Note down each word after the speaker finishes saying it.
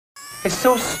It's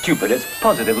so stupid, it's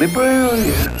positively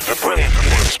brilliant. The Brilliant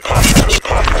Idiots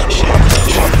Podcast.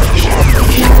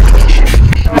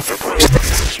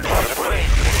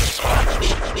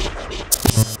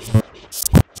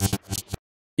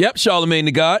 Yep, Charlamagne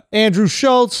the God. Andrew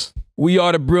Schulz. We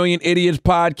are the Brilliant Idiots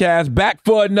Podcast, back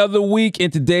for another week,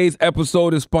 and today's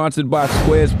episode is sponsored by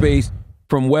Squarespace.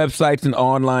 From websites and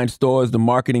online stores, the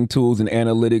marketing tools and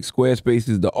analytics, Squarespace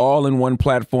is the all-in-one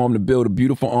platform to build a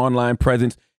beautiful online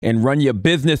presence and run your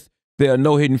business. There are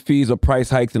no hidden fees or price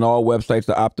hikes, and all websites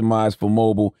are optimized for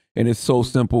mobile, and it's so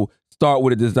simple. Start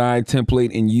with a design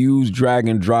template and use drag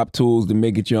and drop tools to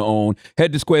make it your own.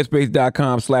 Head to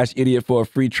squarespace.com/idiot for a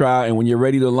free trial. And when you're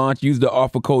ready to launch, use the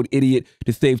offer code IDIOT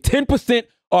to save 10%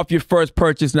 off your first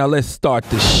purchase. Now let's start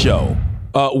the show.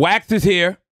 Wax is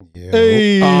here. Yeah.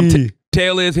 Hey.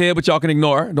 Taylor is here, but y'all can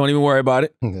ignore her. Don't even worry about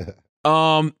it.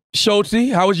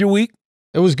 Schultzy, how was your week?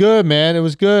 It was good, man. It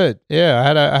was good. Yeah,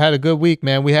 I had a good week,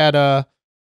 man. We had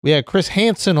Chris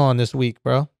Hansen on this week,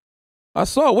 bro. I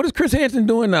saw. What is Chris Hansen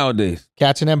doing nowadays?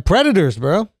 Catching them predators,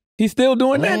 bro. He's still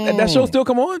doing that? That show still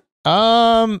come on?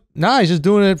 Nah, he's just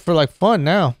doing it for like fun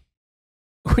now.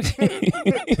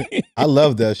 I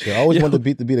love that show. I always wanted to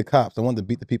beat the cops. I wanted to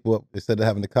beat the people up instead of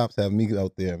having the cops have me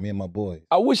out there, me and my boys.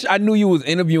 I wish I knew you was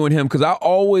interviewing him because I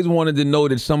always wanted to know,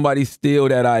 did somebody steal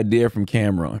that idea from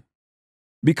Cameron?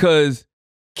 Because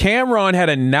Cameron had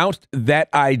announced that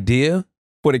idea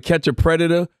for To Catch a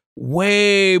Predator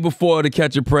way before To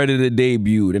Catch a Predator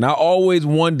debuted. And I always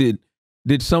wondered,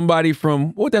 did somebody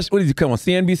from, what did he come on,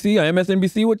 CNBC or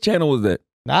MSNBC? What channel was that?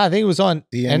 Nah, I think it was on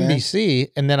CNN?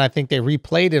 NBC, and then I think they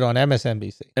replayed it on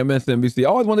MSNBC. MSNBC. I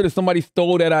always wondered if somebody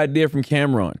stole that idea from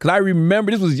Cameron. Because I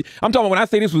remember I'm talking about when I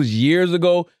say this was years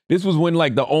ago, this was when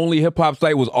like the only hip hop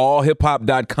site was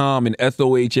allhiphop.com and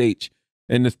SOHH.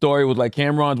 And the story was like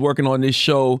Cameron's working on this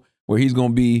show where he's going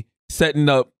to be setting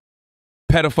up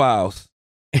pedophiles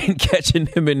and catching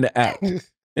them in the act.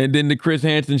 And then the Chris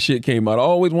Hansen shit came out. I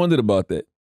always wondered about that.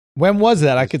 When was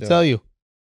that? I could tell you.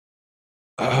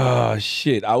 Oh,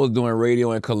 shit. I was doing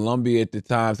radio in Columbia at the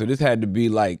time. So this had to be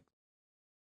like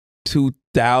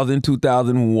 2000,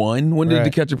 2001. When did To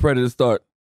Catch a Predator start?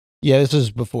 Yeah, this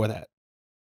was before that.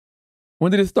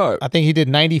 When did it start? I think he did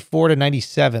 94 to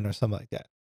 97 or something like that.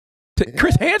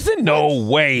 Chris Hansen? No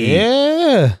way.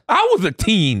 Yeah. I was a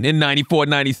teen in 94,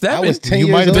 97. I was 10 You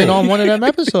years might have been old. on one of them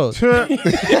episodes.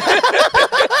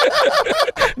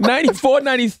 94,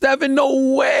 97?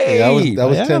 No way. Yeah, that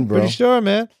was 10, I'm bro. pretty sure,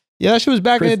 man. Yeah, that shit was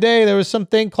back in the day. There was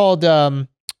something called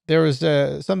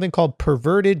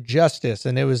Perverted Justice,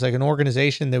 and it was like an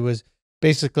organization that was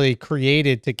basically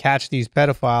created to catch these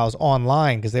pedophiles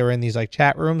online because they were in these like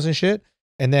chat rooms and shit.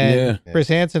 And then Chris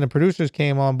Hansen, the producers,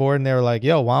 came on board and they were like,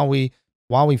 "Yo, why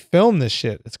don't we film this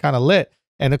shit? It's kind of lit."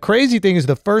 And the crazy thing is,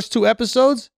 the first 2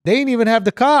 episodes, they didn't even have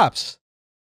the cops.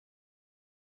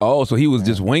 Oh, so he was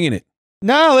just winging it.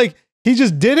 Nah, like he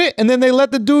just did it, and then they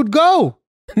let the dude go.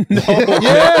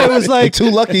 Yeah, it was like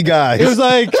 2 lucky guys. It was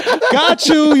like, "Got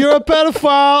you, you're a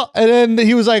pedophile," and then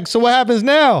he was like, "So what happens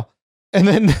now?" And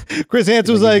then Chris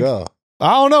Hansen was like,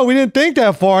 "I don't know. We didn't think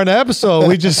that far in the episode.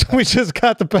 We just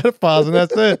got the pedophiles, and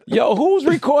that's it." Yo, who's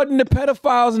recording the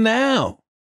pedophiles now?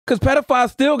 Because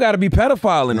pedophiles still got to be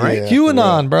pedophiling, right? Yeah,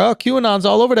 QAnon, bro. QAnon's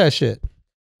all over that shit.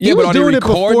 He Yeah, but was are they doing it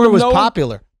recording before it them, was though?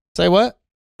 popular. Say what?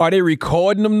 Are they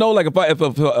recording them though? Like if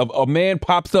a man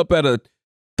pops up at a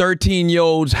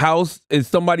 13-year-old's house, is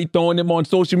somebody throwing them on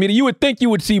social media? You would think you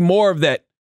would see more of that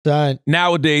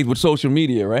nowadays with social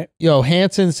media, right? Yo,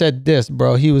 Hansen said this,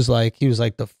 bro. He was like,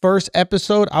 the first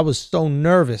episode, I was so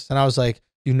nervous. And I was like,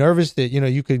 "You nervous that,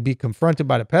 you could be confronted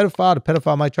by the pedophile? The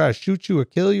pedophile might try to shoot you or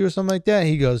kill you or something like that?"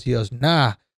 He goes,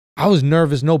 "Nah, I was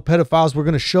nervous no pedophiles were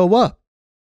going to show up."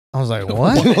 I was like,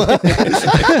 "What?" I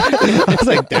was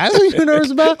like, "That's what you're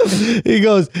nervous about?" He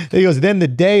goes, "Then the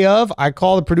day of, I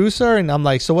call the producer and I'm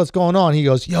like, 'So what's going on?' He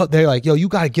goes, they're like, 'Yo, you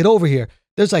got to get over here.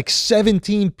 There's like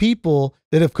 17 people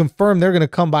that have confirmed they're going to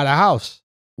come by the house.'"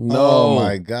 No. Oh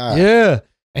my God. Yeah.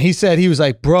 And he said, he was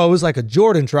like, "Bro, it was like a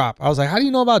Jordan drop." I was like, "How do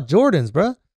you know about Jordans,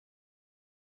 bro?"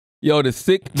 Yo, the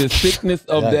sickness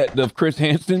of of Chris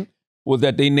Hansen was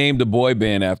that they named the boy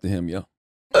band after him, yo.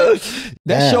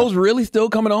 That show's really still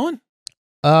coming on?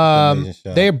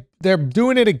 They're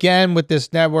doing it again with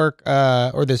this network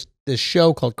or this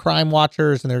show called Crime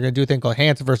Watchers, and they're gonna do a thing called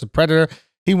Hansen versus Predator.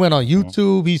 He went on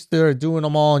YouTube. He started doing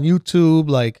them all on YouTube.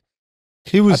 Like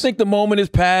he was. I think the moment is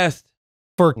past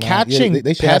for catching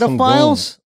they should have some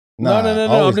pedophiles. No.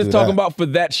 I'm just talking about for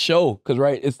that show. Because,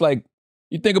 right, it's like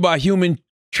you think about human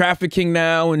trafficking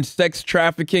now and sex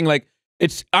trafficking. Like,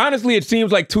 it's honestly, it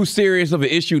seems like too serious of an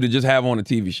issue to just have on a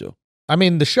TV show. I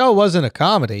mean, the show wasn't a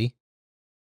comedy.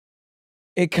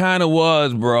 It kind of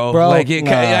was, bro. Bro, like it.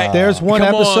 There's one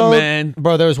come episode, on, man.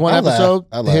 bro. There's one I episode,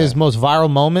 laugh. his most viral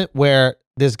moment where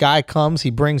this guy comes, he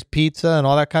brings pizza and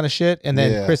all that kind of shit, and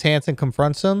then Chris Hansen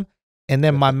confronts him, and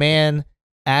then my man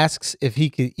asks if he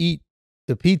could eat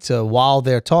the pizza while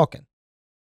they're talking,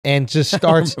 and just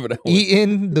starts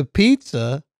eating the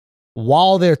pizza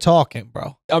while they're talking,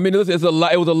 bro. I mean, it was a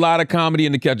lot of comedy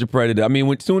in To Catch a Predator. I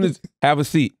mean, as soon as have a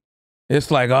seat,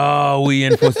 it's like, oh, we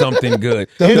in for something good.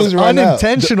 It's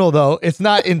unintentional though. It's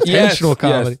not intentional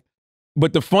comedy. Yes.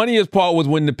 But the funniest part was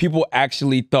when the people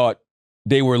actually thought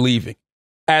they were leaving,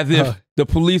 as if the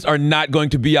police are not going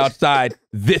to be outside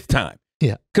this time.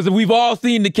 Yeah. Because we've all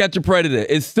seen To Catch a Predator.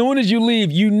 As soon as you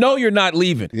leave, you know you're not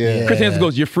leaving. Yeah. Chris Hansen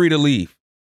goes, you're free to leave.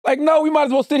 Like, no, we might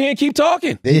as well sit here and keep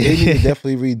talking. They need to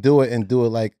definitely redo it and do it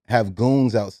like have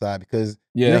goons outside because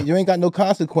you ain't got no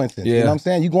consequences. You know what I'm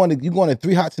saying? You going to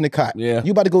 3 hots in the cot. Yeah.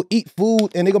 You about to go eat food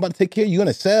and they about to take care of you in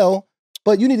a cell.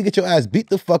 But you need to get your ass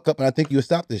beat the fuck up, and I think you'll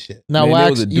stop this shit. Now,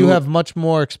 Wax, you have much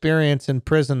more experience in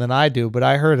prison than I do, but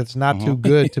I heard it's not too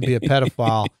good to be a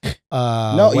pedophile.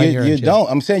 No, you don't.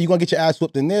 I'm saying you're going to get your ass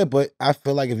whooped in there, but I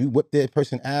feel like if you whip that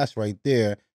person's ass right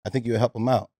there, I think you'll help them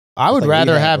out. I would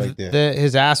rather have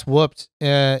his ass whooped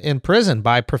in prison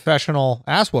by professional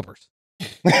ass whoopers.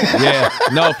 Yeah,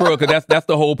 no, for real, because that's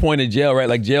the whole point of jail, right?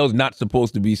 Like, jail's not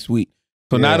supposed to be sweet.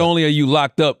 So not only are you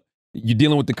locked up, you're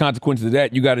dealing with the consequences of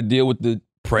that. You got to deal with the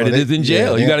predators in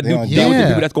jail. You got to deal with the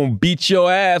people that's going to beat your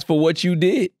ass for what you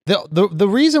did. The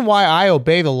reason why I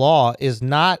obey the law is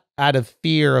not out of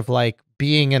fear of like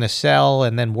being in a cell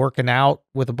and then working out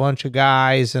with a bunch of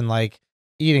guys and like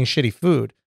eating shitty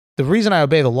food. The reason I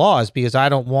obey the law is because I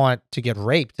don't want to get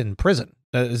raped in prison.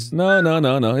 No.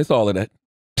 It's all of that.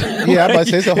 Yeah, I'm about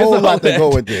to say, it's a whole lot to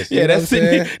go with this. Yeah, that's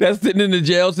sitting in the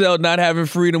jail cell, not having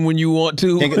freedom when you want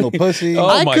to. Can't get no pussy.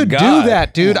 I could do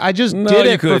that, dude. I just did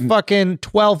it for fucking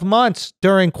 12 months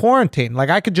during quarantine. Like,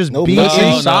 I could just be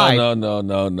inside.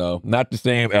 No. Not the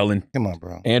same, Ellen. Come on,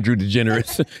 bro. Andrew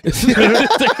DeGeneres.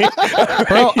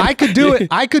 Bro, I could do it.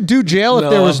 I could do jail if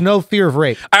there was no fear of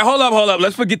rape. All right, hold up.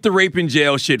 Let's forget the rape in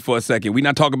jail shit for a second. We're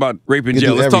not talking about rape in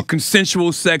jail. Let's talk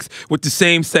consensual sex with the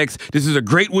same sex. This is a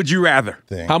great would you rather.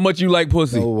 Thing. How much you like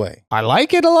pussy? No way. I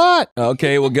like it a lot.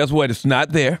 Okay, well, guess what? It's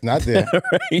not there. Not there.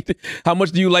 Right? How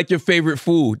much do you like your favorite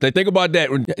food? Like, think about that.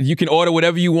 You can order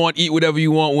whatever you want, eat whatever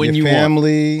you want when you want.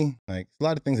 Family. Like, a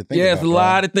lot of things to think about. Yeah, it's a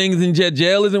lot of things in jail.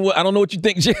 Jail isn't what, I don't know what you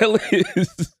think jail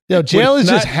is. Yo, jail is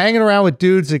just hanging around with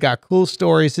dudes that got cool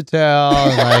stories to tell.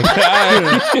 Like,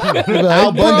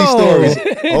 Al Bundy stories.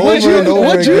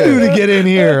 What'd you do to get in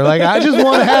here? Like, I just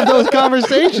want to have those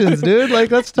conversations, dude.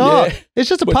 Like, let's talk. Yeah. It's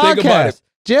just a podcast.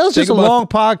 Jail's just a long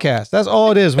podcast. That's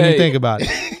all it is when you think about it.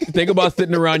 Think about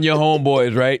sitting around your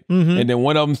homeboys, right? And then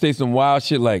one of them say some wild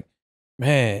shit like,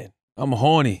 man, I'm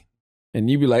horny.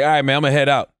 And you be like, all right, man, I'm going to head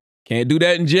out. Can't do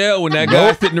that in jail when that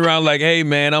guy's sitting around like, hey,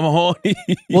 man, I'm horny.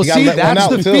 Well, see, that's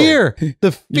the fear.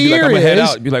 The fear is... head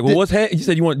out. You'd be like, well, what's head? You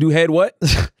said you want to do head what?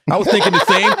 I was thinking the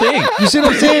same thing. You see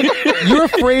what I'm saying? You're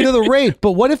afraid of the rape,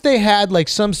 but what if they had like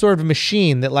some sort of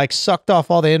machine that like sucked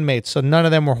off all the inmates so none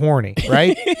of them were horny,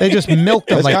 right? They just milked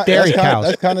them like dairy cows.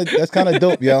 That's kind of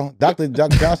dope, yo. Dr.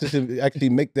 Johnson should actually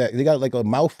make that. They got like a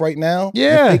mouth right now.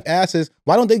 Yeah. Fake asses.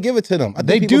 Why don't they give it to them?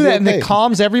 They do that and it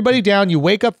calms everybody down. You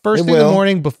wake up first thing in the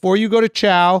morning before you go to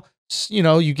chow. You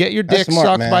know, you get your dick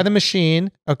sucked by the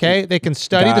machine. Okay, they can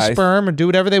study the sperm and do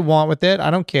whatever they want with it. I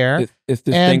don't care. It's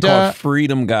this thing called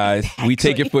freedom, guys. Exactly. We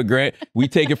take it for granted. We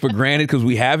take it for granted because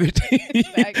we have it.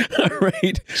 Exactly. All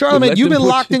right, Charlamagne, you've been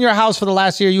locked in your house for the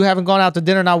last year. You haven't gone out to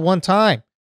dinner not one time.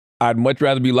 I'd much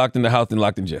rather be locked in the house than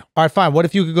locked in jail. All right, fine. What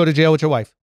if you could go to jail with your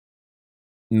wife?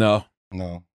 No.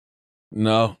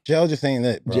 Jail just ain't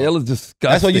it, bro. Jail is disgusting.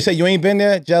 That's what you say. You ain't been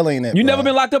there. Jail ain't it. You never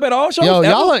been locked up at all, Schulz?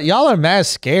 Yo, y'all are mad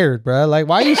scared, bro. Like,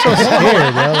 why are you so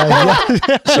scared, bro?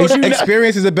 Like,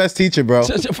 experience is the best teacher, bro.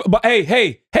 But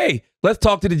hey, let's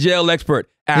talk to the jail expert,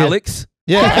 Alex.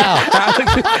 Yeah,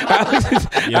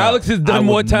 Alex has done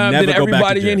more time than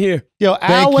everybody in here. Yo,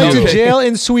 Al went to jail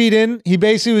in Sweden. He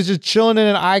basically was just chilling in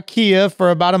an IKEA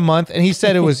for about a month, and he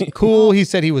said it was cool. He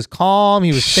said he was calm.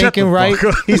 He was thinking right.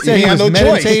 He said he was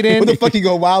meditating. What the fuck, you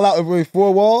go wild out with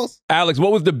 4 walls? Alex,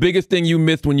 what was the biggest thing you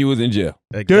missed when you was in jail?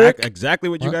 Exactly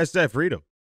what you guys said. Freedom.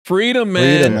 Freedom,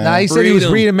 man. Nah, he said he was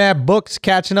reading mad books,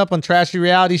 catching up on trashy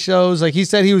reality shows. Like, he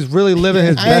said he was really living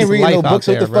his best life. I ain't reading no books.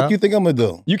 What the fuck you think I'm gonna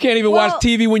do? You can't even watch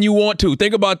TV when you want to.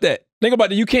 Think about that.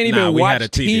 You can't even watch had a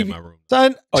TV in my room.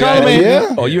 Son,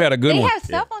 Charlamagne. Oh, you had a good one. They have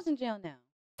cell phones in jail now.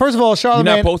 First of all, Charlamagne, you're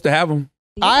not supposed to have them.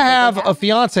 I have a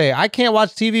fiance. I can't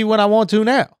watch TV when I want to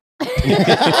now.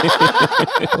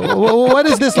 What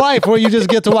is this life where you just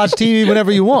get to watch TV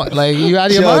whenever you want? Like, you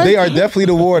out of your mind? They are definitely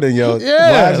the warden, yo.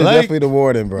 Yeah, Wives are definitely the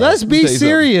warden, bro. Let's be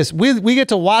serious. We get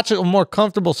to watch more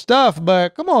comfortable stuff,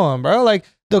 but come on, bro. Like,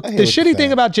 the shitty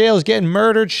thing about jail is getting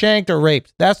murdered, shanked, or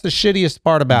raped. That's the shittiest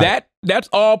part about it. That's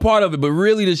all part of it, but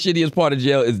really the shittiest part of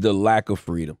jail is the lack of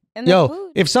freedom.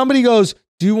 Yo, if somebody goes,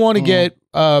 do you want to get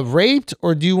raped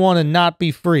or do you want to not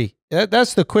be free?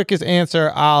 That's the quickest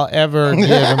answer I'll ever give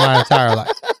in my entire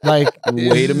life. Like,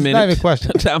 wait a minute. Not even a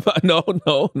question.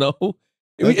 No.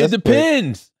 It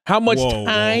depends. How much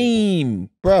time,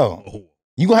 bro?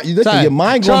 Listen, your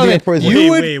mind gonna be in prison.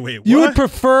 Wait, you would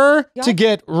prefer to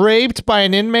get raped by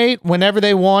an inmate whenever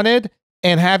they wanted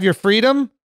and have your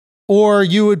freedom, or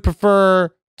you would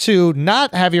prefer to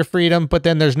not have your freedom, but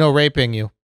then there's no raping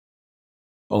you?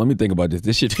 Oh, let me think about this.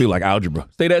 This shit feel like algebra.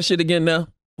 Say that shit again now.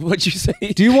 What you say?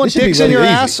 Do you want dicks in your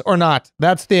ass or not?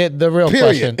 That's the real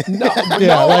question.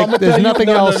 There's nothing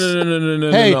else.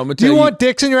 No. Hey, do you want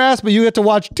dicks in your ass, but you get to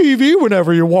watch TV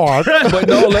whenever you want? But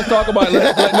no, let's talk about no,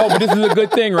 but this is a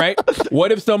good thing, right?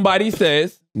 What if somebody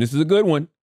says, this is a good one,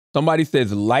 somebody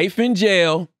says life in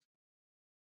jail,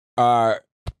 I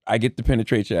get to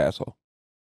penetrate your asshole.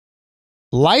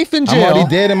 Life in jail. I'm already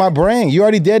dead in my brain. You're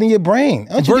already dead in your brain.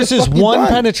 Versus one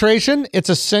penetration. It's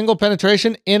a single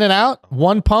penetration, in and out.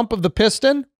 One pump of the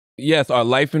piston. Yes, or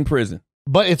life in prison.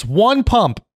 But it's one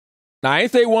pump. Now, I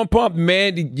ain't say one pump,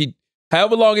 man.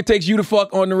 However long it takes you to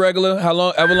fuck on the regular,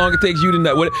 however long it takes you to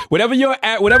nut. Whatever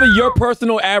your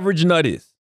personal average nut is,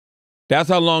 that's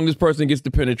how long this person gets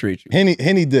to penetrate you.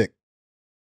 Henny dick.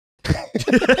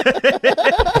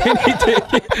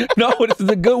 No, this is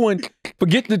a good one.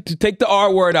 Forget to take the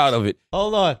R word out of it.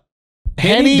 Hold on.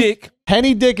 Henny dick.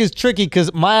 Henny dick is tricky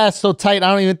because my ass is so tight,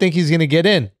 I don't even think he's going to get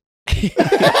in.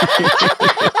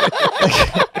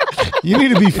 You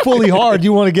need to be fully hard.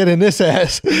 You want to get in this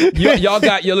ass.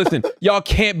 Listen, y'all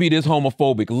can't be this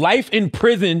homophobic. Life in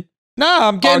prison. Nah,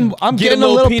 I'm getting a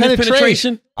little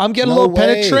penetration. I'm getting a little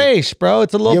penetration, bro.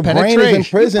 It's a little penetration. Your brain is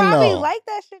in prison, you probably though. like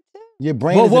that shit too. Your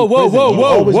brain is in prison. You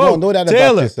always gonna know that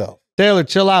about yourself. Taylor,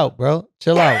 chill out, bro.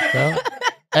 Chill out, bro.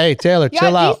 Hey, Taylor,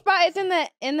 chill out. G-spot is in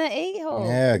the a-hole.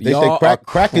 Yeah, they say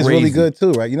crack is really good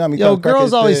too, right? You know what I mean? Yo,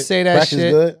 girls always say that shit. Crack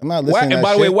is good. I'm not listening to that And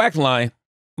by the way, Wax lying.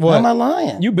 What? I'm not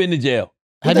lying. You've been to jail.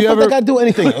 Have you ever? I gotta do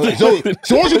anything.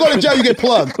 So once you go to jail, you get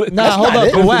plugged. Nah, hold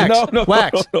up, Wax.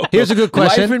 Wax. Here's a good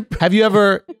question. Have you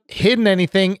ever hidden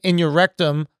anything in your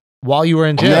rectum while you were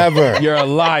in jail? Never. You're a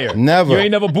liar. Never. You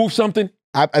ain't never boofed something?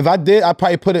 If I did, I'd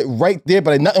probably put it right there,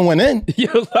 but nothing went in.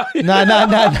 You're a liar. Nah.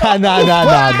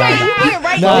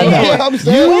 What does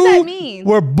that mean?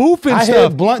 We're boofing I stuff.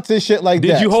 had blunts and shit like that.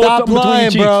 Did you hold Stop something between your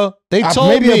lying, cheeks? bro. They told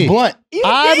maybe me. a blunt.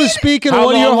 I was speaking to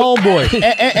one of your homeboys.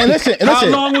 And listen. How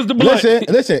long was the blunt?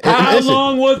 Listen. How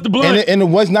long was the blunt? And it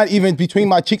was not even between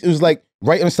my cheeks. It was like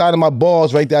right inside of my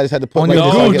balls right there. I just had to put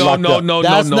No.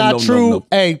 That's not true.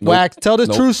 Hey, Wax, tell the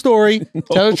true story.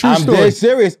 Tell the true story. I'm dead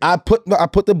serious. I put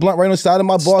the blunt right inside of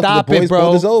my balls. Stop the boys it,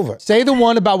 bro. Is over. Say the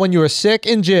one about when you were sick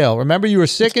in jail. Remember, you were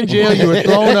sick in jail. You were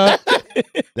thrown up.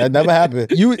 That never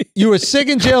happened. You were sick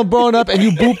in jail, thrown up, and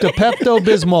you booped a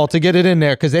Pepto-Bismol to get it in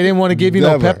there because they didn't want to give you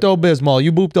no Pepto-Bismol.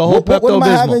 You booped the whole Pepto-Bismol. What am I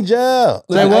having in jail?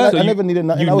 Say what? I never needed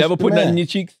nothing. You never put nothing in your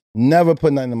cheeks? Never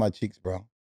put nothing in my cheeks, bro.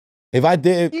 If I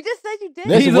did, you just said you did.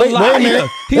 Listen, He's a liar. Wait a minute.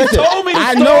 He Listen, told me the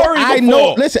I story know.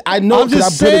 before. Listen, I know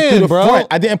because I put it through the front.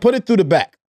 I didn't put it through the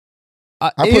back.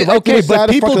 I put it right through the side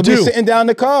of the front because we're sitting down in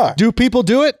the car. Do people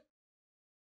do it?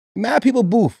 Mad people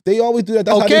boof. They always do that.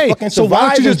 That's how they fucking so survive.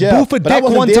 why don't you just boof a dick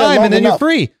one time and then you're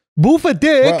free? Boof a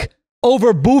dick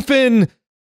over boofing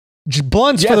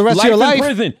blunts for the rest of your life. In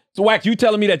prison. So, Wax, you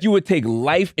telling me that you would take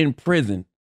life in prison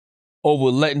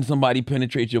over letting somebody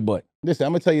penetrate your butt? Listen,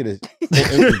 I'm gonna tell you this.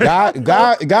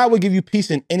 God will give you peace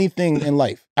in anything in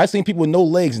life. I've seen people with no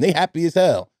legs and they happy as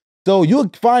hell. So you'll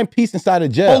find peace inside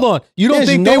of jail. Hold on. You don't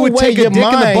think they would take a dick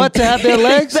in the butt to have their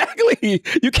legs? Exactly.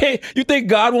 You think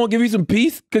God won't give you some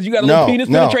peace because you got a little penis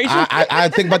penetration? I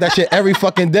think about that shit every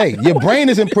fucking day. Your brain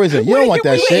is in prison. You don't want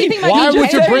that shit. Why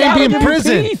would your brain be in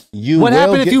prison? What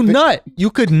happened if you nut? You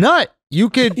could nut.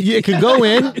 It could go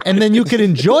in and then you could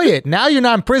enjoy it. Now you're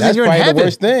not in prison. That's you're in heaven. The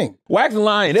worst thing. Wax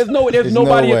lying. There's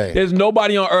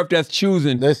nobody on earth that's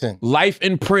choosing life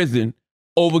in prison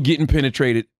over getting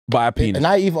penetrated by a penis. And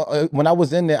I even when I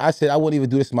was in there, I said I wouldn't even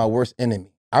do this to my worst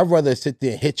enemy. I'd rather sit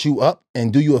there and hit you up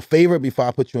and do you a favor before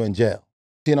I put you in jail.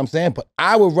 See what I'm saying? But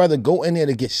I would rather go in there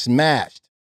to get smashed.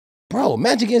 Bro,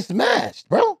 imagine getting smashed,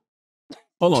 bro.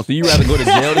 Hold on, so you rather go to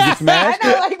jail to get smashed?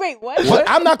 I know, like, wait, what?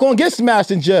 I'm not going to get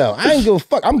smashed in jail. I ain't give a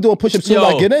fuck. I'm doing push-ups till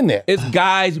I get in there. It's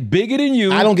guys bigger than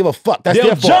you. I don't give a fuck. That's They'll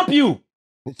their fault. jump you.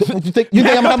 You think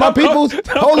I'm my people's?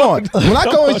 Hold on. When I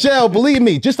go in jail, believe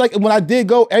me, just like when I did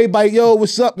go, everybody, yo,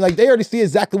 what's up? Like they already see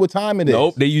exactly what time it is.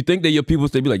 Nope. You think that your people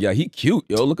say be like, yeah, he cute.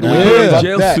 Yo, look at him Yeah, wearing his fuck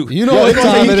jail that. suit. You know Yo, what they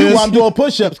gonna say time he it cute is. while I'm doing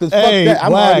push-ups because Hey, fuck that.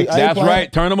 I'm Wack. already, I ain't That's playing.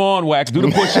 right. Turn them on, Wax. Do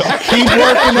the push-up. Keep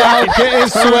working out, getting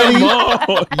sweaty.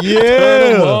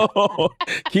 Yeah.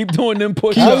 Keep doing them Keep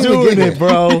push-ups. doing it,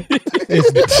 bro.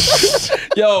 It's,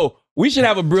 Yo, we should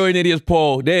have a Brilliant Idiots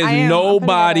poll. There I is am. I'm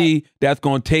nobody that's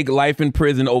going to take life in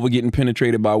prison over getting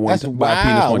penetrated by That's by a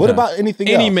penis wow. one What time. about anything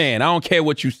Any else? man. I don't care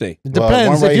what you say. it Well,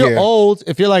 depends. one right If you're here. old,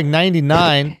 if you're like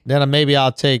 99, then maybe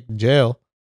I'll take jail.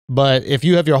 But if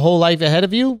you have your whole life ahead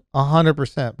of you,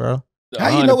 100%, bro.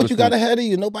 How you know what you 100%. got ahead of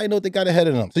you? Nobody know what they got ahead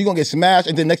of them. So you're going to get smashed,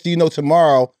 and then next thing you know,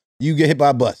 tomorrow, you get hit by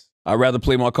a bus. I'd rather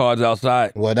play my cards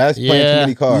outside. Well, that's playing too Yeah.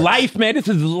 many cards. Life, man. This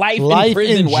is life in Life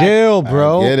prison. in Wax. jail,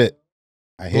 bro. I get it.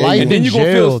 I hear Life you. And then in you're going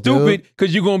to jail, feel stupid dude.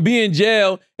 because you're going to be in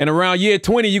jail, and around year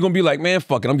 20, you're going to be like, man,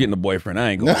 fuck it, I'm getting a boyfriend.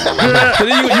 I ain't going. So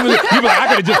then you be like,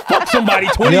 I could have just fucked somebody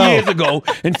 20 Yo. years ago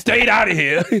and stayed out of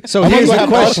here. So I'm here's going to the have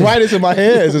question. arthritis in my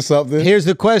hands or something. Here's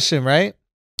the question, right?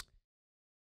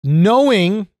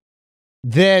 Knowing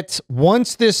that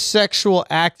once this sexual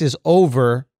act is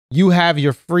over, you have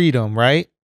your freedom, right?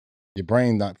 Your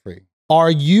brain not free.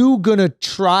 Are you going to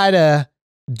try to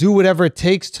do whatever it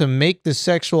takes to make the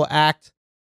sexual act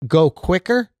go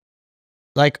quicker?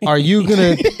 Like, are you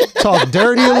going to talk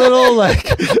dirty a little? Like,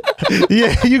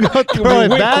 yeah, you going to throw it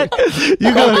back?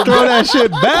 You going to throw that shit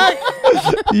back?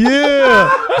 Yeah.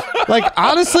 Like,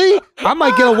 honestly, I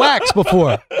might get a wax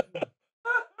before.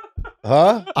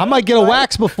 Huh? I might get a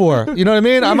wax before. You know what I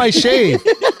mean? I might shave.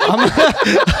 I'm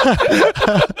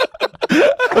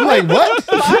like, what?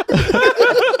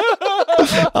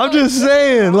 I'm just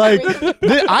saying, like,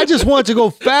 I just want to go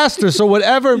faster. So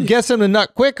whatever gets him to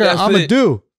nut quicker, That's I'm gonna it.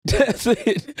 do. That's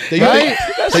it. So you, Right?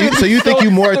 so you think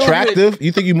you more stupid. attractive?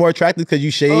 You think you more attractive because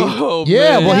you shave? Oh,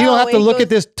 Yeah, man. well, he don't have to No, it look goes- at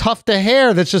this tuft of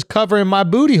hair that's just covering my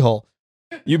booty hole.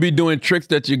 You be doing tricks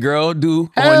that your girl do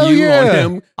Hell on you, yeah. on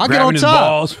him. I get grabbing on his top.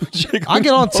 balls. I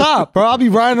get on top, bro. I'll be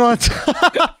riding on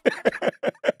top.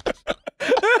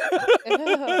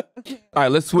 All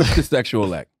right, let's switch to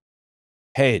sexual act.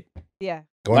 Head. Yeah.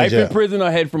 Going to Life jail. in prison or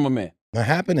head from a man? Not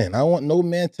happening. I don't want no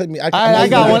man to me. I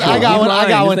got one. I got He's one. lying. I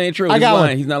got This one. ain't true. I He's got lying.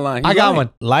 one. He's not lying. I He's got lying. one.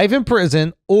 Life in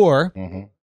prison, or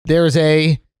there's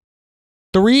a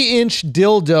 3-inch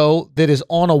dildo that is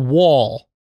on a wall,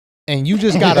 and you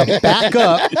just gotta back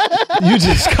up. You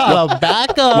just gotta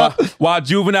back up. While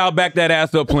Juvenile back that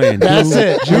ass up playing. That's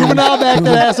it. Juvenile back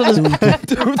that ass on his.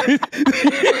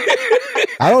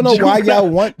 I don't know why y'all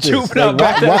want this. Juvenile Like,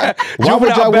 back that why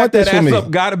would y'all want this that from ass me?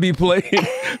 up gotta be playing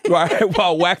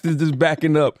while Wax is just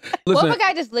backing up. What Listen, if a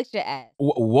guy just licked your ass?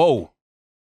 whoa.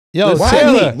 Yo, Why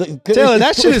Taylor. me? Taylor,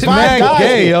 that shit is Fine mad guy.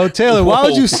 gay, yo. Taylor, why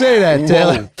would you say that,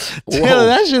 Taylor? Whoa. Taylor,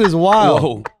 that shit is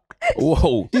wild.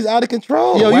 Whoa. He's out of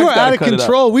control. Yo, Wax you are gotta out of cut it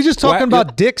control. We just talking Wax-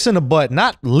 about dicks in the butt,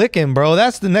 not licking, bro.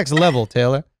 That's the next level,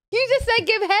 Taylor. You just said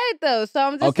give head though, so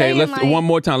I'm just Okay, saying let's like, one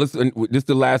more time. Let's this is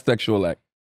the last sexual act.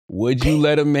 Would you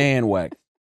let a man, Wax,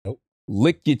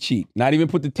 lick your cheek? Not even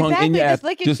put the tongue in Exactly, your ass. just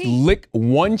lick your Just cheek. lick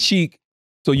one cheek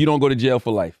so you don't go to jail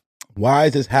for life. Why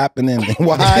is this happening?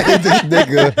 Why is this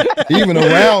nigga even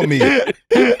around me?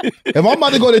 If I'm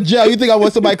about to go to jail, you think I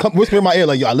want somebody come whisper in my ear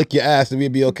like, yo, I lick your ass and we'll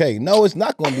be okay? No, it's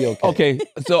not going to be okay. Okay,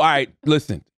 so all right,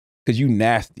 listen, because you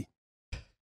nasty.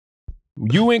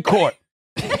 You in court.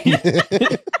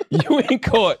 You in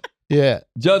court. Yeah.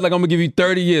 Judge, like, I'm gonna give you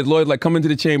 30 years. Lawyer's like, come into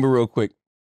the chamber real quick.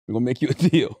 We're gonna make you a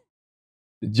deal.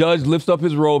 The judge lifts up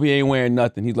his robe. He ain't wearing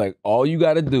nothing. He's like, all you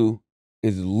gotta do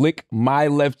is lick my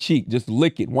left cheek. Just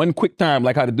lick it. One quick time,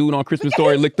 like how the dude on Christmas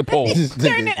Story licked the pole. This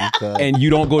nigga is retarded. And you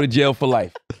don't go to jail for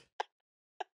life.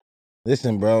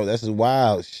 Listen, bro, that's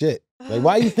wild shit. Like,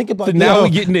 why you think about So this? now we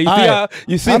getting there. You see all right. how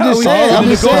you see I'm how just we saying, I'm the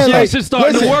just saying, like, negotiations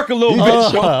starting to listen, work a little you-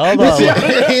 bit, Sean. Hold You on.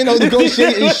 see, ain't no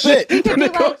negotiating shit. He could be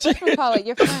like whatchamacallit,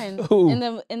 your friend Who?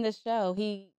 in the show.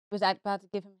 He was about to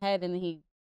give him head and then he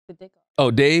the dick off.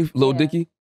 Oh, Dave, Lil Yeah. Dicky,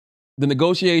 the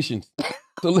negotiations.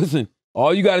 So listen,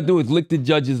 all you got to do is lick the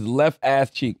judge's left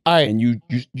ass cheek, All right. and you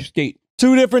skate.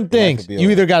 Two different things. could be You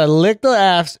all either right. got to lick the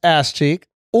ass cheek,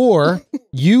 or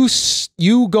you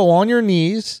go on your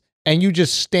knees and you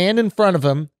just stand in front of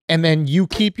him, and then you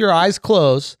keep your eyes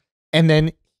closed, and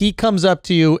then he comes up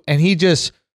to you and he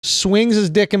just swings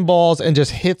his dick and balls and just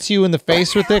hits you in the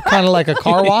face with it, kind of like a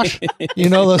car wash. You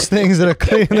know those things that are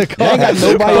cleaning the car. I ain't got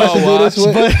nobody else to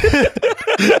do this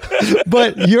with.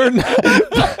 But you're not.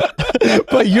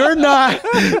 But you're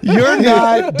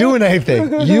not doing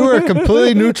anything. You are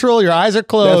completely neutral. Your eyes are That's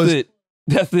closed. it.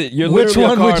 That's it. You're Which literally a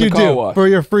one car would in a you car do wash. for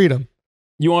your freedom?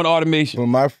 You on automation? For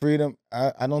my freedom,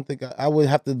 I don't think I would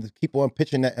have to keep on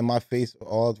pitching that in my face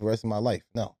all the rest of my life.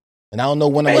 No. And I don't know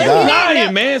when I'm Man, gonna you die.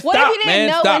 lying, man. What if Stop, you man.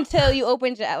 didn't know Stop. until you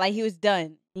opened your like he was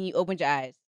done and you opened your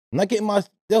eyes? I'm not getting my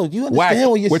you understand Wax,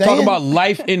 what you're we're saying? talking about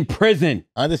life in prison.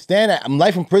 I understand that. I'm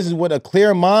life in prison with a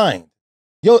clear mind.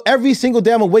 Yo, every single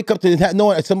day I'm gonna wake up to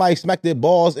knowing somebody smacked their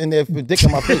balls and their dick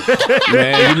in my face.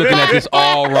 Man, you're looking at this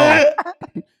all wrong.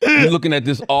 You're looking at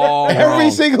this all wrong. Every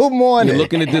single morning. You're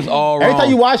looking at this all wrong. Every time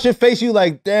you wash your face, you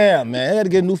like, damn, man, I gotta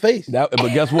get a new face. But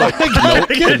guess what?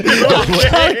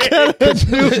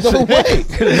 No way.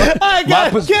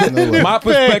 My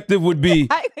perspective would be,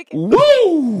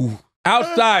 woo!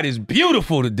 Outside is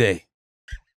beautiful today.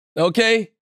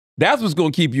 Okay? That's what's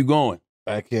gonna keep you going.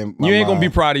 I can't. You ain't gonna be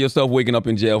proud of yourself waking up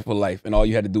in jail for life, and all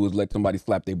you had to do was let somebody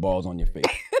slap their balls on your face.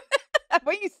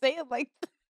 Why you say it like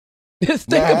Just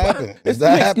think about it. This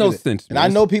makes no sense. And I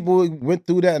know people went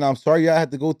through that, and I'm sorry y'all had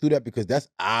to go through that because that's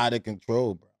out of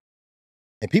control, bro.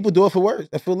 And people do it for worse.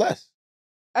 They feel less.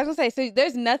 I was gonna say, so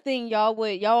there's nothing y'all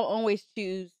always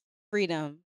choose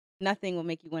freedom. Nothing will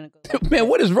make you want to go. Man,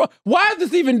 what is wrong? Why is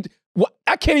this even?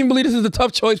 I can't even believe this is a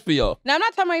tough choice for y'all. No, I'm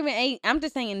not talking about even. I'm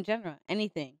just saying in general,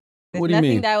 anything. There's What do you nothing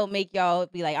mean? that will make y'all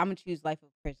be like, I'm gonna choose life of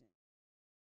prison.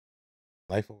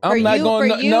 Life of I'm not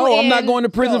going. No, I'm not going to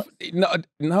prison. Schulz.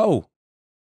 No.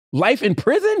 Life in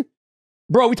prison,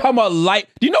 bro. We talking about life.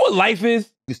 Do you know what life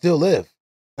is? You still live.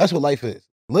 That's what life is.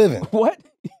 Living. What?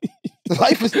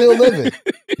 Life is still living.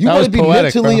 You That want was to be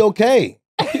poetic, mentally bro. okay.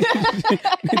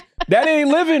 That ain't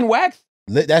living, Wax.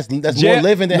 That's Jail- more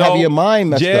living than no, having your mind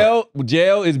messed up.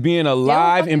 Jail is being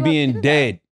alive and being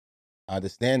dead. I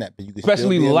understand that, but you can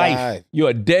Especially still be life. alive. You're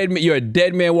a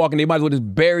dead man walking. They might as well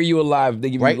just bury you alive. They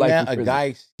give Right you life now, in a prison. guy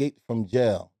escaped from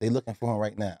jail. They looking for him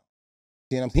right now.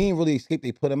 See what I'm saying? He didn't really escape.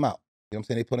 They put him out. You know what I'm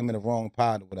saying? They put him in the wrong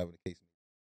pod or whatever the case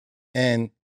may be. And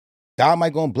God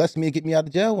might go and bless me and get me out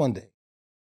of jail one day.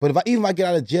 But if I get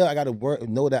out of jail, I got to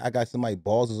know that I got somebody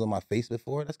balls on my face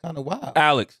before. That's kind of wild.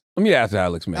 Alex, let me ask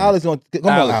Alex, man. Alex, come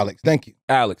on, Alex. Thank you.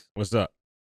 Alex, What's up?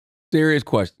 serious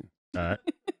question. All right.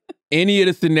 Any of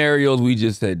the scenarios we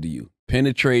just said to you,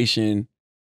 penetration,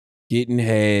 getting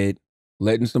head,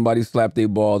 letting somebody slap their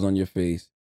balls on your face,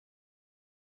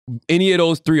 any of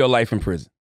those three are life in prison.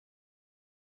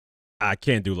 I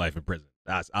can't do life in prison.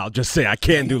 I'll just say I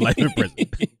can't do life in prison.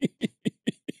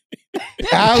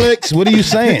 Alex, what are you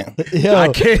saying? Yo, I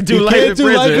can't do you life can't in do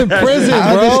prison. life in prison,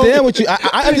 I bro. understand what you.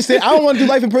 I understand. I don't want to do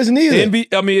life in prison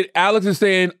either. Alex is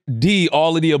saying D,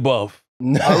 all of the above.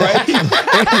 No. All right?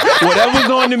 Whatever's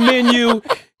on the menu,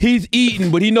 he's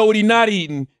eating, but he know what he's not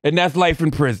eating, and that's life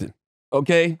in prison.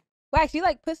 Okay? Wax, you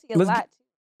like pussy a Let's lot too.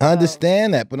 I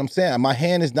understand that, but I'm saying my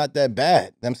hand is not that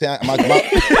bad. I'm saying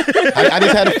I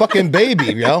just had a fucking baby,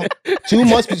 yo. 2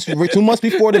 months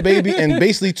before the baby, and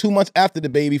basically 2 months after the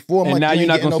baby. 4 months. And now you're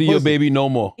not gonna see your baby no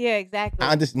more. Yeah, exactly.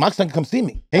 My son can come see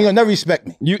me. He ain't gonna never respect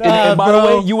me. And by bro.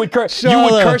 the way, you would curse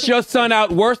your son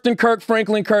out worse than Kirk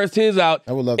Franklin cursed his out.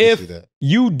 I would love to if see that.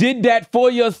 you did that for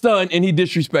your son and he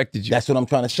disrespected you. That's what I'm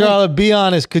trying to say. Charlotte, be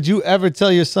honest. Could you ever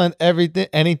tell your son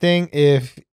anything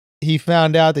if he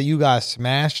found out that you got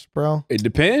smashed, bro? It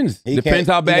depends. He Depends can't-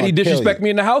 how he bad gonna he kill disrespect you. me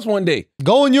in the house one day.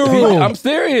 Go in your room. I'm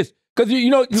serious.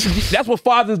 Because, that's what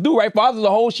fathers do, right? Fathers will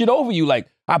hold shit over you. Like,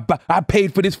 I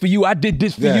paid for this for you. I did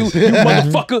this for Yes. you. You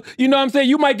motherfucker. You know what I'm saying?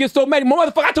 You might get so mad.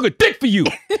 Motherfucker, I took a dick for you.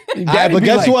 But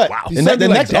guess what? Wow. The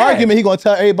next argument, he gonna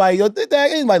tell everybody, yo, Dad,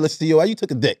 anybody listen to you. Why you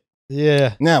took a dick?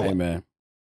 Yeah. Now Hey, what? man.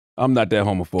 I'm not that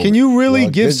homophobic. Can you really Well,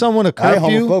 give this- someone a I ain't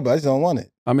curfew? homophobic. I just don't want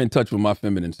it. I'm in touch with my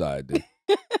feminine side, dude.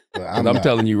 But I'm not.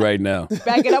 telling you right now.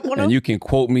 Back it up on him. And you can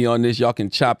quote me on this. Y'all can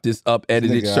chop this up, edit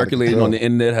Nigga it, out of circulate it control. on the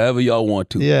internet, however y'all want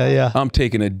to. Yeah, yeah. I'm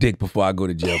taking a dick before I go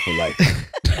to jail for life.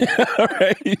 All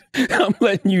right? I'm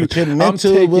letting you. But your I'm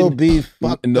mental taking- will be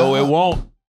fucked No, up. it won't.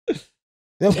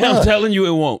 Then I'm what? telling you,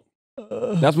 it won't.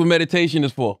 That's what meditation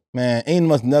is for. Man, ain't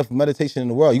much enough meditation in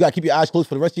the world. You gotta keep your eyes closed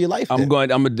for the rest of your life.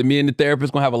 then. Me and the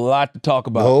therapist gonna have a lot to talk a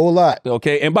about. whole lot.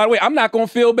 Okay. And by the way, I'm not gonna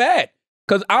feel bad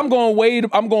because I'm gonna weigh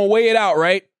it out,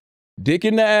 right? Dick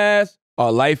in the ass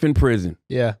or life in prison.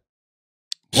 Yeah.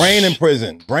 Brain in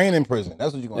prison. Brain in prison.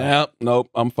 That's what you're gonna have. Yeah, nope,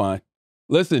 I'm fine.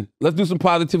 Listen, let's do some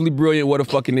positively brilliant. What a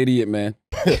fucking idiot, man.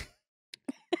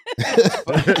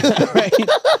 Right?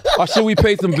 Or should we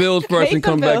pay some bills first Pay and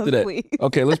some come back to bills, that? please.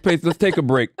 Okay, let's take a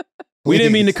break. We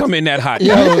didn't mean to come in that hot.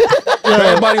 Yo,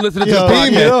 Everybody listening to yo, the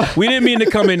podcast, you know- we didn't mean to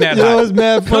come in that You know hot. what's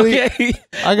mad funny? Okay,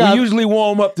 I got- we usually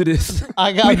warm up to this.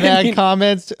 I We got didn't mad mean-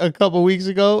 comments a couple weeks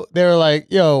ago. They were like,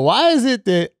 yo, why is it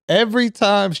that every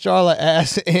time Charlotte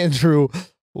asked Andrew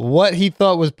what he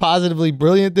thought was positively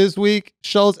brilliant this week,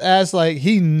 Schulz asked like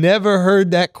he never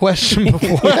heard that question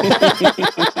before.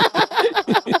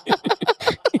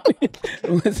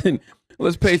 Listen,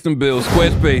 let's pay some bills.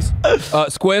 Squarespace.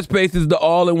 Squarespace is the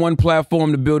all-in-one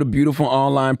platform to build a beautiful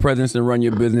online presence and run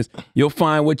your business. You'll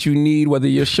find what you need, whether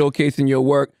you're showcasing your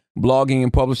work, blogging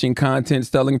and publishing content,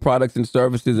 selling products and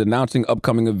services, announcing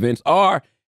upcoming events, or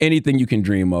anything you can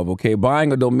dream of, okay?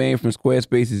 Buying a domain from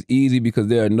Squarespace is easy because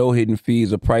there are no hidden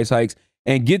fees or price hikes.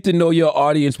 And get to know your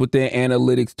audience with their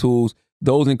analytics tools.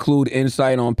 Those include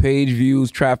insight on page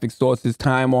views, traffic sources,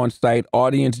 time on site,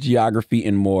 audience geography,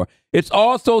 and more. It's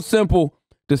all so simple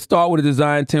to start with a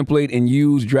design template and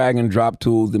use drag and drop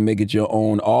tools to make it your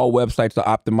own. All websites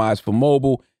are optimized for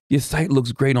mobile. Your site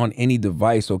looks great on any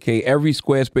device, okay? Every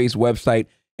Squarespace website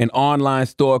and online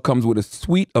store comes with a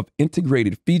suite of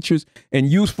integrated features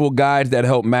and useful guides that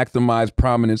help maximize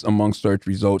prominence among search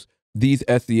results. These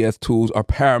SES tools are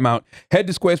paramount. Head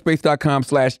to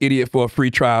squarespace.com/idiot for a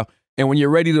free trial. And when you're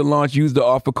ready to launch, use the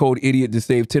offer code IDIOT to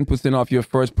save 10% off your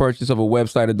first purchase of a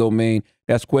website or domain.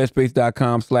 That's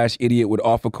squarespace.com/idiot with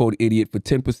offer code IDIOT for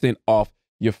 10% off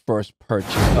your first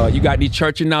purchase. You got any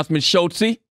church announcements,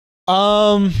 Schultzy?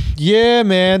 Yeah,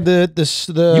 man. The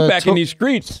You back in these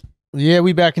streets. Yeah,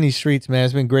 we back in these streets, man.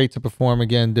 It's been great to perform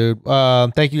again, dude.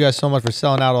 Thank you guys so much for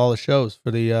selling out all the shows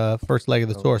for the first leg of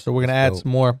the tour. So we're gonna add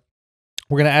some more.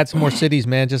 We're gonna add some more cities,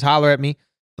 man. Just holler at me.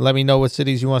 Let me know what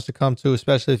cities you want us to come to,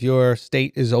 especially if your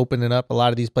state is opening up. A lot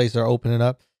of these places are opening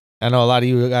up. I know a lot of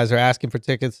you guys are asking for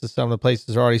tickets to some of the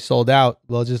places are already sold out.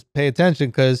 Well, just pay attention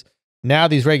because now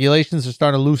these regulations are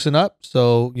starting to loosen up.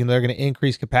 So, you know, they're going to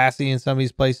increase capacity in some of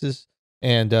these places.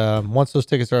 And once those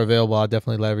tickets are available, I'll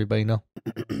definitely let everybody know.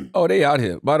 Oh, they out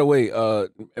here. By the way,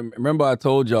 remember I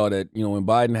told y'all that, you know, when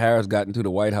Biden and Harris got into the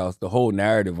White House, the whole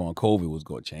narrative on COVID was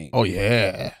going to change. Oh,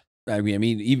 yeah. I mean,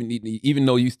 even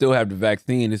though you still have the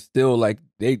vaccine, it's still like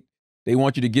they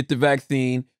want you to get the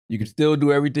vaccine. You can still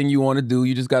do everything you want to do.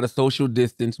 You just got to social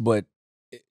distance. But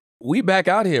we back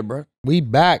out here, bro. We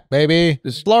back, baby.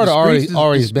 Florida already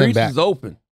been back. Is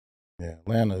open. Yeah,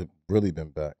 Atlanta really been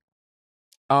back.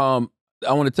 I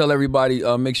want to tell everybody,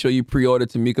 make sure you pre-order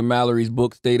Tamika Mallory's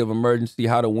book, State of Emergency,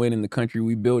 How to Win in the Country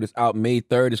We Build. It's out May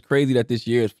 3rd. It's crazy that this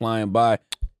year is flying by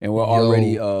and we're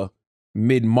already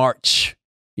mid-March.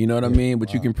 You know what I mean?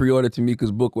 But you can pre-order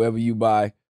Tamika's book wherever you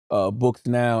buy books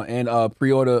now, and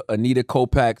pre-order Anita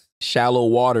Kopac's Shallow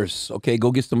Waters. Okay,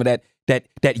 go get some of that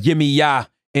yimmy ya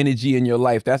energy in your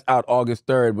life. That's out August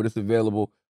 3rd, but it's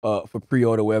available for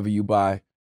pre-order wherever you buy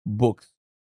books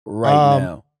right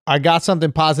now. I got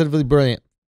something positively brilliant.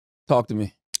 Talk to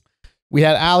me. We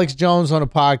had Alex Jones on a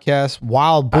podcast.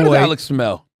 Wild boy. How does Alex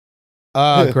smell?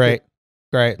 Great.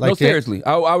 Like, no, seriously.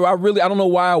 I really don't know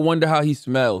why I wonder how he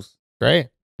smells. Great.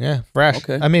 Yeah, fresh.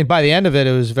 Okay. I mean, by the end of it,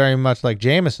 it was very much like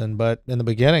Jameson, but in the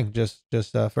beginning, just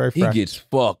very fresh. He gets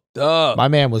fucked up. My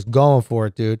man was going for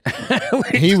it, dude.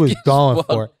 He was going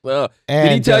for it. And,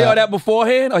 did he tell y'all that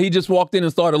beforehand, or he just walked in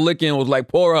and started licking and was like,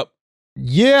 pour up?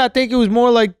 Yeah, I think it was more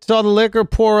like saw the liquor,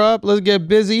 pour up, let's get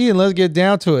busy and let's get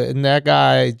down to it. And that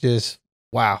guy just,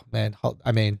 wow, man.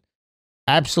 I mean,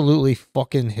 absolutely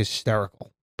fucking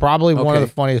hysterical. Probably one of the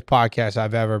funniest podcasts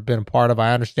I've ever been a part of.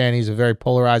 I understand he's a very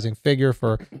polarizing figure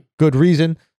for good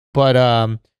reason, but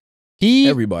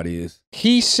everybody is.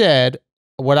 He said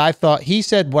what I thought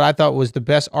was the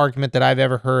best argument that I've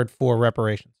ever heard for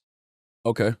reparations.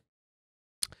 Okay.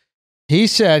 He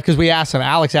said, because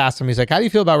Alex asked him, he's like, how do you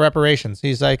feel about reparations?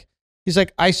 He's like,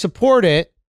 I support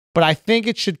it, but I think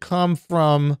it should come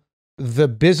from the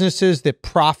businesses that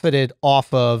profited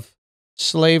off of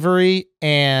slavery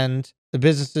and the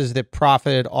businesses that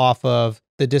profited off of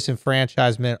the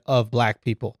disenfranchisement of black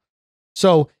people.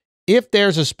 So if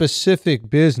there's a specific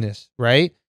business,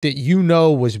 right, that you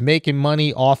know was making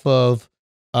money off of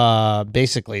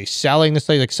basically selling the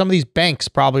slave, like some of these banks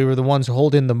probably were the ones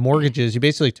holding the mortgages. You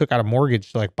basically took out a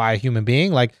mortgage to like buy a human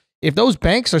being. Like if those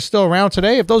banks are still around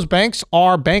today, if those banks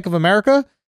are Bank of America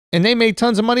and they made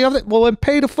tons of money off it, well, then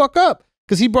pay the fuck up.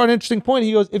 Because he brought an interesting point.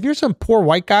 He goes, if you're some poor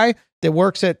white guy that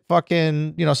works at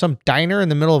fucking, you know, some diner in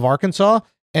the middle of Arkansas,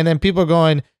 and then people are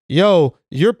going, yo,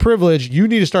 you're privileged, you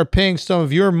need to start paying some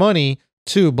of your money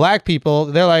to black people.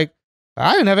 They're like,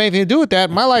 I didn't have anything to do with that.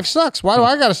 My life sucks. Why do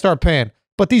I got to start paying?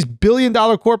 But these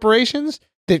billion-dollar corporations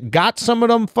that got some of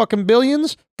them fucking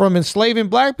billions from enslaving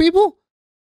black people,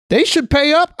 they should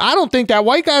pay up. I don't think that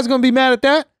white guy's going to be mad at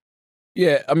that.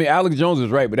 Yeah, I mean, Alex Jones is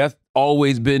right, but that's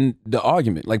always been the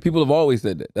argument. Like, people have always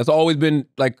said that. That's always been,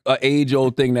 like, an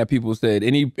age-old thing that people said.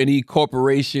 Any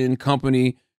corporation,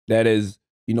 company that has,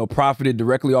 you know, profited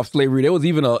directly off slavery,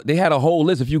 they had a whole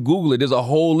list. If you Google it, there's a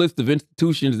whole list of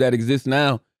institutions that exist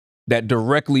now that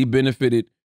directly benefited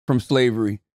from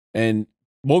slavery. And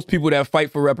most people that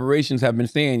fight for reparations have been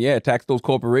saying, yeah, tax those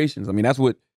corporations. I mean,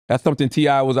 that's something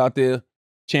T.I. was out there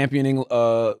championing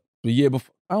the year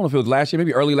before. I don't know if it was last year,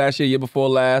 maybe early last year before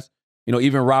last. You know,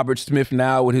 even Robert Smith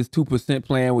now with his 2%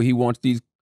 plan where he wants these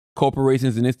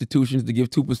corporations and institutions to give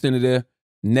 2% of their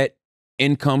net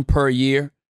income per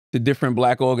year to different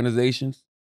black organizations.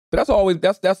 But that's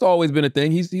always been a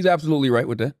thing. He's absolutely right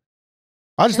with that.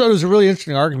 I just thought it was a really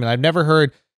interesting argument. I've never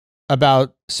heard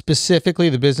about specifically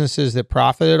the businesses that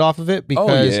profited off of it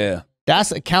because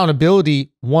that's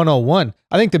accountability 101.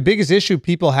 I think the biggest issue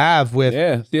people have with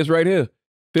see it's right here.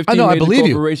 15 I know, I major believe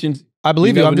you. corporations. I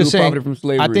believe you. I'm just saying. From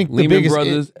slavery. I think the Lehman biggest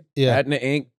Brothers, Aetna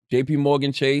Inc., J.P.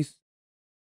 Morgan Chase,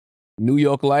 New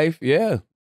York Life. Yeah.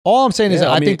 All I'm saying is that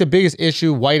I think the biggest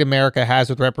issue white America has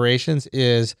with reparations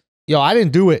is, I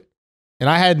didn't do it, and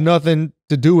I had nothing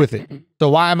to do with it. So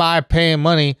why am I paying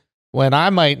money when I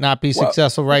might not be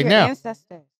successful right now?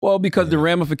 Ancestors. Well, because the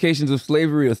ramifications of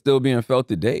slavery are still being felt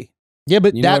today. Yeah,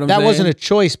 but that wasn't a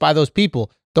choice by those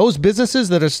people. Those businesses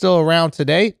that are still around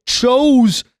today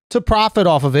chose to profit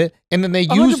off of it, and then they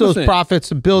use 100%. those profits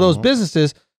to build those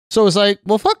businesses. So it's like,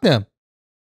 well, fuck them.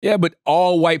 Yeah, but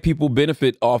all white people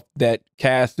benefit off that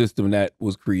caste system that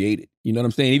was created. You know what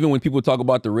I'm saying? Even when people talk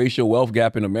about the racial wealth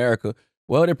gap in America,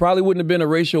 well, there probably wouldn't have been a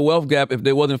racial wealth gap if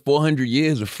there wasn't 400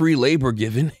 years of free labor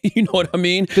given. You know what I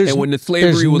mean? And when the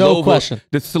slavery was over,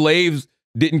 the slaves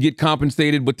didn't get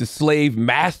compensated, but the slave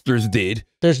masters did.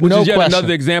 Which is yet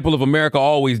another example of America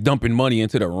always dumping money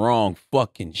into the wrong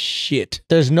fucking shit.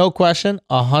 There's no question,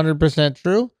 100%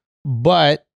 true,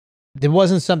 but it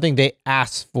wasn't something they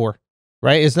asked for.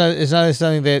 Right? It's not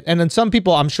something that, and then some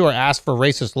people I'm sure asked for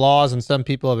racist laws, and some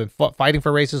people have been fighting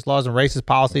for racist laws and racist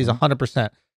policies 100%.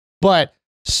 But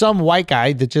some white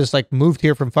guy that just like moved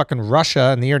here from fucking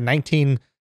Russia in the year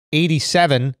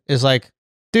 1987 is like,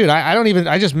 dude,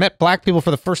 I just met black people for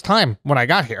the first time when I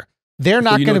got here. They're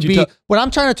not going to be, what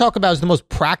I'm trying to talk about is the most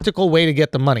practical way to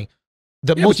get the money.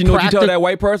 But you know what you tell that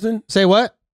white person? Say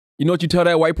what? You know what you tell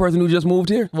that white person who just moved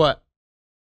here? What?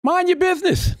 Mind your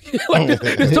business. Like,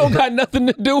 this don't got nothing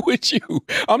to do with you.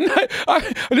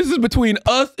 This is between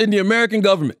us and the American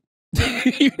government.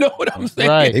 You know what I'm saying?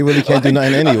 Right. He really can't do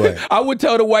nothing anyway. I would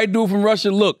tell the white dude from Russia,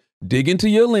 look, dig into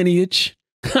your lineage,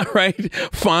 all right?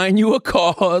 Find you a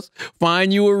cause,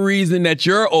 find you a reason that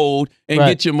you're owed, and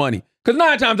get your money. Because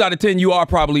 9 times out of 10, you are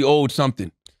probably owed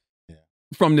something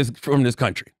from this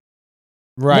country.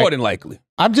 Right. More than likely.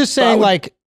 I'm just saying,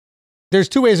 there's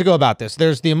 2 ways to go about this.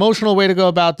 There's the emotional way to go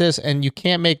about this, and you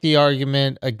can't make the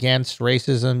argument against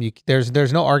racism.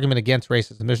 There's no argument against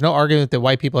racism. There's no argument that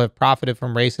white people have profited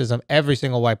from racism. Every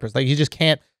single white person. Like, you just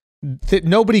can't,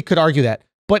 nobody could argue that.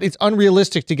 But it's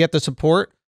unrealistic to get the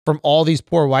support from all these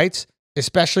poor whites,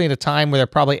 especially in a time where they're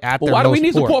probably at their most poor. Why do we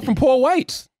need support from poor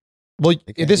whites? Well,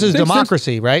 this is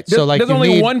democracy, right? So like, there's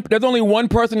only one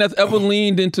person that's ever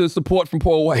leaned into support from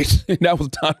poor whites, and that was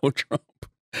Donald Trump.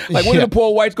 Like, what are the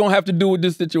poor whites gonna have to do with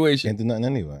this situation? Can't do nothing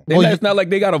anyway. It's not like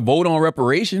they got to vote on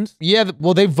reparations. Yeah,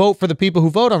 well, they vote for the people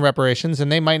who vote on reparations,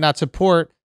 and they might not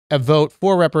support a vote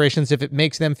for reparations if it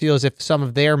makes them feel as if some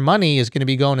of their money is going to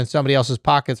be going in somebody else's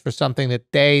pockets for something that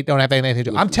they don't have anything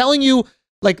to do. I'm telling you,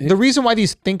 like, the reason why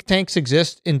these think tanks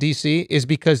exist in DC is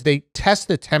because they test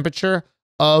the temperature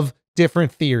of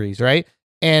different theories, right?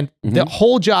 And the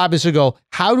whole job is to go,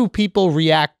 how do people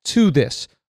react to this?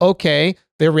 Okay,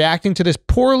 they're reacting to this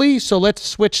poorly, so let's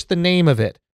switch the name of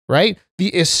it, right? The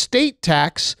estate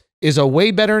tax is a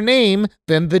way better name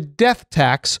than the death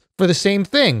tax for the same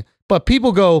thing. But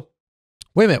people go,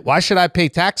 wait a minute, why should I pay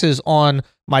taxes on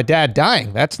my dad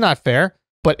dying? That's not fair.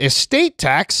 But estate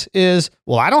tax is,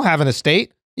 well, I don't have an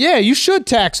estate. Yeah, you should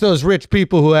tax those rich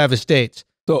people who have estates.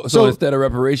 So instead of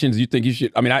reparations, you think you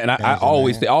should, I mean, I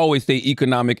always say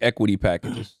economic equity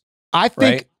packages. I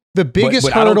think the biggest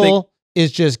hurdle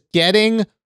is just getting,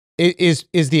 is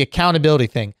the accountability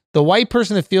thing. The white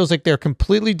person that feels like they're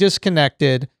completely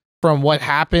disconnected from what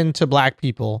happened to black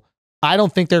people, I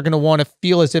don't think they're going to want to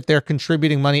feel as if they're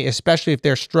contributing money, especially if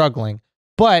they're struggling.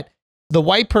 But the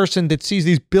white person that sees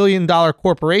these billion-dollar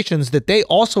corporations that they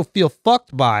also feel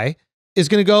fucked by is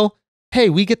going to go, hey,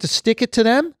 we get to stick it to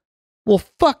them? Well,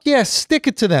 fuck yes, stick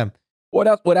it to them.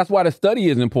 Well, that's why the study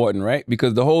is important, right?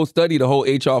 Because the whole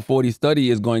HR 40 study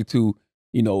is going to,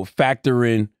 factor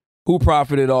in who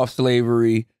profited off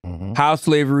slavery, how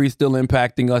slavery is still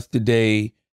impacting us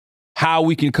today, how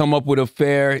we can come up with a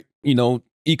fair,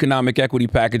 economic equity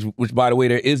package, which, by the way,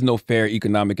 there is no fair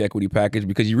economic equity package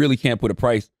because you really can't put a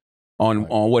price on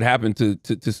what happened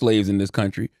to slaves in this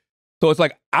country. So it's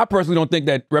like, I personally don't think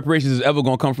that reparations is ever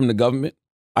going to come from the government.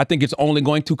 I think it's only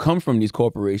going to come from these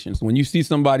corporations. When you see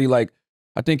somebody like,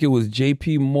 I think it was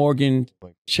J.P. Morgan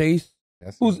Chase,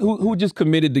 who just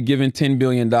committed to giving $10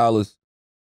 billion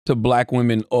to to black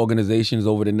women organizations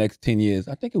over the next 10 years.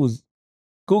 I think it was,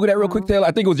 Google that real quick, Taylor.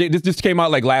 I think it was, this just came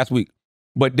out like last week.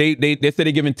 But they said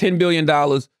they're giving $10 billion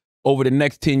over the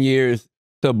next 10 years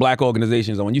to black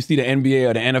organizations. And when you see the NBA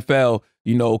or the NFL,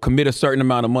 you know, commit a certain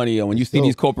amount of money, and when you see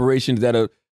these corporations that are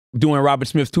doing Robert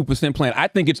Smith's 2% plan, I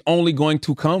think it's only going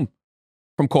to come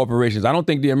from corporations. I don't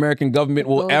think the American government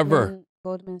will ever.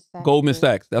 Goldman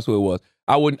Sachs, that's what it was.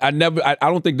 I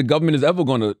don't think the government is ever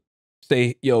going to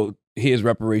say, yo, here's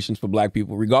reparations for black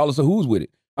people, regardless of who's with it.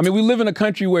 I mean, we live in a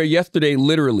country where yesterday,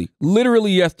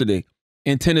 literally yesterday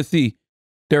in Tennessee,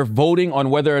 they're voting on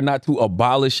whether or not to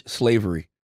abolish slavery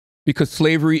because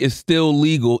slavery is still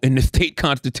legal in the state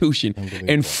constitution.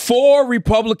 And 4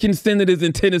 Republican senators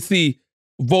in Tennessee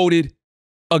voted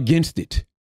against it.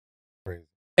 Crazy.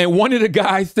 And one of the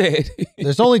guys said...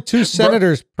 There's only 2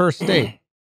 senators per state.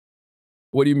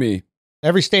 What do you mean?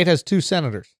 Every state has 2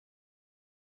 senators.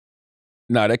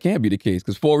 No, that can't be the case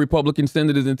because 4 Republican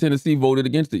senators in Tennessee voted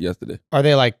against it yesterday. Are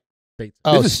they like...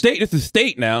 Oh, this is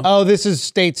state now. Oh, this is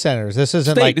state senators. This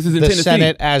isn't state. Like this is in the Tennessee.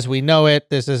 Senate as we know it.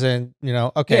 This isn't, you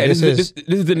know, okay. Yeah, this is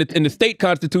in the state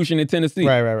constitution in Tennessee.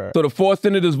 Right. So the 4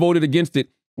 senators voted against it.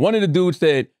 One of the dudes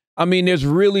said, I mean, there's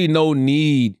really no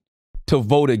need to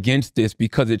vote against this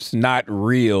because it's not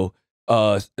real.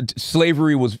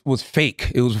 Slavery was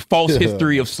fake. It was a false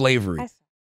history of slavery.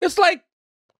 It's like,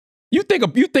 you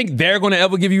think they're going to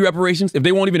ever give you reparations if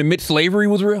they won't even admit slavery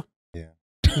was real?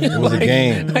 It was a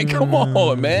game. Like, come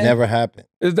on, man. Never happened.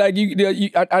 It's like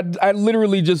I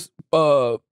literally just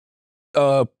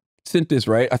sent this,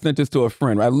 right? I sent this to a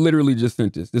friend. I literally just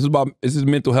sent this. This is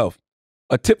mental health.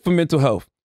 A tip for mental health.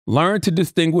 Learn to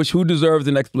distinguish who deserves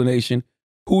an explanation,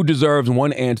 who deserves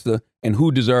one answer, and who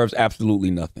deserves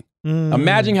absolutely nothing.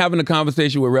 Imagine having a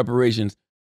conversation with reparations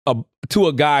to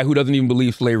a guy who doesn't even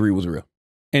believe slavery was real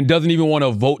and doesn't even want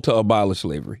to vote to abolish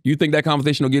slavery. You think that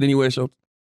conversation will get anywhere, Schulz?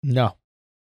 No.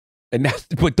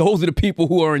 But those are the people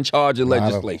who are in charge of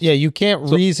legislation. Yeah, you can't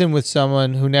reason with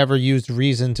someone who never used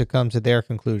reason to come to their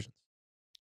conclusions.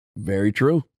 Very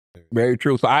true. Very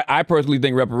true. So I personally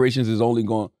think reparations is only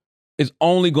going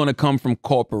to come from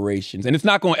corporations. And it's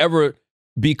not going to ever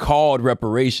be called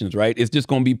reparations, right? It's just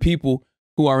going to be people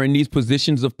who are in these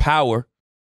positions of power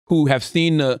who have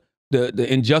seen the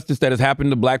injustice that has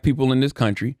happened to black people in this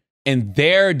country. And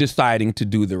they're deciding to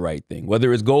do the right thing.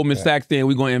 Whether it's Goldman Sachs saying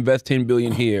we're going to invest $10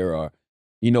 billion here, or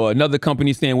another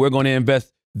company saying we're going to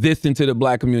invest this into the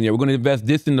black community, or we're going to invest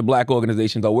this in the black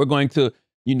organizations, or we're going to,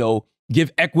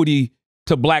 give equity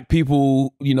to black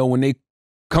people, when they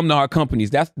come to our companies.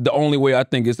 That's the only way I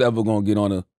think it's ever going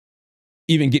to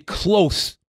even get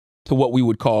close to what we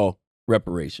would call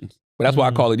reparations. But that's why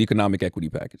I call it economic equity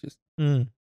packages.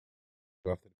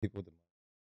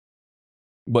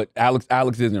 But Alex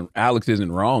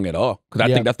isn't wrong at all, because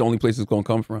I think that's the only place it's going to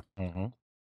come from.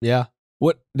 Yeah.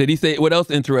 What did he say? What else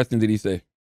interesting did he say?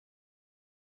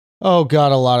 Oh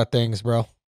God, a lot of things, bro.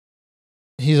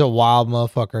 He's a wild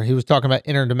motherfucker. He was talking about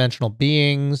interdimensional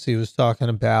beings. He was talking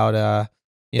about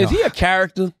Is he a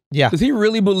character? Yeah. Does he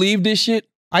really believe this shit?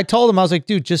 I told him, I was like,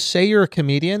 dude, just say you're a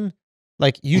comedian.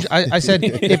 Like I said,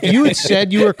 if you had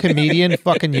said you were a comedian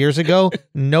fucking years ago,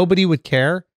 nobody would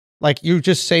care. Like, you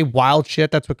just say wild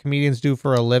shit. That's what comedians do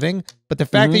for a living. But the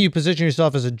fact that you position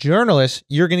yourself as a journalist,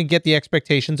 you're going to get the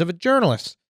expectations of a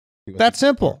journalist. That's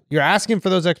simple. You're asking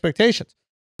for those expectations.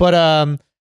 But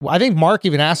I think Mark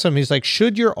even asked him, he's like,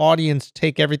 should your audience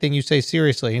take everything you say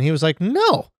seriously? And he was like,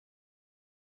 no.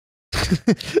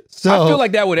 So I feel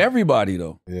like that with everybody,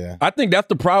 though. Yeah. I think that's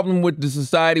the problem with the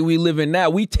society we live in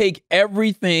now. We take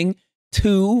everything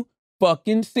too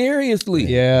fucking seriously.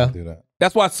 Yeah.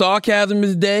 That's why sarcasm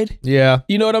is dead. Yeah.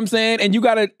 You know what I'm saying? And you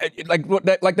got to,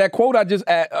 like that quote I just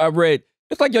read,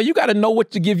 it's like, yo, you got to know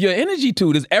what to give your energy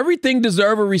to. Does everything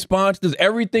deserve a response? Does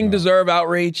everything deserve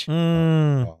outrage?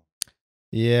 Yeah.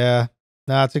 No,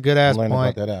 that's a good ass point.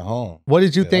 About that at home. What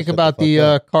did you think about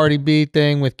the Cardi B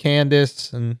thing with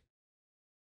Candace? And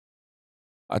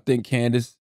I think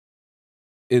Candace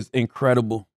is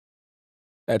incredible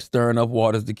at stirring up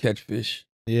waters to catch fish.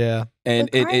 Yeah. And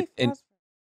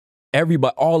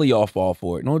everybody, all of y'all fall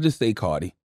for it. Don't just say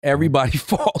Cardi. Everybody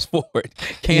falls for it.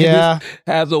 Candace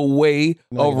has a way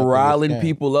of riling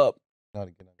people up.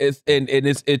 It's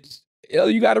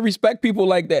you got to respect people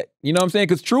like that. You know what I'm saying?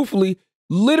 Because truthfully,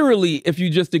 literally, if you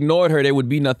just ignored her, there would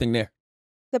be nothing there.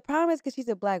 The problem is because she's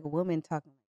a black woman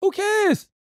talking. Who cares?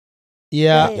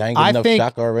 Yeah, I think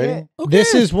shock already.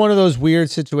 This is one of those weird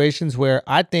situations where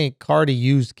I think Cardi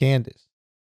used Candace.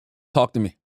 Talk to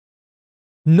me.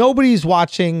 nobody's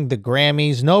watching the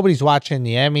Grammys, nobody's watching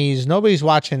the Emmys, nobody's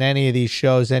watching any of these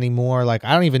shows anymore. Like,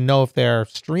 I don't even know if they're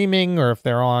streaming or if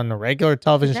they're on a regular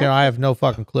television channel. I have no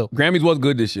fucking clue. Grammys was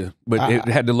good this year, but it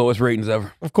had the lowest ratings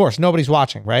ever. Of course, nobody's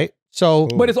watching, right? So,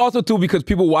 but it's also too because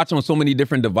people watch on so many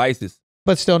different devices.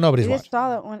 But still, nobody's They just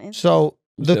watching. saw it on Instagram. So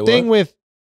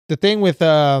the thing with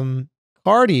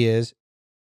Cardi is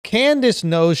Candace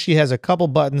knows she has a couple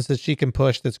buttons that she can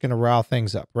push that's going to rile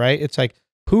things up, right? It's like,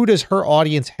 who does her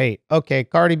audience hate? Okay,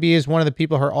 Cardi B is one of the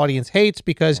people her audience hates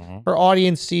because her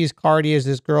audience sees Cardi as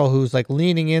this girl who's like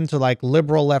leaning into like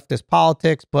liberal leftist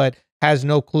politics, but has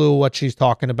no clue what she's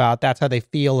talking about. That's how they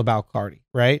feel about Cardi,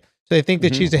 right? So they think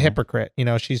that she's a hypocrite. You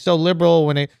know, she's so liberal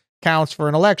when it counts for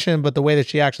an election, but the way that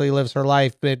she actually lives her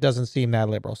life, it doesn't seem that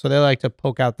liberal. So they like to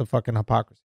poke out the fucking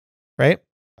hypocrisy, right?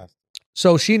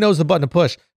 So she knows the button to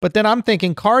push. But then I'm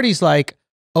thinking Cardi's like,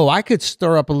 oh, I could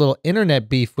stir up a little internet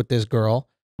beef with this girl.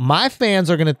 My fans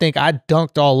are going to think I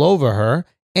dunked all over her.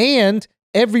 And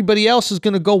everybody else is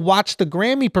going to go watch the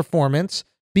Grammy performance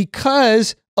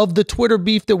because of the Twitter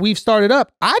beef that we've started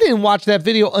up. I didn't watch that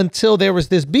video until there was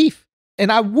this beef.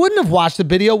 And I wouldn't have watched the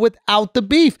video without the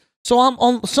beef. So I'm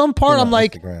on some part, I'm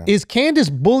like, is Candace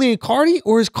bullying Cardi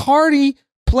or is Cardi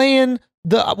playing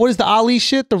what is the Ali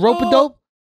shit, the rope-a-dope?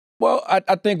 Well,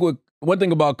 I think one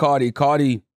thing about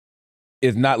Cardi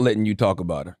is not letting you talk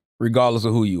about her, regardless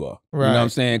of who you are. Right. You know what I'm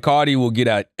saying? Cardi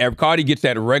gets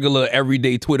that regular,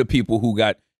 everyday Twitter people who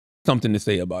got something to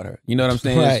say about her. You know what I'm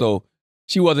saying? Right. So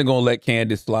she wasn't gonna let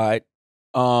Candace slide.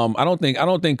 I don't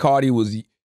think Cardi was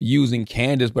using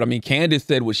Candace, but I mean, Candace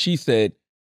said what she said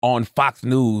on Fox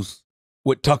News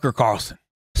with Tucker Carlson.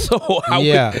 So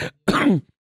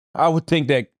I would think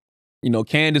that, you know,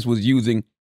 Candace was using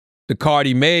the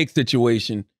Cardi Meg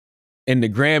situation and the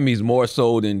Grammys more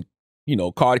so than, you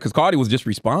know, Cardi, because Cardi was just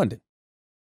responding.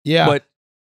 Yeah. But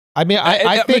I mean,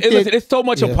 I think listen, it's so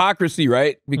much hypocrisy,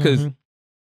 right? Because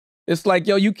it's like,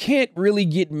 yo, you can't really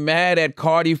get mad at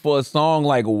Cardi for a song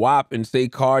like WAP and say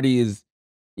Cardi is,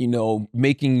 you know,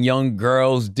 making young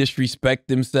girls disrespect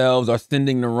themselves or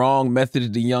sending the wrong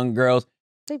message to young girls.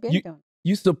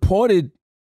 You supported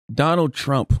Donald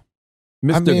Trump.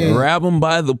 Mr. Grab him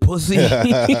by the pussy.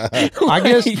 I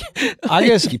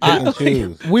guess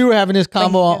we were having this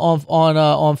combo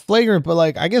on Flagrant, but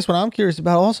like, I guess what I'm curious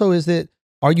about also is that,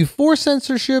 are you for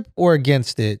censorship or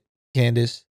against it,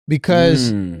 Candace?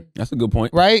 Because that's a good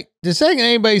point, right? The second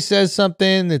anybody says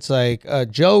something that's like a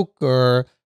joke or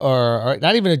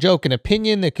not even a joke, an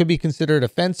opinion that could be considered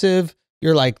offensive,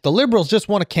 you're like, the liberals just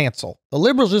want to cancel. The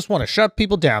liberals just want to shut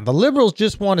people down. The liberals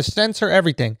just want to censor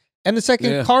everything. And the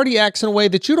second Cardi acts in a way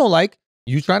that you don't like,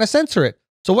 you trying to censor it.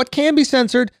 So what can be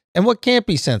censored and what can't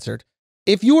be censored?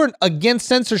 If you are against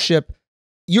censorship,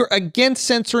 you're against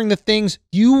censoring the things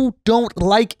you don't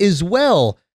like as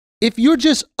well. If you're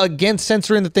just against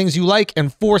censoring the things you like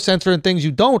and for censoring things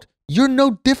you don't, you're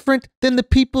no different than the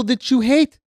people that you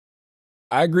hate.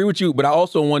 I agree with you, but I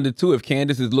also wonder too if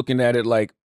Candace is looking at it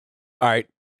like, all right,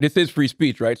 this is free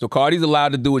speech, right? So Cardi's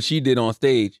allowed to do what she did on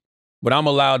stage, but I'm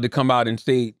allowed to come out and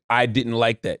say, I didn't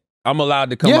like that. I'm allowed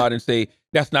to come out and say,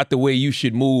 that's not the way you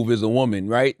should move as a woman,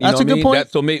 right? You that's know a good point.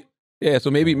 So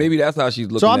maybe that's how she's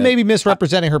looking So I'm at maybe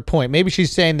misrepresenting her point. Maybe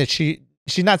she's saying that she's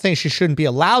not saying she shouldn't be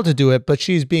allowed to do it, but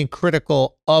she's being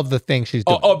critical of the thing she's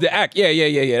doing. Of the act. Yeah. I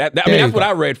mean, that's what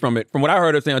I read from it. From what I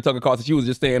heard her saying on Tucker Carlson, she was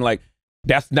just saying like,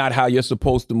 that's not how you're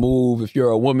supposed to move. If you're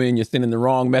a woman, you're sending the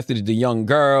wrong message to young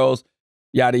girls,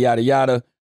 yada, yada, yada.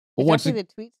 But Did y'all see the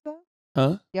tweets though?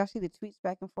 Huh? Y'all see the tweets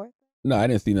back and forth? No, I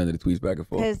didn't see none of the tweets back and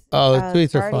forth. Oh, the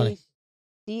tweets are funny.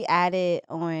 She added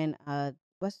on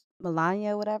what's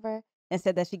Melania, whatever, and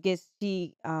said that she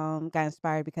got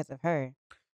inspired because of her.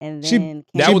 And then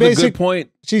that was a good point.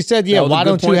 She said, why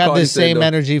don't you have the same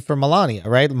energy for Melania,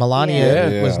 right?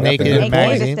 Melania was naked in a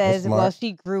magazine. Says, well,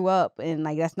 she grew up and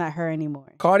like that's not her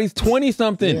anymore. Cardi's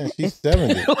 20-something. Yeah, she's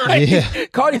 70.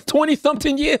 Cardi's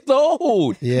 20-something years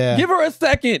old. Yeah. Give her a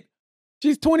second.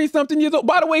 She's 20-something years old.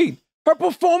 By the way, her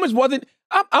performance wasn't...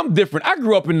 I'm different. I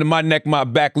grew up into my neck, my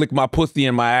back, lick my pussy,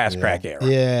 and my ass crack era.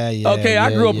 Okay,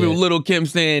 I grew up with Little Kim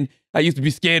saying, I used to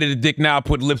be scared of the dick, now I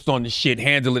put lips on the shit,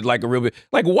 handle it like a real bit.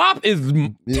 Like, WAP is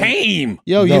tame.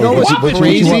 Yo, you know what's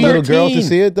crazy? You want little girls to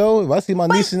see it, though? If I see my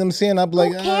niece and them seeing it, I'm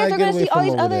like, I get away from all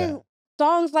these other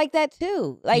songs like that,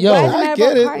 too. Like, yo, I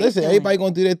get it. Listen, everybody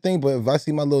gonna do their thing, but if I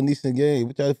see my little niece and gay,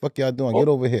 what the fuck y'all doing? Get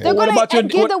over here. They're gonna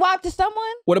give the WAP to someone?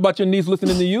 What about your niece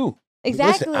listening to you?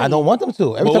 Exactly. Listen, I don't want them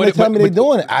to. Every time they tell me they're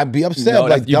doing it, I'd be upset. No,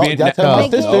 like, y'all tell my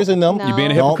sisters and them. You're being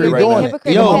a hypocrite right doing now.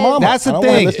 it. Yo, my mama. that's the I don't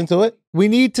thing. listen to it. We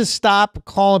need to stop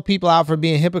calling people out for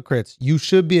being hypocrites. You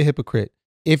should be a hypocrite.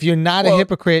 If you're not a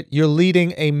hypocrite, you're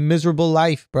leading a miserable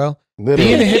life, bro. Literally.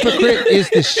 Being a hypocrite is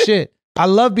the shit. I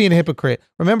love being a hypocrite.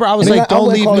 Remember, I was like, don't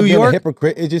leave New York.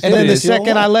 Hypocrite. It just And then the is. You don't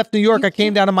second I want- left New York, I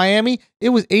came down to Miami. It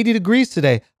was 80 degrees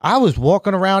today. I was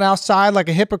walking around outside like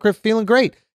a hypocrite, feeling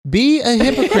great. Be a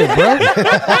hypocrite, bro.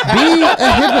 Be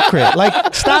a hypocrite.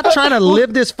 Like, stop trying to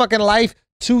live this fucking life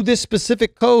to this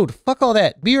specific code. Fuck all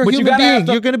that. Be a But you human gotta have being.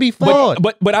 some- You're going to be flawed.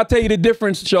 But I'll tell you the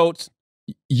difference, Schultz.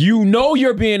 You know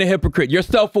you're being a hypocrite. You're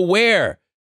self-aware.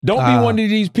 Don't be one of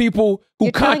these people who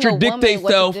You're telling a contradict woman what to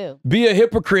themselves, do. be a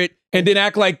hypocrite, and then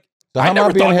act like So how I am I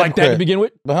never being thought a like that to hypocrite? begin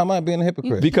with. But how am I being a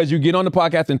hypocrite? Because you get on the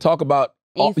podcast and talk about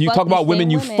And you fuck talk these about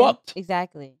women same you fucked.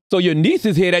 Exactly. So your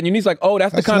nieces hear that, and your niece like, oh,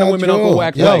 that's the That's kind of not women true. Uncle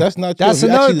acts Yo, like. that's not true. That's If you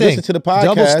another actually thing. Listen to the podcast.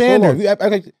 Double hold on.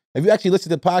 standard. If you actually listen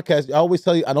to the podcast, I always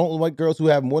tell you I don't like girls who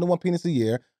have more than one penis a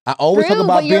year. I always True, talk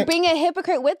about but you're being a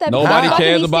hypocrite with that. because Nobody you're fucking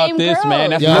cares these about same this, man.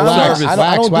 That's Yo, lip wax, service.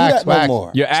 I don't do wax, that no wax.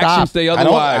 more. Your Stop. actions say I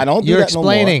otherwise. don't do You're that no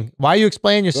more. explaining. Why are you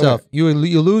explaining yourself? You're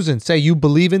losing. Say you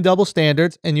believe in double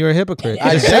standards and you're a hypocrite.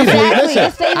 I Just say definitely that. Exactly. listen.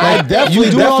 Just say I that. definitely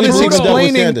You do all this believe in double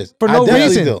explaining standards. for I no definitely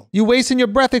reason. do. You wasting your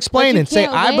breath explaining. Say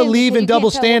can't I win believe because in you double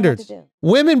can't tell women what to standards. do.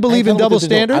 Women believe in double I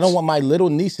standards. don't want my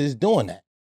little nieces doing that.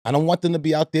 I don't want them to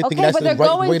be out there thinking Okay, that's but the they're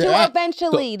right way going to to act.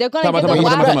 eventually. They're going Time to out, get time the out,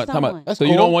 wife time of out, time out. someone. That's So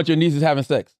you cool. don't want your nieces having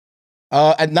sex?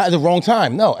 Not at the wrong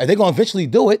time. No, they're gonna eventually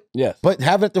do it. Yes. But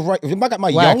have it at the right. If I got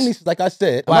my Wax. young nieces, like I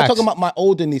said, I'm Wax. not talking about my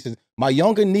older nieces. My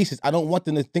younger nieces, I don't want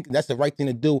them to think that's the right thing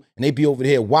to do, and they be over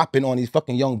here whopping on these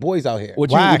fucking young boys out here. What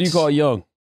do you Wax. call young?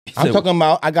 I'm talking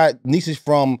about. I got nieces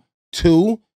from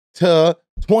 2 to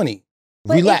 20.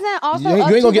 But Relax. isn't that also you ain't up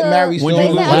gonna to get the- married When soon. you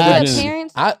Isn't lose that up to virginity. the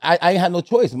parents? I ain't had no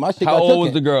choice. My shit How got old was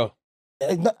taken. the girl?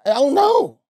 I don't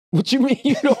know. What you mean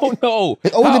you don't know?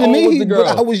 It's older How than old was me, the but girl?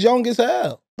 I was young as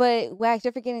hell. But Wax,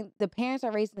 you're forgetting the parents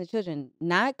are raising the children,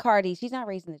 not Cardi. She's not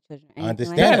raising the children. I Anything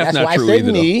understand. like Yeah, that. that's That's not why I true said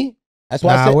either, though. me. That's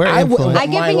why Nah, I said we're I wouldn't influenced. I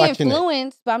get mind being watching it.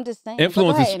 influenced, but I'm just saying. But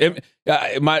Influence go is.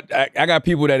 ahead. I got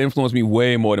people that influence me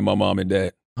way more than my mom and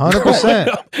dad.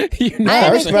 100%. You know I what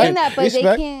I'm respect. understand saying? that, but Respect.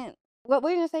 they can't. What were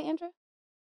you gonna say, Andrew?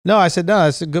 No, I said, no,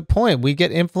 that's a good point. We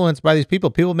get influenced by these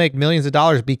people. People make millions of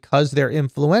dollars because they're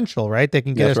influential, right? They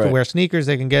can get That's us right. to wear sneakers.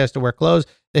 They can get us to wear clothes.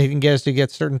 They can get us to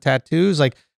get certain tattoos.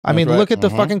 Like, I That's mean, right. look at the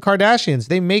Mhm. fucking Kardashians.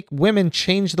 They make women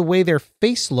change the way their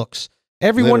face looks.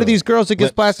 Every one of Literally. these girls that gets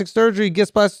Lips. plastic surgery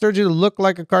gets plastic surgery to look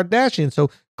like a Kardashian.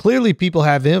 So clearly people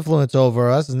have influence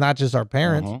over us. It's not just our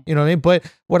parents. Mhm. You know what I mean? But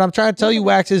what I'm trying to tell you,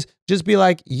 Wax, is just be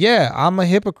like, yeah, I'm a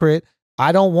hypocrite.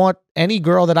 I don't want any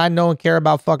girl that I know and care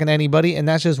about fucking anybody. And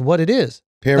that's just what it is.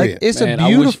 Period. Like, it's Man, a I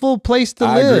wish- beautiful place to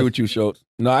I live. agree with you, Schultz.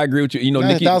 No, I agree with you. You know, You're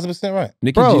Nikki 1,000%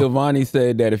 right. Bro. Giovanni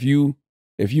said that if you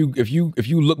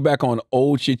look back on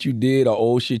old shit you did or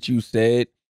old shit you said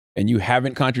and you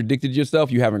haven't contradicted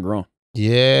yourself, you haven't grown.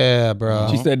 Yeah, bro.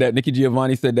 She said that. Nikki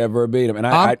Giovanni said that verbatim, and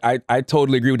I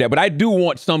totally agree with that. But I do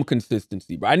want some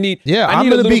consistency, bro. I need. Yeah, I I'm need a going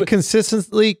to little be bit-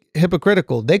 consistently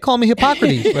hypocritical. They call me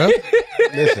Hippocrates, bro.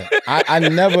 Listen, I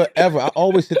never ever. I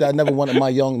always said that I never wanted my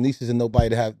young nieces and nobody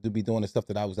to have to be doing the stuff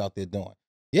that I was out there doing.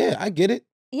 Yeah, I get it.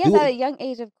 Yes, Do at it. a young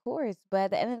age, of course. But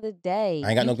at the end of the day, I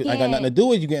ain't got you I got nothing to can't- do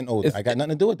with you getting older. It's- I got nothing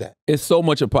to do with that. It's so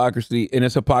much hypocrisy, and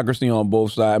it's hypocrisy on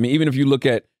both sides. I mean, even if you look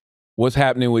at what's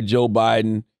happening with Joe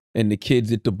Biden and the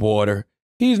kids at the border,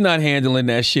 he's not handling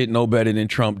that shit no better than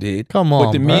Trump did. Come on,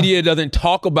 But the bro. media doesn't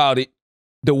talk about it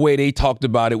the way they talked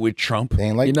about it with Trump. They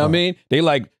ain't like you know what I Trump. mean? They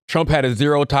like Trump had a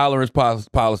zero tolerance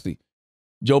policy.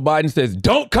 Joe Biden says,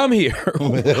 "Don't come here."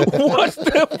 What's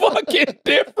the fucking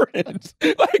difference?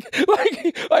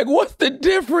 Like, what's the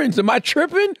difference? Am I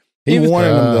tripping? He was-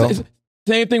 warning them though. It's-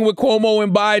 Same thing with Cuomo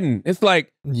and Biden. It's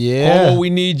like, Yeah. Cuomo, we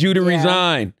need you to Yeah.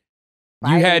 resign.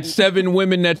 You had Biden- 7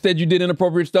 women that said you did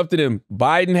inappropriate stuff to them.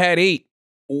 Biden had 8.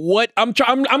 What?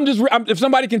 If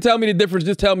somebody can tell me the difference,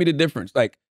 just tell me the difference.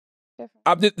 Like,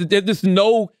 there's just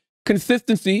no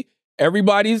consistency.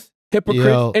 Everybody's hypocrites,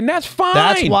 Yo, and that's fine.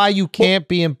 That's why you can't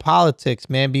be in politics,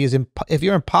 man, because if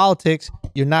you're in politics,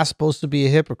 you're not supposed to be a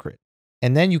hypocrite.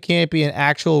 And then you can't be an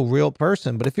actual real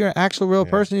person. But if you're an actual real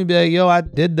person, you'd be like, yo, I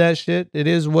did that shit. It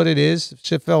is what it is.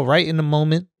 Shit felt right in the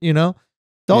moment, you know?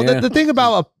 Don't Yeah. the thing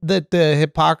about the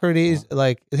hypocrisy,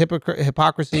 like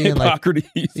hypocrisy and like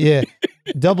Hippocrates. yeah,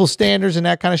 double standards and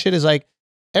that kind of shit is like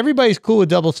everybody's cool with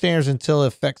double standards until it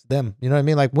affects them. You know what I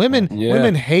mean? Like women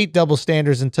hate double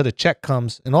standards until the check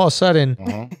comes, and all of a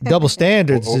sudden, double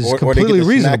standards is Or they completely get to smack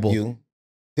reasonable, you.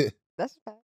 That's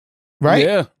fine. right?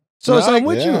 Yeah. So it's No, like I'm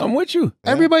with you. Yeah. I'm with you.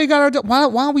 everybody got our. Why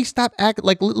don't we stop acting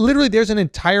like literally? There's an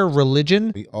entire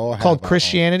religion We all have called our own.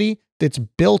 Christianity that's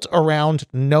built around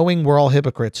knowing we're all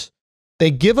hypocrites. They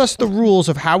give us the rules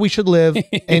of how we should live,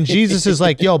 and Jesus is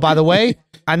like, "Yo, by the way,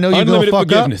 I know you're gonna Unlimited fuck up.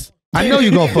 forgiveness. I know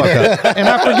you're gonna fuck up, and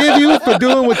I forgive you for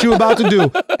doing what you're about to do.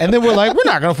 And then we're like, we're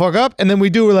not gonna fuck up, and then we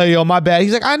do. We're like, yo, my bad.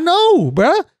 He's like, I know,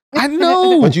 bruh. I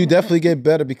know. But you definitely get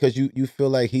better because you feel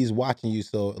like he's watching you,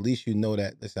 so at least you know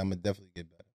that. Listen, I'm gonna definitely get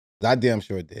better. I damn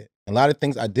sure did. A lot of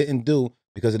things I didn't do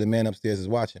because of the man upstairs is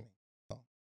watching me. So,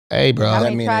 hey, bro. How that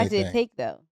many mean tries did anything. it take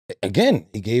though? Again,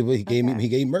 he gave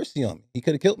mercy on me. He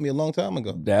could have killed me a long time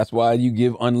ago. That's why you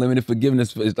give unlimited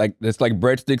forgiveness. It's like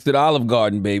breadsticks at Olive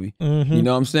Garden, baby. Mm-hmm. You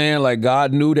know what I'm saying? Like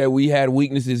God knew that we had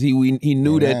weaknesses. He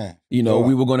knew that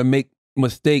we were going to make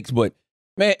mistakes. But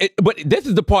man, but this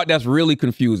is the part that's really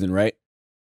confusing, right?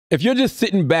 If you're just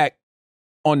sitting back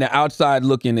on the outside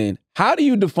looking in, how do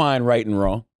you define right and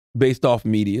wrong based off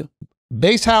media?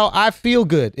 Based how I feel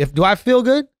good. Do I feel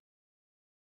good?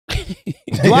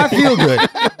 Do I feel good?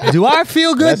 Do I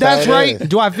feel good? That's right.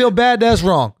 Do I feel bad? That's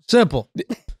wrong. Simple.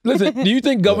 Listen, do you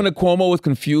think Governor Cuomo is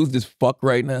confused as fuck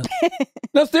right now?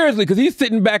 No, seriously, because he's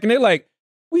sitting back and they're like,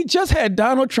 we just had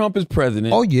Donald Trump as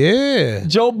president. Oh, yeah.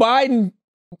 Joe Biden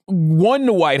won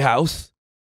the White House,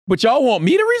 but y'all want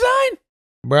me to resign?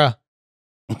 Bruh.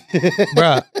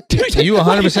 Bruh. You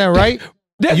 100% right?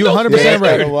 You 100%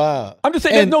 right. Wow. I'm just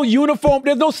saying, there's no uniform,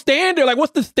 there's no standard. Like,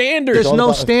 what's the standard? There's no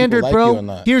about if standard, people like you or bro.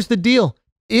 not. Here's the deal.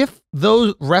 If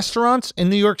those restaurants in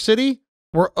New York City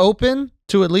were open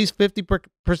to at least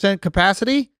 50%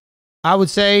 capacity, I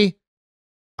would say,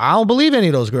 I don't believe any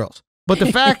of those girls. But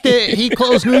the fact that he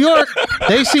closed New York,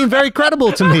 they seem very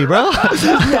credible to me, bro.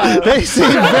 They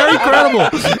seem very credible.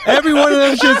 Every one of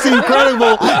them should seem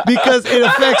credible because it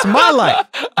affects my life.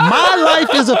 My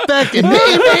life is affected. Me.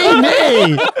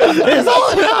 It's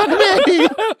all about me.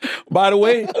 By the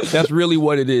way, that's really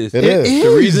what it is. It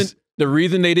is. The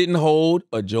reason they didn't hold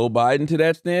a Joe Biden to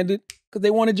that standard, because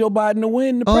they wanted Joe Biden to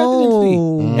win the presidency.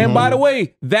 Oh. And by the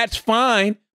way, that's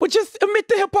fine. But just admit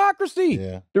the hypocrisy.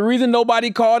 Yeah. The reason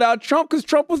nobody called out Trump because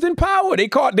Trump was in power.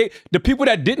 The people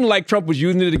that didn't like Trump was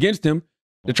using it against him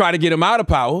to try to get him out of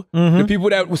power. Mm-hmm. The people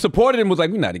that supported him was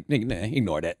like,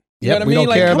 ignore that. You know what I we mean? don't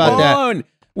Like, care come about that. on.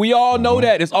 We all know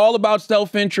that. It's all about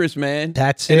self-interest, man.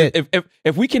 That's And it.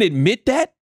 if we can admit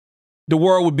that, the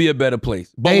world would be a better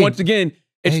place. But once again,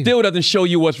 it still doesn't show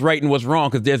you what's right and what's wrong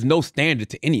because there's no standard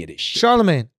to any of this shit.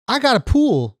 Charlamagne, I got a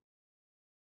pool.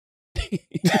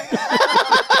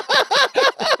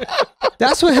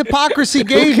 That's what hypocrisy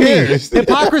gave me.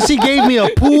 Hypocrisy gave me a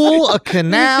pool, a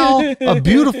canal, a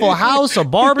beautiful house, a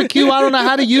barbecue. I don't know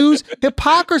how to use.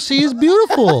 Hypocrisy is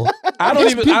beautiful. I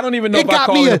don't even know if I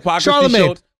call it hypocrisy.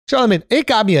 Charlamagne, it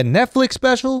got me a Netflix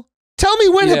special. Tell me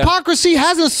when hypocrisy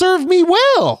hasn't served me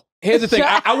well. Here's the thing.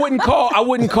 I wouldn't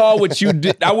call what you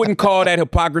did. I wouldn't call that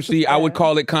hypocrisy. I would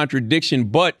call it contradiction,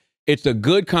 but it's a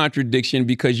good contradiction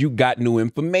because you got new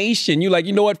information. You like,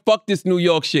 you know what? Fuck this New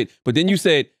York shit. But then you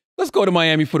said, let's go to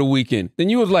Miami for the weekend.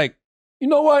 Then you was like, you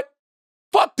know what?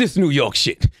 Fuck this New York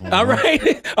shit. All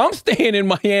right? I'm staying in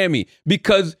Miami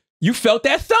because you felt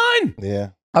that sun. Yeah.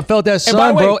 I felt that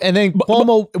sun, bro. And then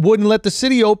Cuomo wouldn't let the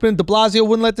city open. De Blasio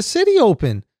wouldn't let the city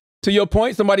open. To your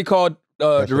point, somebody called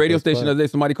the radio station the other day,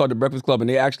 somebody called the Breakfast Club, and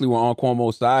they actually were on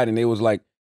Cuomo's side, and they was like,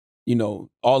 you know,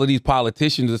 all of these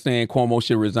politicians are saying Cuomo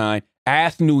should resign.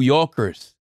 Ask New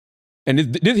Yorkers.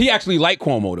 And he actually liked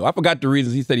Cuomo, though. I forgot the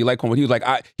reasons he said he liked Cuomo. He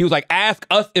was like, ask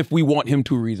us if we want him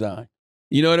to resign.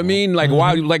 You know what I mean? Like,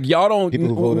 why? Like, y'all don't. People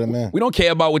who voted him in. We don't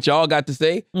care about what y'all got to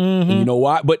say. And you know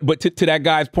why? But to that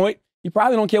guy's point, he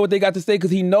probably don't care what they got to say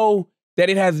because he know that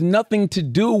it has nothing to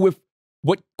do with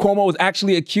what Cuomo is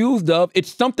actually accused of.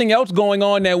 It's something else going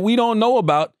on that we don't know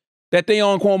about that they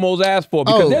on Cuomo's ass for.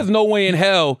 Because there's no way in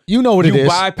hell you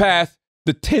bypass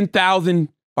the 10,000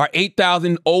 or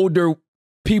 8,000 older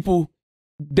people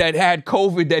that had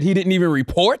COVID that he didn't even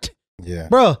report. Yeah.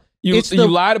 Bro, you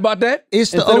lied about that?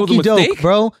 It's the okie doke,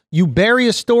 bro. You bury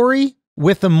a story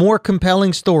with a more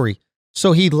compelling story.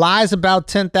 So he lies about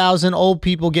 10,000 old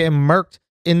people getting murked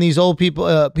in these old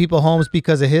people homes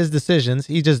because of his decisions.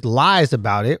 He just lies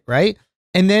about it, right?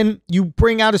 And then you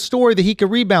bring out a story that he could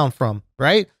rebound from,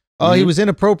 right? Oh, he was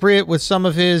inappropriate with some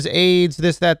of his aides,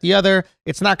 this, that, the other.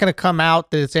 It's not going to come out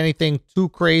that it's anything too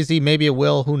crazy. Maybe it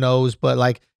will, who knows? But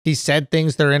like, he said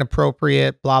things that are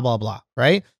inappropriate, blah, blah, blah,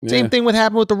 right? Yeah. Same thing would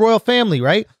happen with the royal family,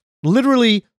 right?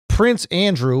 Literally, Prince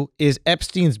Andrew is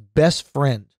Epstein's best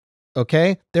friend,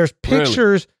 okay? There's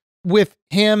pictures with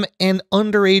him and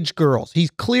underage girls.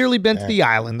 He's clearly been to the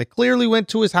island. They clearly went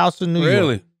to his house in New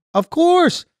York. Of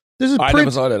course. This is I never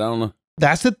saw that. I don't know.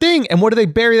 That's the thing. And what do they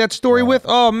bury that story with?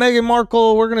 Oh, Meghan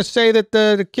Markle, we're going to say that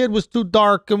the kid was too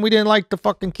dark and we didn't like the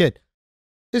fucking kid.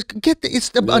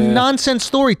 It's a nonsense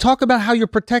story. Talk about how you're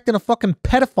protecting a fucking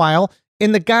pedophile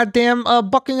in the goddamn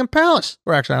Buckingham Palace.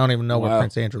 Or actually, I don't even know where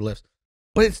Prince Andrew lives.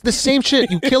 But it's the same shit.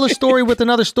 You kill a story with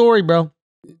another story, bro.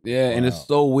 Yeah, and it's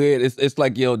so weird. It's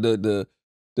like, yo, the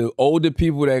older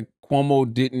people that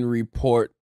Cuomo didn't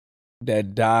report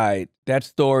that died, that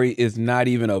story is not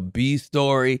even a B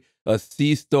story, a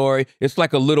C story. It's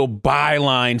like a little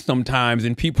byline sometimes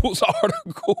in people's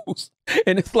articles.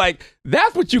 And it's like,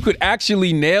 that's what you could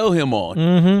actually nail him on.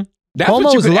 Mm-hmm. That's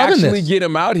what you could actually get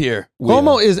him out here with.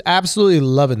 Cuomo is absolutely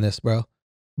loving this, bro.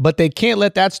 But they can't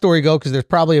let that story go because there's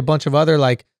probably a bunch of other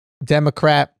like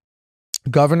Democrat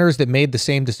governors that made the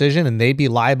same decision and they'd be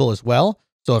liable as well.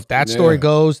 So if that story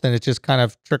goes, then it just kind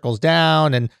of trickles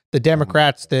down, and the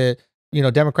Democrats, the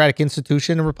Democratic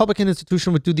institution and Republican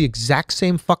institution would do the exact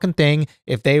same fucking thing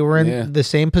if they were in the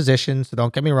same position. So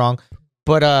don't get me wrong,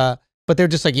 but they're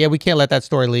just like, yeah, we can't let that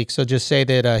story leak. So just say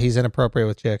that he's inappropriate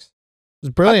with chicks. It's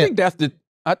brilliant.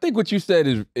 I think what you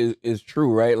said is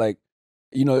true, right? Like,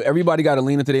 everybody got to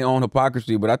lean into their own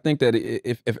hypocrisy, but I think that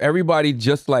if everybody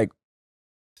just like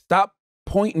stop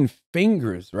pointing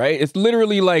fingers, right? It's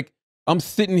literally like I'm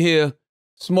sitting here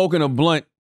smoking a blunt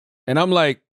and I'm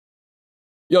like,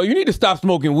 yo, you need to stop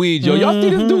smoking weed, yo. Y'all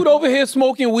see this dude over here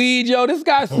smoking weed, yo? This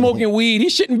guy's smoking weed. He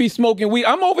shouldn't be smoking weed.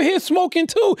 I'm over here smoking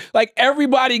too. Like,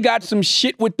 everybody got some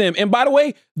shit with them. And by the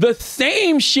way, the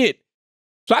same shit.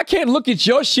 So I can't look at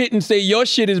your shit and say your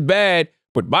shit is bad,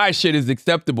 but my shit is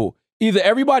acceptable. Either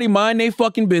everybody mind their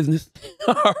fucking business,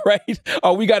 all right?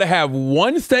 Or we got to have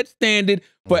one set standard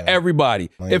for everybody.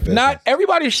 If not,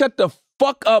 everybody shut the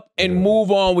fuck up and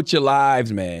move on with your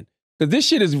lives, man. Because this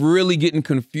shit is really getting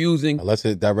confusing. Unless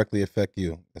it directly affect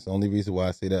you. That's the only reason why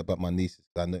I say that about my nieces.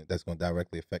 I know that's going to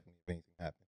directly affect me if anything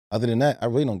happens. Other than that, I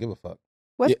really don't give a fuck.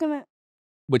 What's gonna?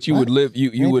 But you would live.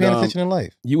 You would paying attention in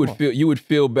life. You would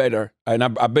feel better, and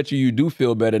I bet you do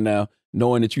feel better now,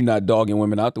 knowing that you're not dogging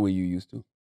women out the way you used to.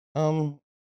 I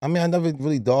mean, I never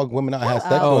really dogged women out. I had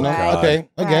sex with them. Right.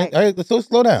 Okay. All right, so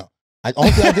slow down.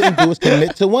 Only thing I didn't do was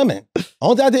commit to women.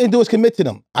 Only thing I didn't do was commit to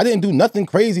them. I didn't do nothing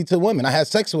crazy to women. I had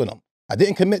sex with them. I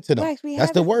didn't commit to them. Wax,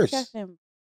 that's the worst.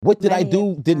 What did I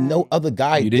do? Didn't no other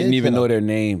guy. You didn't even know their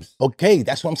names. Okay,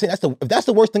 that's what I'm saying. If that's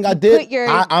the worst thing I did,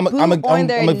 I'm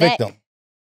a victim.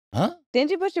 Huh?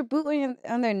 Didn't you put your boot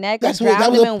on their neck That's and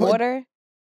drown them in water?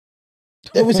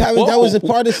 It was that was a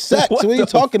part of sex. What are you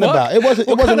talking about? It wasn't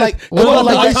like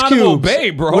ice cubes, Bay,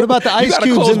 bro. What about the ice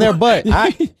cubes in their butt?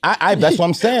 That's what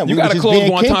I'm saying. You got to close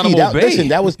Guantanamo Bay. Listen,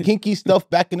 that was kinky stuff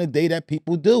back in the day that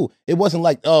people do. It wasn't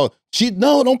like, don't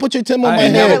put your Tim on my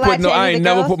head. I ain't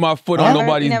never put my foot on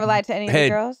nobody's head. You never lied to any of the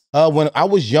girls? When I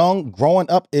was young, growing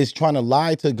up is trying to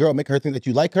lie to a girl, make her think that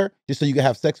you like her, just so you can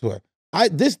have sex with her.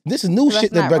 This is new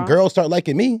shit that girls start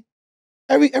liking me.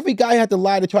 Every guy had to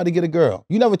lie to try to get a girl.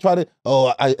 You never try to.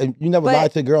 You never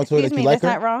lied to a girl until that you like her.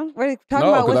 That's not wrong. We're talking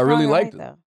about what's I really wrong liked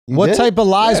right, it. What type of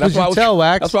lies would you tell,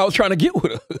 Wax? That's why I was trying to get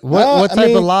with her. What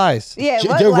type of lies? Yeah,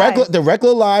 the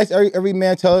regular lies. Every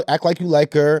man act like you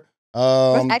like her.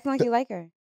 What's acting like you like her?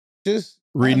 Just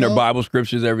reading her Bible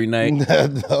scriptures every night.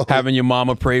 No. Having your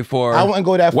mama pray for her. I wouldn't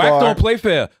go that far. Wax don't play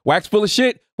fair. Wax full of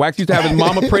shit. Wax used to have his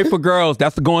mama pray for girls.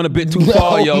 That's going a bit too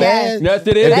far, yo. Man. Yes,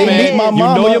 it is, man. You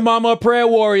know your mama a prayer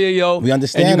warrior, yo. We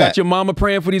understand and you that. got your mama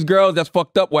praying for these girls. That's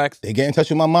fucked up, Wax. They get in touch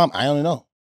with my mom. I don't know.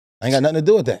 I ain't got nothing to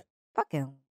do with that. Fuck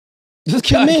him. This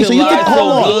guy so you think,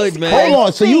 good, man. Hold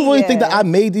on. So you really think that I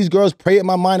made these girls pray at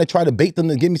my mind and try to bait them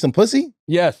to give me some pussy?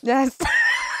 Yes. Yes.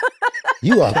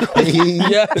 You are crazy.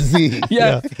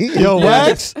 Yes. Yo,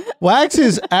 Wax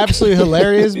is absolutely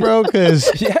hilarious, bro, because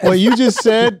what you just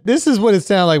said, this is what it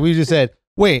sounded like. We just said,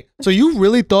 wait, so you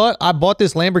really thought I bought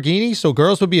this Lamborghini so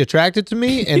girls would be attracted to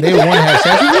me and they would want to have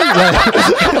sex with me?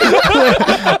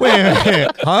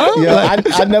 Wait, huh? Yeah,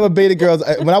 I never baited girls.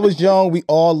 When I was young, we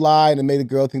all lied and made a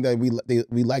girl think that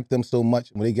we liked them so much.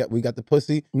 When we got the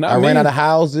pussy, ran out of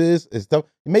houses and stuff.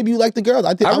 Maybe you like the girls.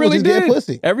 I really was just getting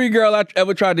pussy. Every girl I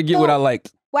ever tried to get what I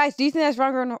liked. Wax, do you think that's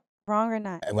wrong or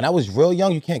not? When I was real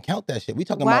young, you can't count that shit. We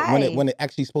talking about when it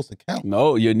actually supposed to count.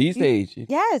 No, your niece age.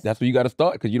 Yes. That's where you got to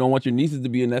start because you don't want your nieces to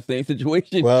be in that same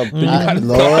situation. Well,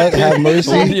 Lord have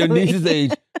mercy. Your niece's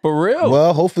age. For real.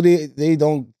 Well, hopefully they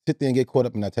don't sit there and get caught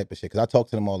up in that type of shit because I talk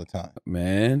to them all the time.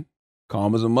 Man,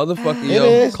 karma's a motherfucker, It yo.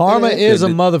 is. Karma is a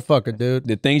motherfucker, dude.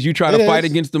 The things you try to fight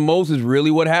against the most is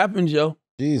really what happens, yo.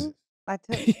 Jesus. I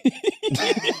tell you.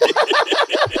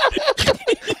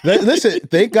 Listen,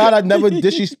 thank God I never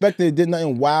disrespected, did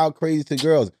nothing wild, crazy to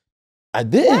girls. I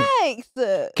didn't. Thanks.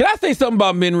 Can I say something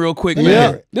about men real quick, man?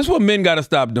 Yeah. This is what men got to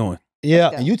stop doing. Yeah.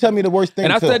 And you tell me the worst thing.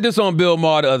 And I said this on Bill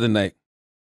Maher the other night.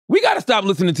 We got to stop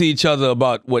listening to each other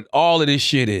about what all of this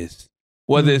shit is.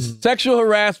 Whether it's sexual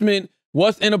harassment,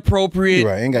 what's inappropriate.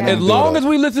 Right, ain't got as long as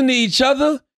we listen to each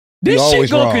other, This You're shit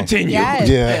always gonna wrong. continue. Yes.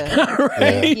 Yeah. All right?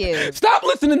 Thank you. Stop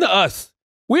listening to us.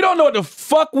 We don't know what the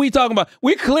fuck we talking about.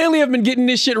 We clearly have been getting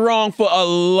this shit wrong for a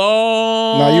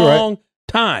long you're right.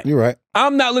 time. You're right.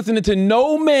 I'm not listening to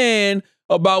no man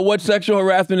about what sexual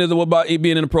harassment is or what about it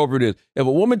being inappropriate is. If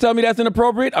a woman tell me that's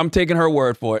inappropriate, I'm taking her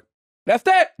word for it. That's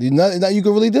that. Nothing you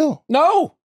can really do.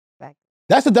 No.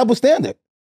 That's a double standard.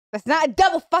 That's not a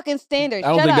double fucking standard. I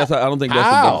don't Shut think up. that's. I don't think that's.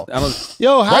 How? The best.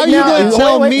 Yo, how Right you now- gonna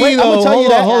tell wait, me wait, though? I'ma tell Hold you on,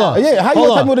 that. hold on. Yeah, how you Hold gonna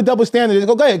tell on. me what a double standard is?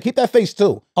 Go ahead, keep that face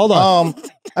too. Hold on.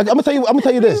 I'm gonna tell you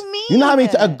this. What do you You know how many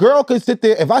mean? a girl could sit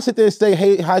there, if I sit there and say,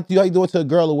 hey, how you doing to a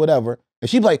girl or whatever, and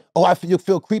she'd be like, oh, I feel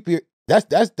creepier.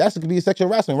 That's could be sexual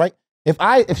harassment, right?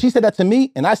 If she said that to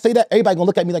me and I say that, everybody gonna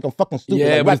look at me like I'm fucking stupid.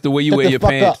 Yeah, like, but it's the way you shut wear the your fuck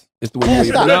pants. up. It's the way you wear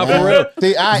your Stop, pants. Nah, for man. real.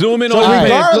 See, I- Zoom in so on your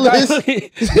regardless-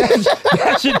 pants.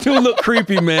 That shit do look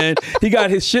creepy, man. He got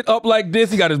his shit up like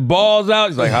this. He got his balls out.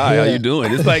 He's like, hi, how you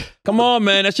doing? It's like, come on,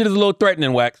 man. That shit is a little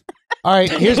threatening, Wax. All right,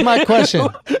 here's my question.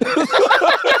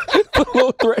 It's a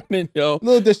little threatening, yo.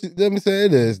 Let me say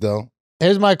it is though.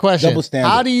 Here's my question. Double standard.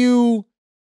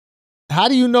 How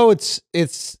do you know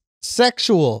it's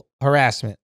sexual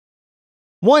harassment?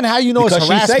 One, how you know Because it's she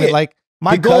say harassment? it. Like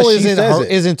my Because goal she says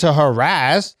it. isn't to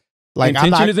harass. Like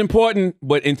Intention I'm not. is important,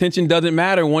 but intention doesn't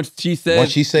matter once she says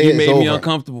Once she say you it, made it's me over.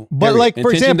 uncomfortable. But Period. like, for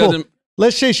Intention example, doesn't-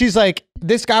 let's say she's like,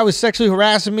 this guy was sexually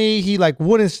harassing me. He like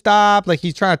wouldn't stop. Like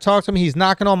he's trying to talk to me. He's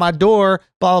knocking on my door,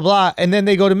 blah, blah, blah. And then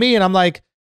they go to me and I'm like,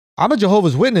 I'm a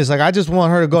Jehovah's Witness. Like, I just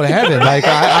want her to go to heaven. Like,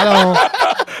 I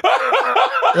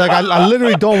don't, like, I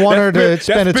literally don't want her to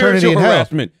spend that's eternity spiritual in hell.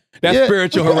 harassment. That's Yeah.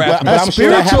 spiritual But harassment. I'm sure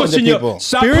that Stop happens to pushing your- people.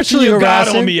 Stop pushing Spiritually your God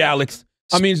harassing. on me, Alex.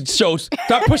 I mean, Schulz,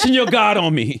 stop pushing your God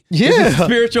on me. This is Yeah.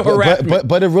 spiritual harassment.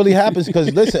 But it really happens because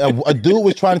listen, a dude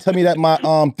was trying to tell me that my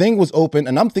thing was open,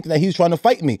 and I'm thinking that he's trying to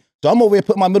fight me. So I'm over here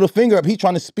putting my middle finger up. He's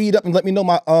trying to speed up and let me know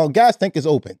my gas tank is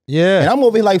open. Yeah. And I'm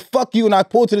over here like, fuck you, and I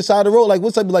pull to the side of the road like,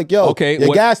 what's up? Be like, yo, Okay, your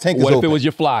what, gas tank is what if open. it was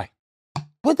your fly?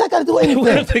 What that got to do with What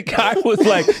if anything? the guy was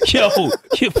like, yo,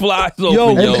 your fly's open,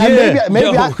 Yo, yo. and maybe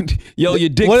yo, I- yo, your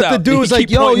dick's What if out. the dude was He like,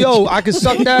 keep yo, pointing yo, at I can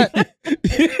suck that?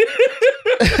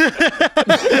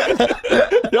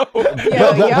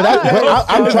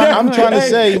 I'm trying to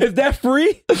say, is that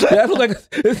free? That's like,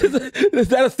 is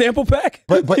that a sample pack?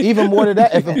 but even more than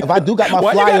that, if I do got my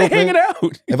Why you fly gotta open, hang it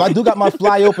out? if I do got my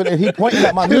fly open and he pointing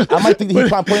at my meat, I might think that he's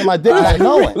trying to point at my dick not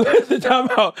knowing. Listen, time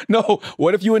out. No,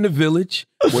 what if you in the village?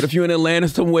 What if you in Atlanta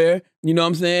somewhere? You know what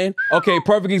I'm saying? Okay,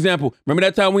 perfect example. Remember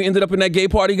that time we ended up in that gay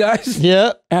party, guys?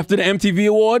 Yeah. After the MTV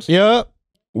Awards? Yeah.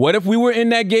 What if we were in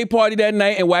that gay party that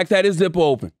night and Wax had his zipper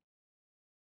open?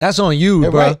 That's on you, Yeah,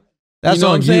 bro. right. That's you know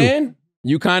on what I'm you. saying?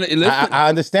 You kind of I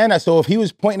understand that. So if he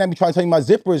was pointing at me trying to tell me my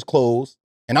zipper is closed,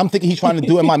 and I'm thinking he's trying to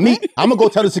do it in my meat, I'm gonna go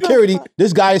tell the security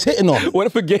this guy is hitting on me. What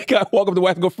if a gay guy walk up to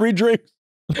Wax and go, free drinks?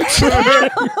 And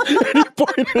he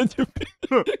pointed at you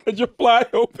because your fly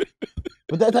open.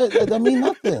 But that means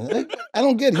nothing. Like, I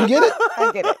don't get it. You get it?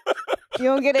 I get it. You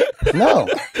don't get it? No.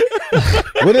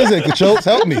 What is it? Schulz,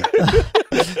 help me.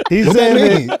 He's What that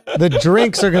saying mean? that the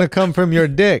drinks are going to come from your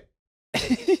dick.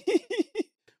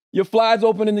 Your fly's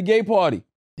open in the gay party.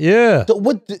 Yeah. So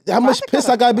what? How much piss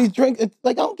I gotta be drinking?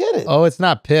 Like I don't get it. Oh, it's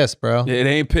not piss, bro. It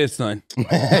ain't piss, son. It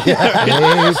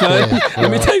ain't Son, piss, let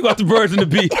me bro. tell you about the birds and the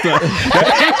bees, son.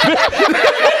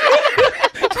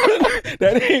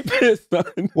 That ain't piss,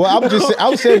 son. Well, I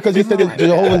was saying because you said the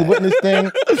Jehovah's Witness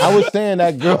thing. I was saying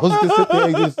that girls can sit there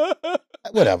and just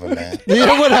whatever, man.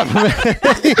 Yeah, whatever, man.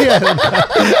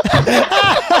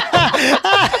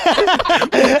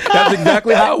 That's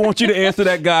exactly how I want you to answer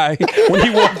that guy when he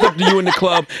walks up to you in the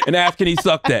club and asks, can he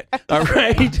suck that? All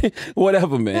right?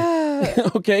 Whatever, man.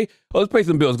 Okay? Well, let's pay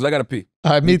some bills because I got to pee.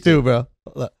 All right, me too, bro.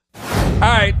 Look. All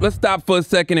right, let's stop for a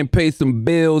second and pay some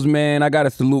bills, man. I got to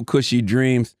salute Cushy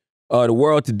Dreams. The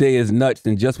world today is nuts,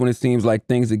 and just when it seems like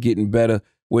things are getting better,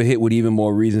 we're hit with even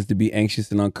more reasons to be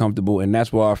anxious and uncomfortable, and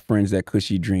that's where our friends at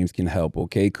Cushy Dreams can help,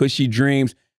 okay? Cushy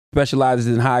Dreams specializes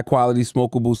in high-quality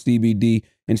smokable CBD,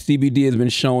 and CBD has been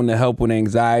shown to help with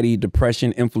anxiety,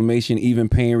 depression, inflammation, even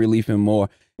pain relief, and more.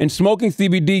 And smoking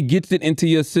CBD gets it into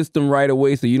your system right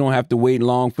away, so you don't have to wait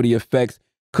long for the effects.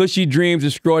 Cushy Dreams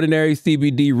Extraordinary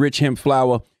CBD Rich Hemp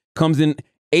Flower comes in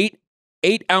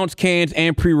 8-ounce cans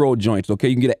and pre-roll joints, okay?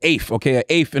 You can get an eighth, okay?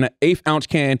 An eighth ounce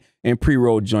can and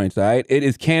pre-roll joints, all right? It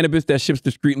is cannabis that ships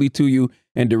discreetly to you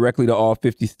and directly to all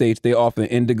 50 states. They offer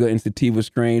indica and sativa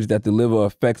strains that deliver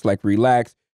effects like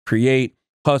relax, create,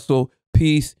 hustle,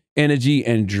 peace, energy,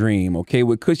 and dream, okay?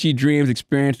 With Cushy Dreams,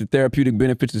 experience the therapeutic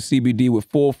benefits of CBD with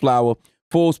full flower,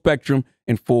 full spectrum,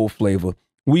 and full flavor.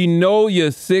 We know you're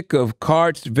sick of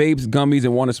carts, vapes, gummies,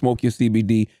 and want to smoke your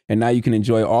CBD, and now you can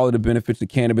enjoy all of the benefits of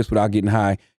cannabis without getting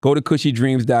high. Go to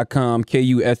cushydreams.com,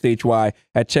 KUSHY.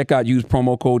 At checkout, use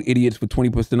promo code IDIOTS for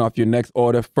 20% off your next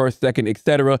order, first, second,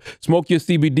 etc. Smoke your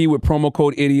CBD with promo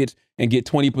code IDIOTS and get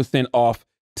 20% off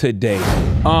today.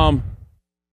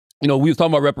 We was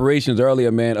talking about reparations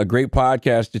earlier, man. A great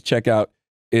podcast to check out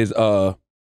is The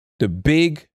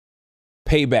Big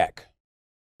Payback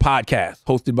podcast,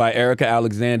 hosted by Erica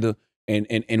Alexander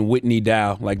and Whitney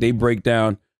Dow. Like, they break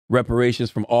down reparations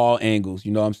from all angles.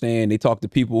 You know what I'm saying? They talk to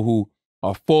people who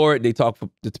are for it. They talk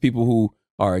to people who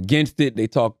are against it. They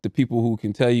talk to people who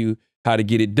can tell you how to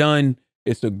get it done.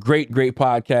 It's a great, great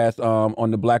podcast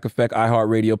on the Black Effect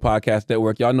iHeartRadio podcast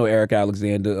network. Y'all know Erica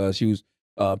Alexander. She was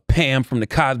Pam from the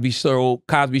Cosby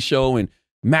Show, and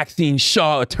Maxine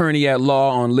Shaw, attorney at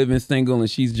law on Living Single,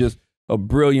 and she's just a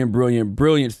brilliant, brilliant,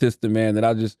 brilliant sister, man, that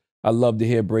I love to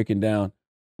hear breaking down,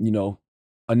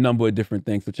 a number of different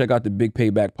things. So check out the Big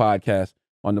Payback podcast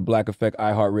on the Black Effect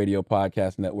iHeartRadio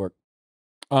podcast network.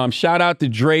 Shout out to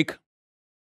Drake.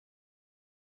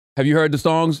 Have you heard the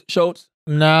songs, Schulz?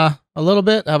 Nah, a little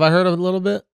bit. Have I heard of it a little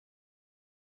bit?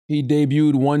 He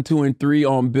debuted 1, 2, and 3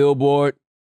 on Billboard.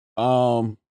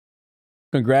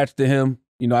 Congrats to him.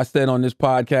 I said on this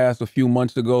podcast a few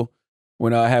months ago,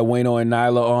 when I had Wayno and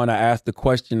Nyla on, I asked the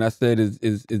question. I said, is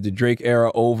the Drake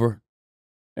era over?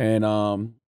 And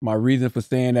my reason for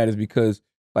saying that is because,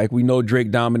 like, we know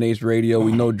Drake dominates radio.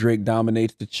 We know Drake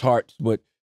dominates the charts, but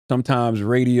sometimes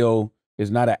radio is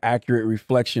not an accurate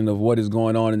reflection of what is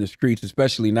going on in the streets,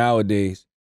 especially nowadays.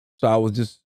 So I was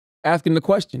just asking the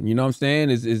question, you know what I'm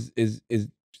saying? Is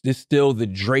this still the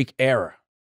Drake era?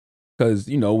 Because,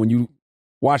 when you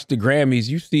watch the Grammys,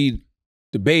 you see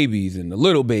the babies and the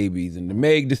little babies and the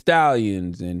Meg Thee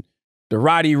Stallions and the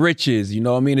Roddy Riches,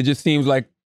 It just seems like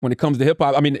when it comes to hip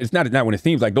hop, it's not when it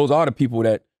seems like those are the people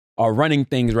that are running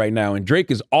things right now. And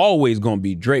Drake is always going to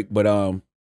be Drake. But I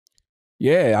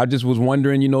just was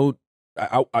wondering,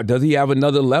 does he have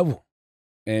another level?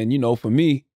 And, for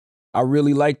me, I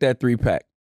really like that 3-pack.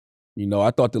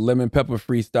 I thought the Lemon Pepper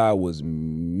freestyle was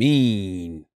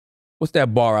mean. What's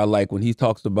that bar I like when he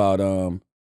talks about,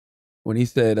 when he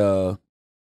said,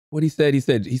 what he said?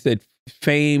 He said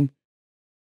fame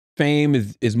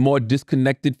is more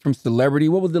disconnected from celebrity.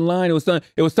 What was the line?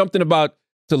 It was something about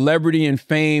celebrity and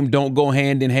fame don't go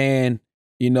hand in hand,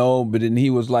 but then he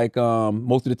was like,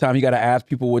 most of the time he got to ask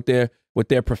people what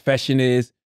their profession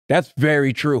is. That's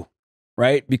very true,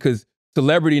 right? Because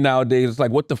celebrity nowadays, it's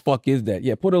like, what the fuck is that?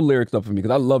 Yeah, put the lyrics up for me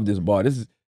because I love this bar. This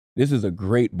is a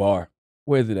great bar.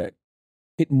 Where is it at?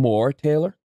 Hit more,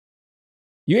 Taylor.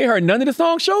 You ain't heard none of the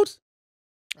song, Schulz?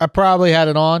 I probably had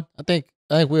it on. I think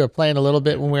we were playing a little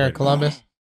bit when we were in Columbus.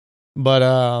 But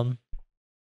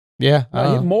yeah.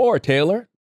 Hit more, Taylor.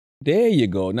 There you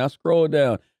go. Now scroll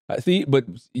down. See, but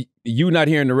you not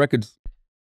hearing the records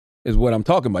is what I'm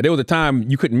talking about. There was a time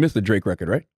you couldn't miss a Drake record,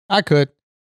 right? I could.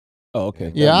 Oh,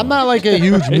 okay. Yeah, I'm not like a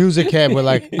huge music head where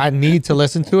like I need to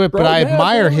listen to it, but I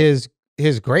admire his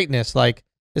greatness. Like,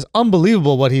 it's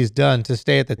unbelievable what he's done to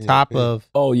stay at the top of.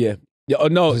 Oh yeah. Yeah. Oh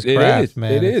no, it is.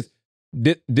 Man. It is.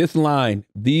 This line,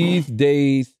 these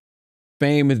days,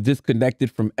 fame is disconnected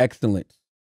from excellence.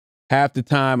 Half the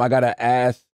time, I got to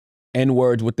ask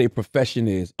N-words what their profession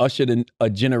is. Ushered in a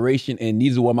generation, and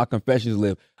these are where my confessions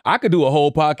live. I could do a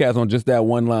whole podcast on just that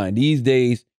one line. These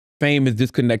days, fame is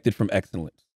disconnected from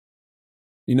excellence.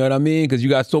 You know what I mean? Because you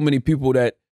got so many people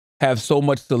that have so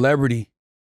much celebrity,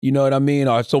 you know what I mean,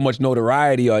 or so much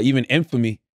notoriety or even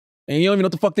infamy, and you don't even know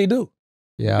what the fuck they do.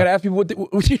 Yeah. Gotta ask people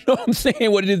what you know what I'm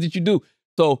saying, what it is that you do.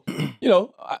 So,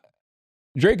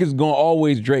 Drake is going to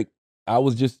always Drake. I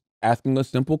was just asking a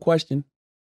simple question.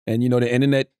 And, the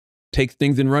internet takes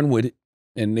things and run with it.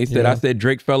 And they said, I said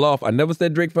Drake fell off. I never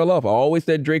said Drake fell off. I always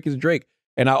said Drake is Drake.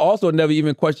 And I also never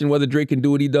even questioned whether Drake can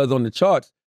do what he does on the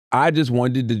charts. I just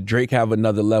wanted to Drake have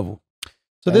another level.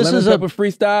 So this is a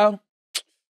freestyle.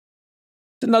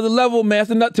 It's another level, man.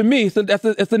 To me,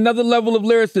 it's another level of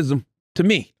lyricism to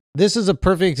me. This is a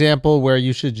perfect example where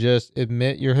you should just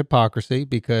admit your hypocrisy,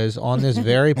 because on this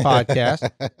very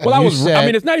podcast,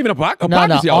 it's not even a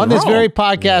hypocrisy. On this very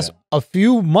podcast, a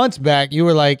few months back, you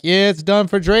were like, yeah, it's done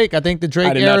for Drake. I think the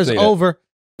Drake era is over.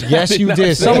 Yes, you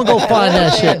did. Someone go find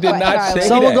that shit.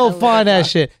 Someone go find that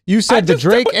shit. You said the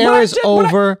Drake era is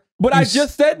over. But I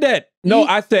just said that. No,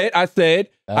 I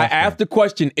asked the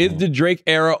question, is the Drake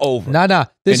era over? Nah.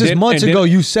 This is months ago.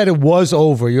 You said it was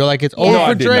over. You're like, it's over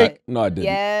for Drake. No, I didn't.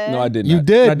 Yeah. No, I did not. You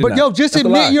did. But yo, just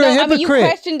admit you're a hypocrite. You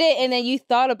questioned it and then you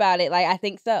thought about it. Like, I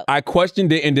think so. I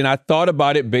questioned it and then I thought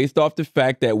about it based off the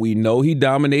fact that we know he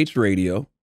dominates radio.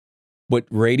 but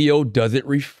radio doesn't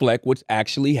reflect what's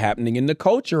actually happening in the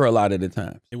culture a lot of the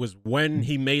time. It was when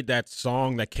he made that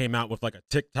song that came out with like a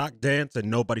TikTok dance and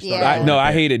nobody started. Yeah. doing No, the I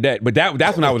dance. hated that. But that's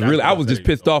when I was That's I was there just you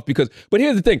pissed go. off because, but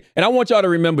here's the thing, and I want y'all to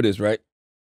remember this, right?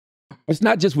 It's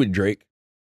not just with Drake.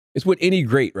 It's with any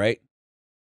great, right?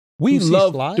 We Tootsie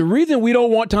love, Slide? the reason we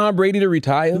don't want Tom Brady to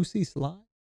retire Lucy Slide.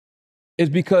 is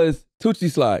because, Tootsie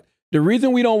Slide, the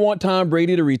reason we don't want Tom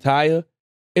Brady to retire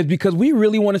is because we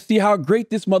really want to see how great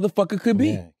this motherfucker could be.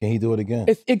 Yeah. Can he do it again?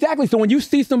 It's exactly. So when you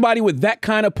see somebody with that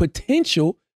kind of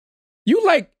potential, you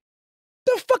like,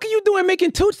 the fuck are you doing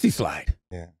making Tootsie Slide?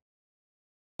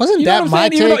 Wasn't You know that what I'm my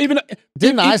saying? take? Even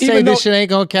Didn't I say even this though- shit ain't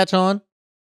gonna catch on?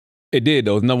 It did,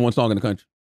 though. It's the number one song in the country.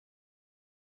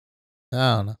 I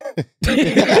don't know.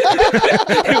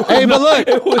 It Hey, was but look,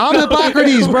 it was I'm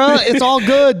Hippocrates, bro. It's all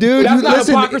good, dude. That's You not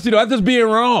listen, hypocrisy, though. That's just being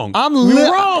wrong. I'm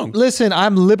You're wrong. Listen,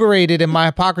 I'm liberated in my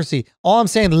hypocrisy. All I'm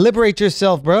saying, liberate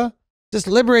yourself, bro. Just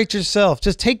liberate yourself.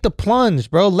 Just take the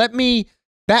plunge, bro. Let me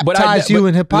baptize you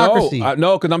in hypocrisy.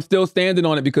 No, because I'm still standing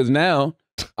on it because now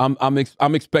I'm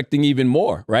expecting even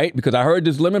more, right? Because I heard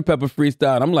this Lemon Pepper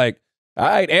freestyle and I'm like, all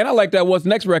right, and I like that What's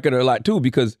Next record a lot too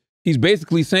because he's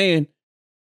basically saying,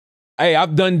 hey,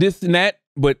 I've done this and that,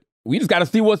 but we just got to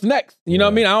see what's next. You know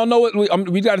what I mean? I don't know what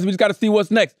we just got to see what's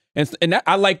next, and that,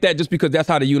 I like that just because that's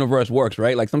how the universe works,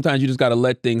 right? Like sometimes you just got to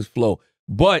let things flow.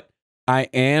 But I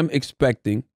am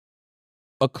expecting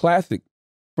a classic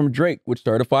from Drake with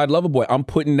Certified Lover Boy. I'm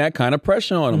putting that kind of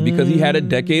pressure on him because he had a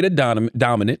decade of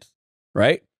dominance,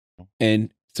 right?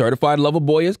 And Certified Lover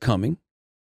Boy is coming.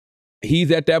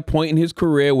 He's at that point in his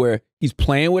career where he's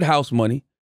playing with house money.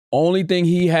 Only thing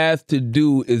he has to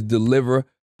do is deliver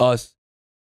us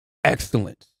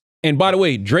excellence. And by the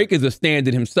way, Drake is a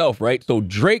standard himself, right? So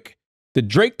the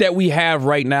Drake that we have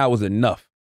right now is enough.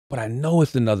 But I know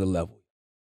it's another level.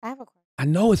 I have a question. I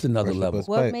know it's another Worship level. us.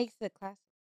 What Right. makes it classic?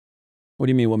 What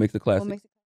do you mean, what makes it What classic? makes it?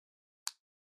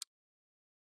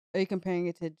 Are you comparing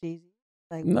it to Jay-Z?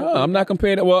 Like, No, what- I'm not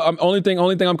comparing it. Well, only thing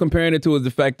I'm comparing it to is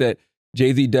the fact that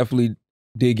Jay-Z definitely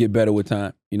did get better with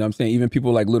time. You know what I'm saying? Even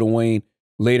people like Lil Wayne,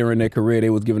 later in their career, they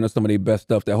was giving us some of their best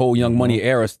stuff. That whole Young Money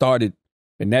era started,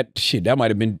 and that might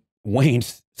have been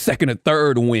Wayne's second or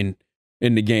third win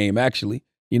in the game, actually.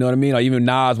 You know what I mean? Or even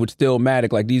Nas with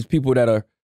Stillmatic. Like these people that are,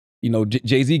 you know,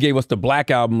 Jay-Z gave us the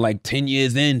Black Album like 10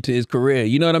 years into his career.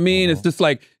 You know what I mean? It's just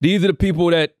like, these are the people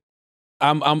that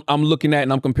I'm looking at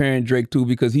and I'm comparing Drake to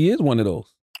because he is one of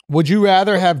those. Would you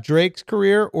rather have Drake's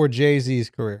career or Jay-Z's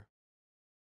career?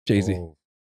 Jay-Z. Oh.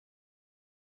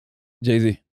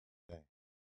 Jay-Z.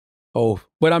 Oh,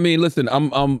 but I mean, listen,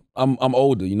 I'm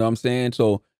older, you know what I'm saying?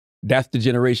 So that's the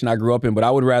generation I grew up in, but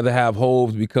I would rather have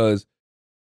Hove because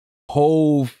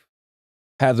Hove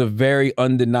has a very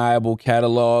undeniable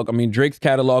catalog. I mean, Drake's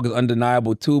catalog is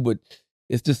undeniable too, but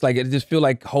it's just like, it just feel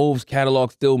like Hove's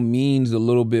catalog still means a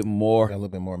little bit more, Got a little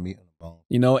bit more meat on the bone.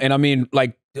 you know? And I mean,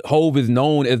 like Hove is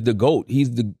known as the GOAT.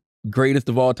 He's the greatest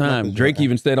of all time. Yeah, Drake right.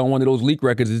 even said on one of those leak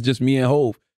records, it's just me and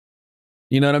Hove.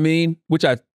 You know what I mean? Which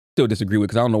I still disagree with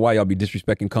because I don't know why y'all be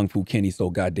disrespecting Kung Fu Kenny so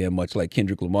goddamn much. Like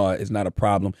Kendrick Lamar is not a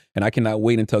problem. And I cannot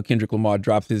wait until Kendrick Lamar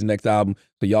drops his next album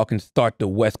so y'all can start the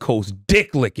West Coast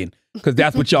dick licking because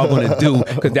that's what y'all gonna do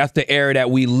because that's the era that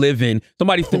we live in.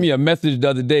 Somebody sent me a message the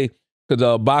other day because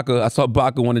I saw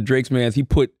Baca, one of Drake's mans, he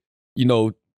put, you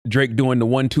know, Drake doing the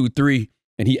 1, 2, 3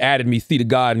 and he added me See the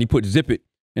God and he put Zip It.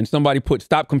 And somebody put,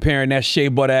 stop comparing that shea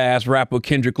butter ass rapper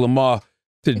Kendrick Lamar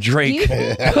to Drake.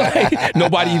 Like,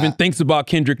 nobody even thinks about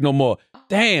Kendrick no more.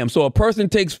 Damn. So a person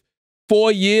takes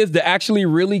 4 years to actually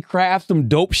really craft some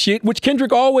dope shit, which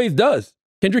Kendrick always does.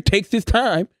 Kendrick takes his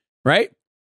time, right?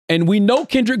 And we know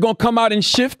Kendrick gonna come out and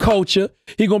shift culture.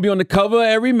 He gonna be on the cover of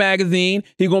every magazine.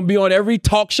 He gonna be on every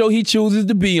talk show he chooses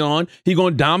to be on. He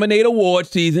gonna dominate award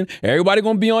season. Everybody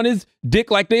gonna be on his dick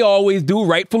like they always do,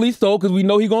 rightfully so, because we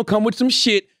know he gonna come with some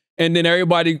shit. And then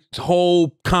everybody's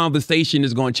whole conversation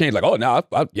is gonna change. Like, oh, no,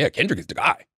 yeah, Kendrick is the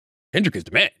guy. Kendrick is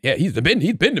the man. Yeah, he's been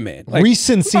the man. Like,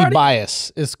 Recency already-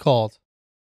 bias is called.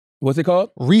 What's it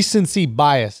called? Recency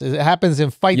bias. It happens in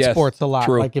fight Yes, sports a lot.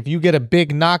 true. Like if you get a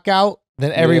big knockout,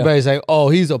 then everybody's like, oh,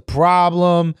 he's a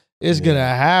problem. It's going to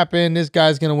happen. This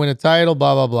guy's going to win a title,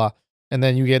 blah, blah, blah. And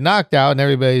then you get knocked out and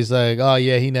everybody's like, oh,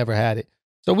 yeah, he never had it.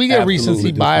 So we get Absolutely.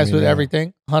 recency Do bias for me with now.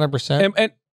 everything,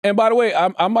 100%. And by the way,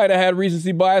 I might have had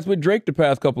recency bias with Drake the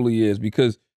past couple of years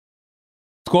because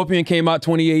Scorpion came out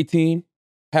 2018,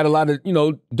 had a lot of, you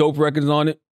know, dope records on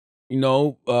it. You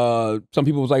know, some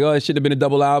people was like, oh, it should have been a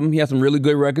double album. He had some really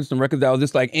good records, some records that was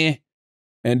just like, eh.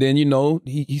 And then, you know,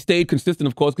 he stayed consistent,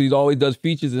 of course, because he always does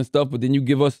features and stuff. But then you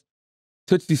give us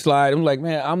Tootsie Slide. I'm like,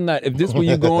 man, I'm not. If this where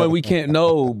you going, we can't.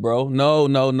 No, bro. No.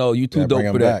 You too dope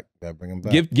for that. Gotta bring him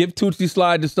back. Give Tootsie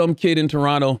Slide to some kid in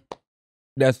Toronto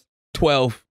that's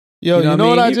 12. Yo, you know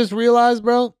what I mean? just realized,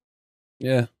 bro?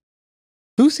 Yeah.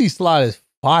 Tootsie Slide is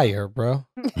fire, bro.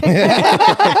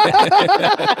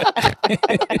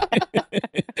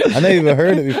 I never even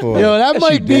heard it before. Yo, that Yes,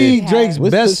 might you be did. Drake's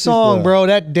What's best Tootsie song, Slide? bro.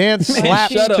 That dance Man,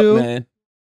 slaps shut up, too. man.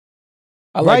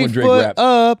 I like Right when Drake foot rap.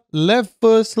 up, left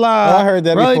foot slide. Oh, I heard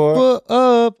that right before. foot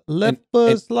up, left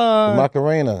foot The slide.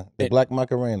 Macarena, the Black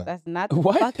Macarena. That's not the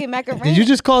What? fucking macarena. Did you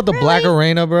just call it the Really? Black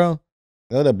Arena, bro?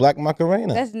 No, the Black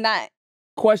Macarena. That's not.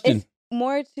 Question. It's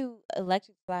more to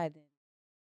Electric Slide than.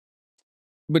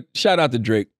 But shout out to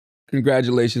Drake.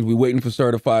 Congratulations. We're waiting for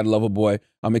Certified Lover Boy.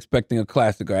 I'm expecting a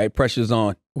classic, all right? Pressure's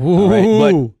on. Ooh.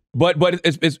 right, But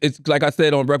it's like I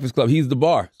said on Breakfast Club, he's the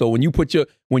bar. So when you put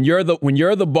when you're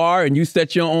the bar and you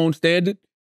set your own standard,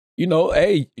 you know,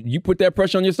 hey, you put that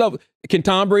pressure on yourself. Can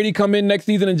Tom Brady come in next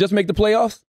season and just make the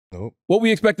playoffs? Nope. What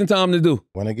we expecting Tom to do?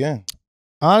 Win again.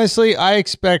 Honestly, I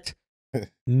expect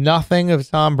nothing of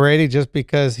Tom Brady just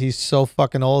because he's so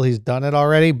fucking old. He's done it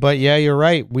already. But yeah, you're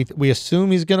right. We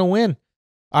assume he's gonna win.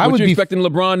 I What would you be expecting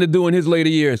LeBron to do in his later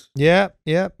years? Yeah.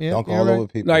 Don't you're call right. over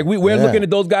people. Like we're Yeah. looking at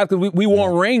those guys because we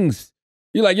want rings.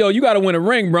 You're like, yo, you got to win a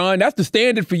ring, Bron. That's the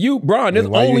standard for you, Bron. There's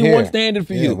Why you only here? one standard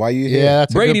for Yeah, you. why you here? Yeah,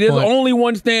 that's Brady, a good there's point. only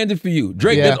one standard for you.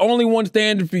 Drake, Yeah. there's only one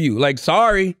standard for you. Like,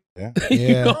 sorry. Yeah. You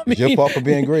Yeah. know what I It's your mean? fault for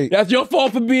being great. That's your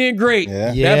fault for being great.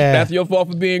 Yeah. Yeah. That's your fault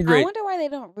for being I great. wonder why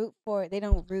they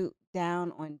don't root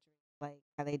down on like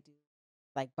how they do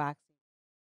like boxing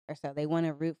or so. They want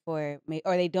to root for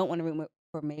or they don't want to root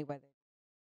for Mayweather.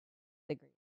 Agree.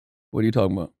 What are you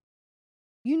talking about?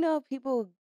 You know, people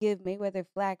give Mayweather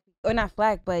flack, or not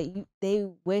flack, but they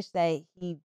wish that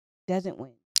he doesn't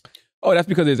win. Oh, that's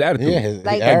because of his attitude. Yeah, his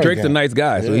Like- Like, Drake's a arrogant. nice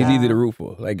guy, so he's Yeah. easy to root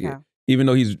for. Like, Yeah. even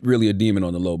though he's really a demon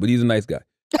on the low, but he's a nice guy.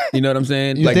 You know what I'm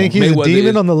saying? You like, think he's Mayweather a demon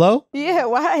is- on the low? Yeah,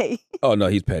 why? Oh, no,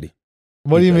 he's petty.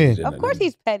 What do you He's mean? petty. Of course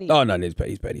he's petty. Oh, no, he's petty.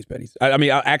 He's petty. I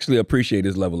mean, I actually appreciate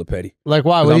his level of petty. Like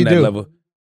why? 'Cause What do I'm you that do? level.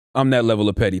 I'm that level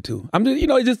of petty too. I'm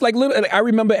just, just like little. I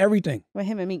remember everything. With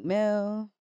him and Meek Mill.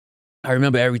 I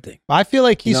remember everything. I feel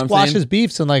like he You know what I'm squashes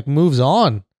beefs and like moves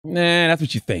on. Nah, that's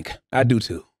what you think. I do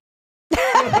too.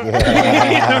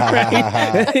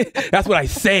 That's what I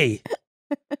say.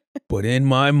 But in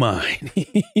my mind,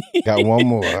 Got one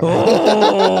more.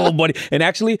 oh, buddy. And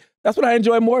actually, that's what I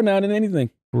enjoy more now than anything.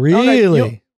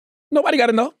 Really? Nobody got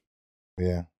to know.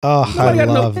 Yeah. Oh, Nobody I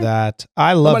gotta know. love that.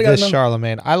 I love Nobody gotta this know.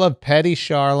 Charlamagne. I love petty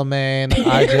Charlamagne.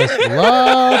 I just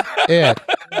love it.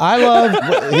 I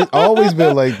love. He's always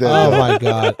been like that. Oh though. my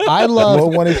god! I No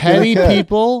love one is petty gonna cut.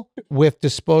 people with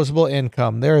disposable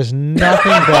income. There is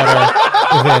nothing better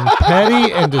than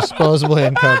petty and disposable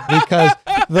income because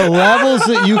the levels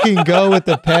that you can go with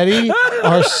the petty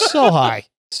are so high,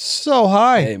 so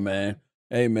high. Hey,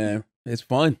 man. It's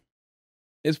fun.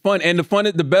 It's fun. And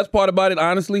the best part about it,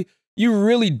 honestly, you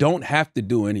really don't have to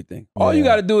do anything. All you Yeah.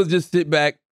 got to do is just sit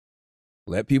back,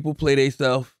 let people play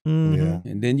themselves, Mhm.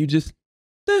 Yeah. and then you just,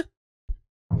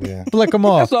 Yeah. Flick them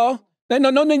off. that's all.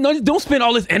 No, don't spend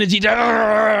all this energy.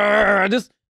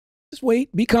 Just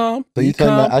wait, be calm. So be you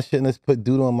telling me calm. I shouldn't have put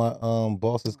doodle on my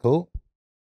boss's coat?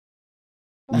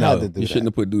 I No, had to do you that. shouldn't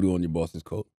have put doodoo on your boss's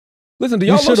coat. Listen, do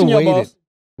You y'all shoulda lotion your waited. balls?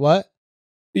 What?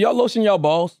 Do y'all lotion y'all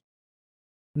balls?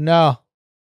 No.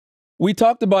 We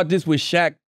talked about this with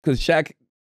Shaq because Shaq,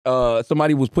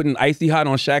 somebody was putting icy hot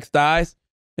on Shaq's thighs,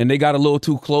 and they got a little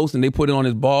too close, and they put it on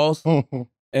his balls. That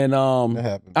And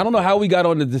happened. I don't know how we got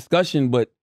on the discussion,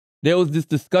 but there was this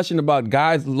discussion about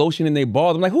guys lotioning their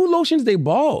balls. I'm like, who lotions their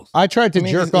balls? I tried to I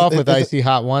mean, jerk it's- off with it's- icy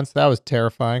hot once. That was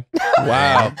terrifying.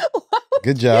 Wow,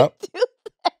 Good job.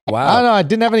 I don't wow. know. I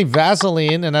didn't have any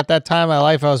Vaseline, and at that time in my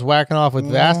life, I was whacking off with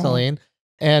Mm. Vaseline,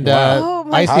 and Oh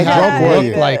my icy How hot drunk were looked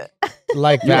you?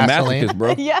 like You're a Vaseline. masochist,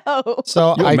 bro. Yo.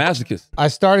 So You're a I masochist. I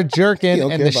started jerking, You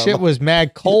don't and care the about shit my- was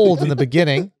mad cold in the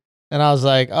beginning, and I was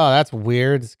like, "Oh, that's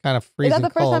weird. It's kind of Is freezing that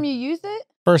the first cold." time you used it?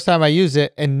 First time I used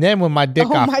it, and then when my dick Oh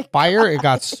my got fire, it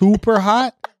got super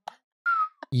hot.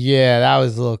 Yeah, that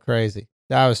was a little crazy.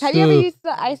 That was. Have you ever used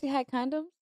the icy hot condom?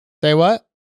 Say what?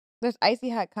 There's icy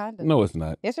hot condoms. No, it's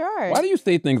not. Yes, there are. Why do you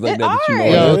say things like There that you know? are.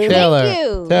 Yo, Really? Taylor, Thank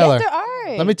you. Taylor, Yes, there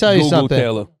are. Let me tell you Google something.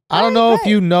 Taylor. I don't know if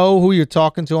you know who you're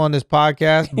talking to on this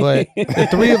podcast, but the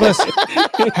three of us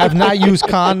have not used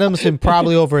condoms in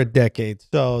probably over a decade.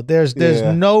 So there's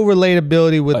Yeah. no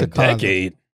relatability with A the condom.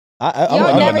 decade.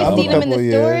 Y'all never I'm a seen them in the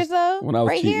couple stores years. though? When I was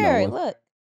right cheating, I here, was. look,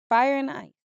 fire and ice.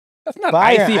 That's not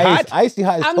Fire icy and hot. Icy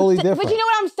hot is totally different. But you know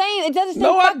what I'm saying? It doesn't say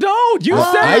No, I don't. You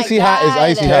Oh said my icy hot is God.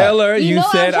 icy hot. Taylor, You you know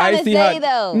what said I'm trying to icy say, hot.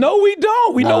 though. No, we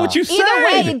don't. We know what you said. Either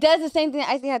way, it does the same thing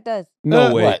icy hot does.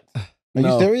 No way. What? Are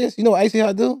No. you serious? You know what icy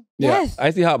hot do? Yeah. Yes.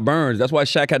 Icy hot burns. That's why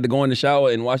Shaq had to go in the shower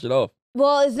and wash it off.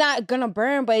 Well, it's not gonna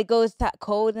burn, but it goes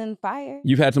cold and fire.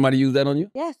 You've had somebody use that on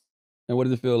you? Yes. And what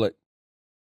does it feel like?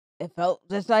 It felt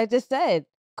just like I just said,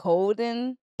 cold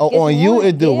and. Oh, gets on you warm.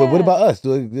 it do. But what Yeah. about us? I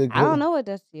don't know what it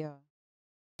does to y'all.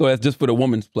 So that's just for the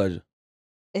woman's pleasure.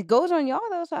 It goes on y'all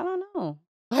though, so I don't know.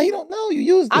 How you don't know? You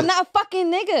used it. I'm not a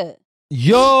fucking nigga.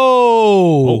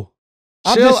 Yo.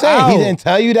 I'm Chill just saying, out. he didn't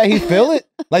tell you that he feel it.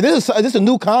 Like this is a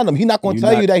new condom. He's not gonna You're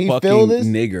tell not you that he fucking feel this.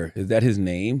 nigger. Is that his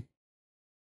name?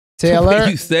 Taylor,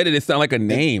 You said it. It sounded like a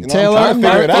name. You know, Taylor, I'm trying to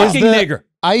figure it out. is Fucking the nigger.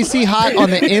 icy hot on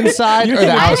the inside or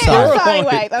the I'm outside? sorry,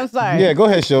 Wax. I'm sorry. Yeah, go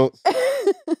ahead, Schultz.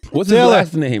 What's his Taylor,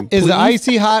 last name? Is the please?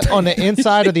 icy hot on the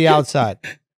inside or the outside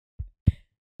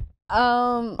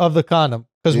Um, of the condom?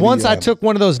 Because Maybe once you I have took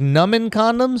one of those numbing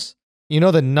condoms, you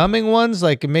know the numbing ones,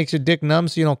 like it makes your dick numb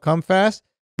so you don't come fast.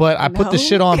 But I put the No.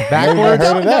 shit on Never backwards.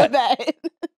 heard of that. that.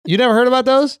 You never heard about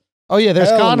those? Oh yeah, there's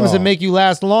Hell condoms no. that make you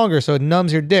last longer, so it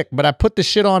numbs your dick. But I put the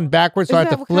shit on backwards, so I have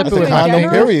to flip it That's a with my condom,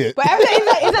 fingers. period. But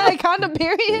is that a condom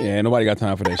period? Yeah, nobody got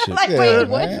time for that shit. Like, Yeah, wait, man.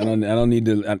 what? I don't need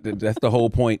to. That's the whole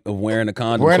point of wearing a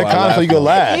condom. Wearing a I condom so you can longer.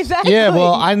 laugh. Exactly. Yeah,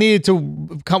 well, I needed to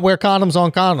wear condoms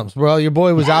on condoms, bro. Your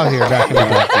boy was out here back in the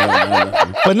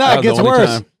day. But no, That it was gets the only worse.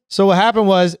 time. So what happened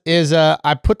was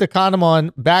I put the condom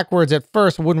on backwards at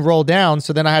first, wouldn't roll down,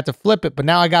 so then I had to flip it. But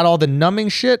now I got all the numbing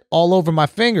shit all over my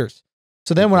fingers.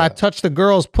 So then when I touched the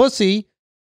girl's pussy,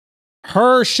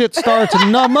 her shit started to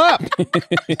numb up.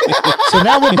 So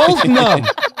now we're both numb.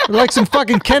 We're like some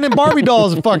fucking Ken and Barbie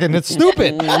dolls. Fucking, it's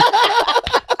stupid.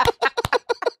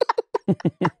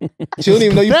 She didn't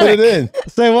even know you put it in.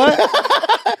 Say what?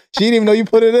 She didn't even know you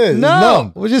put it in. It's No,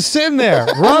 numb. we're just sitting there,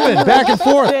 rubbing back and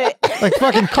forth, like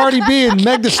fucking Cardi B and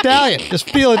Meg Thee Stallion, just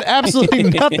feeling absolutely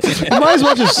nothing. You might as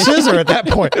well just scissor at that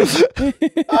point.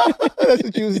 That's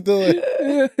what you was doing.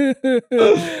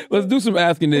 Let's do some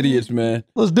asking idiots, man.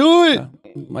 Let's do it.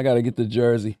 I gotta get the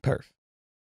jersey. Perfect.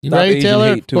 You Stop ready, Asian Taylor?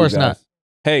 hate of too, course guys. not.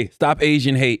 Hey, stop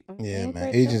Asian hate. Yeah, man.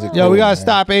 Break Asians the are law. Yo, we cool, gotta man.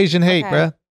 stop Asian hate, Okay.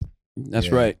 bruh. That's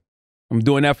Yeah. right. I'm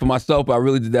doing that for myself, but I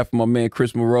really did that for my man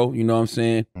Chris Moreau. You know what I'm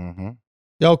saying? Mm-hmm.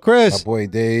 Yo, My Chris, boy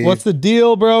Dave. what's the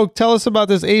deal, bro? Tell us about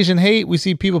this Asian hate. We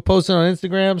see people posting on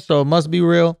Instagram, so it must be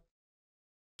real.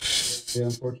 Yeah,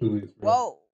 unfortunately, it's real.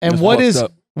 Whoa. And That's what fucked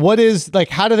is up. like?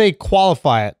 How do they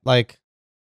qualify it? Like,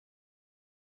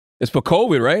 It's for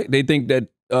COVID, right? They think that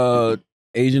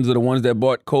Asians are the ones that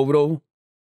bought COVID over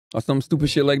or some stupid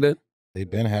shit like that. They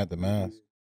been had the mask.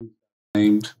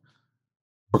 Named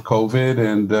for COVID,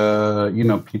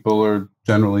 and people are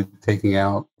generally taking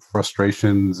out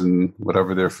frustrations and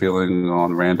whatever they're feeling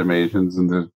on random Asians, and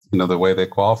the way they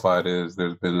qualified is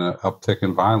there's been an uptick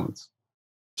in violence.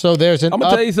 so there's an I'm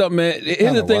gonna tell you something, man. Here's the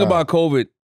Kinda thing wild. about COVID.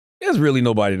 There's really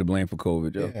nobody to blame for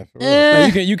COVID, Joe. Yeah, for real.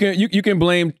 Now, you can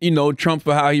blame Trump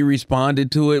for how he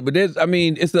responded to it, but it's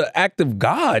an act of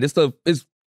God. It's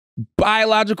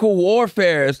biological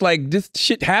warfare. It's like this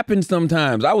shit happens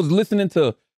sometimes. I was listening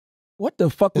to what the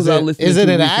fuck was I listening to? Is it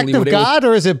an act recently where of they was- God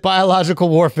or is it biological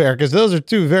warfare? Because those are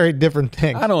two very different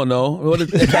things. I don't know. What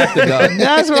is it's act of God?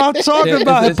 That's what I'm talking Yeah,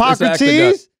 about. it's act of God.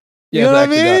 Hippocrates. Yeah, You know it's what I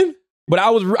act of God. mean? But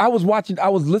I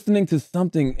was listening to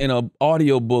something in a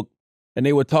audio book, and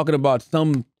they were talking about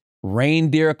some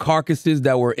reindeer carcasses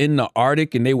that were in the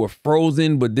Arctic and they were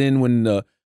frozen. But then when the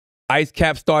ice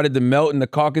cap started to melt and the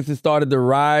carcasses started to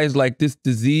rise, like this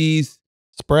disease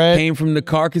Spread. came from the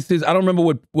carcasses. I don't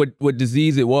remember what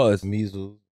disease it was,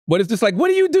 Measles. but it's just like, what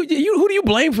do you do? Who do you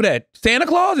blame for that? Santa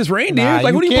Claus? It's reindeers. Nah,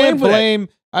 like, who do you blame can't for that? blame.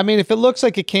 I mean, if it looks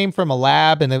like it came from a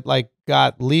lab and it like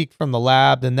got leaked from the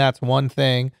lab, then that's one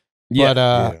thing. Yeah.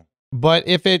 But but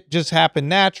if it just happened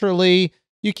naturally,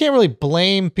 you can't really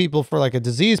blame people for like a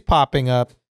disease popping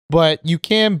up, but you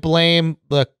can blame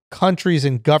the countries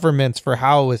and governments for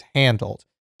how it was handled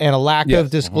and a lack Yes. of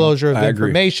disclosure of I agree.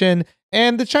 information.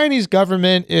 And the Chinese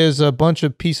government is a bunch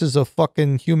of pieces of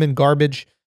fucking human garbage.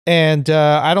 And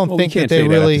I don't Well, think we that can't they say that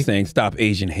really. after saying stop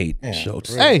Asian hate, Yeah, Schultz.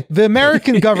 for real. Hey, the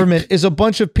American government is a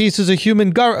bunch of pieces of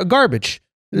human garbage.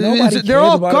 Nobody They're cares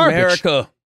all about garbage. America.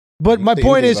 But my Say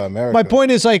point anything is, about America. my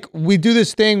point is like we do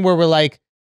this thing where we're like,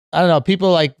 I don't know,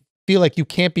 people like feel like you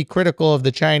can't be critical of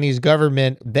the Chinese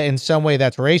government that in some way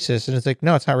that's racist, and it's like,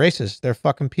 no, it's not racist. They're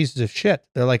fucking pieces of shit.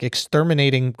 They're like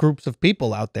exterminating groups of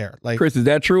people out there. Like, Chris, is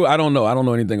that true? I don't know. I don't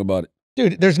know anything about it.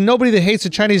 dude, there's nobody that hates the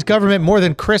Chinese government more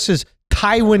than Chris's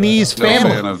Taiwanese No fan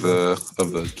family. of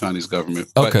the Chinese government.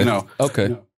 But, Okay.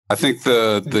 Okay. I think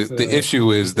the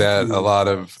issue is that a lot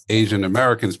of Asian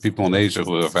Americans, people in Asia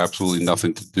who have absolutely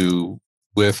nothing to do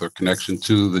with or connection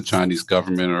to the Chinese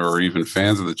government or even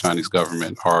fans of the Chinese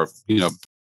government are,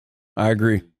 I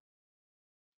agree.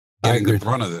 getting the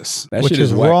brunt of this. That Which shit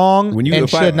is whack. wrong and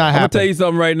should not I'm gonna happen. tell you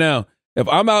something right now. If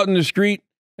I'm out in the street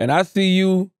and I see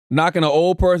you knocking an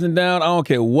old person down, I don't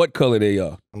care what color they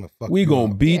are. We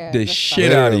gonna beat the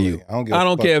shit out of you. I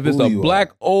don't care if it's a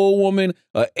black old woman,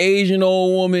 an Asian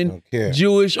old woman,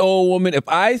 Jewish old woman. If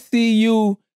I see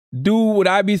you do what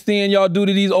I be seeing y'all do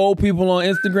to these old people on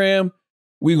Instagram,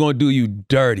 we gonna do you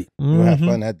dirty. We're gonna have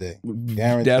fun that day.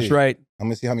 Guaranteed. That's right. I'm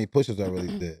gonna see how many pushes I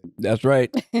really did. That's right.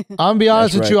 I'm gonna be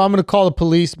honest with you. I'm gonna call the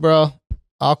police, bro.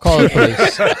 I'll call the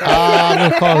police. I'm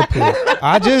gonna call the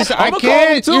police. I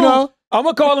can't, you know. I'm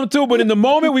gonna call them too, but in the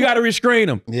moment we gotta restrain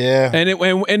them. Yeah. And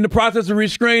in the process of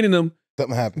restraining them,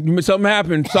 something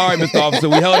happened. Sorry, Mr. Officer.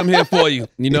 We held him here for you.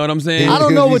 You know what I'm saying? I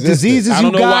don't know what diseases you got. I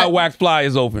don't know why Wax Fly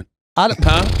is open.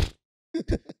 Huh?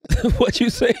 What you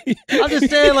say? I'm just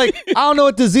saying, like, I don't know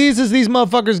what diseases these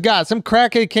motherfuckers got. Some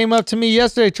crackhead came up to me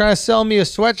yesterday trying to sell me a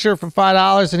sweatshirt for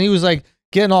 $5, and he was like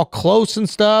getting all close and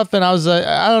stuff. And I was like,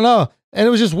 I don't know. And it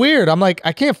was just weird. I'm like,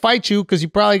 I can't fight you because you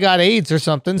probably got AIDS or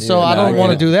something. So I don't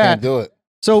want to do that. Can't do it.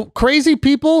 So crazy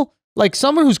people, like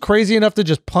someone who's crazy enough to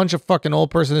just punch a fucking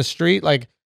old person in the street, like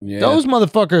those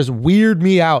motherfuckers weird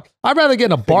me out. I'd rather get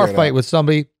in a bar fight with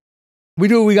somebody. We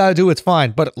do what we got to do. It's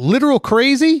fine. But literal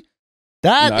crazy,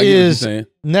 that is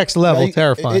next level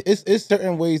terrifying. It's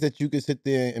certain ways that you can sit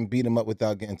there and beat them up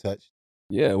without getting touched.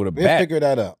 Yeah, with a bat. We'll figure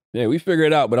that out. Yeah, we figure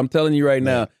it out. But I'm telling you right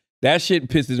now, that shit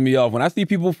pisses me off. When I see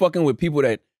people fucking with people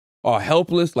that are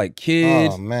helpless, like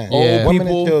kids, old women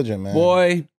people, and children, man.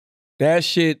 Boy, that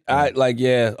shit, all You bets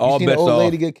seen an old off.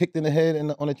 lady get kicked in the head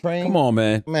on a train? Come on,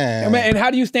 man. Man. And how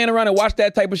do you stand around and watch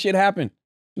that type of shit happen?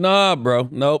 Nah, bro.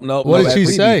 Nope. What did she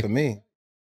say? For me.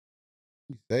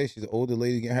 She say she's an older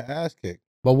lady getting her ass kicked.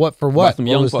 But what for what? By some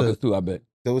young fuckers too, I bet.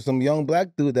 There was some young black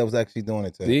dude that was actually doing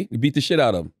it. See? You beat the shit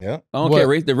out of him. Yeah. I don't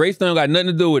care. The race don't got nothing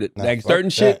to do with it. Nah, like certain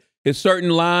shit, it's certain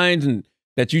lines and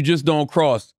that you just don't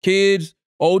cross. Kids,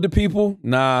 older people,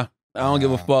 nah. I don't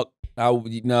give a fuck.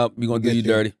 We gonna do you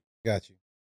dirty. Got you.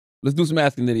 Let's do some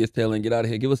Asking Idiots, Taylor, and get out of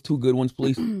here. Give us 2 good ones,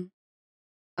 please.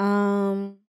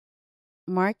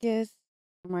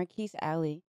 Marquise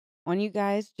Alley. On you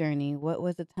guys' journey, what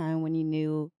was the time when you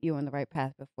knew you were on the right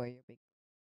path before your big,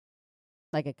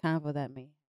 like a convo that made?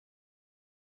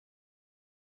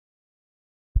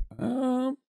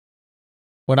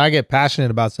 When I get passionate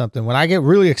about something, when I get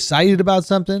really excited about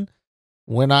something,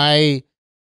 when I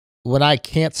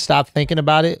can't stop thinking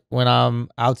about it, when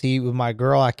I'm out to eat with my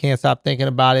girl, I can't stop thinking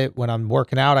about it. When I'm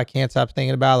working out, I can't stop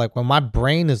thinking about it. Like when my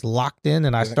brain is locked in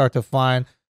and I start to find,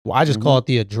 I just call it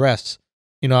the address.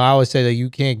 You know, I always say that you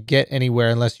can't get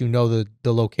anywhere unless you know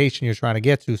the location you're trying to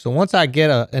get to. So once I get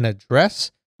an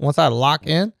address, once I lock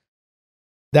in,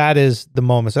 that is the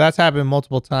moment. So that's happened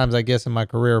multiple times, I guess, in my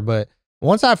career. But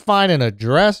once I find an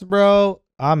address, bro,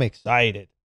 I'm excited.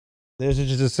 There's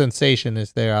just a sensation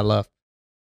that's there I love.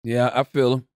 Yeah, I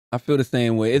feel him. I feel the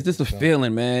same way. It's just a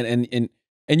feeling, man.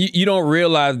 And you don't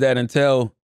realize that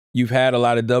until you've had a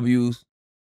lot of W's.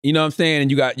 You know what I'm saying?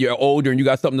 And you're older and you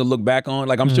got something to look back on.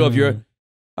 Like I'm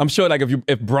sure like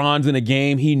if Bron's in a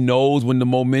game, he knows when the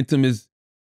momentum is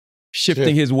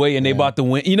shifting his way and they about to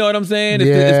win. You know what I'm saying?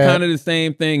 It's kind of the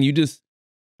same thing. It is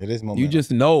momentum. You just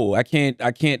know. I can't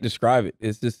describe it.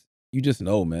 It's just you just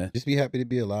know, man. Just be happy to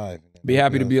be alive. Be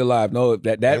happy to be alive. No,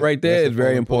 that right there is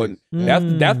very important.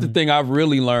 That's the thing I've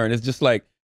really learned. It's just like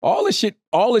all this shit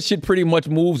pretty much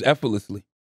moves effortlessly.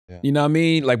 Yeah. You know what I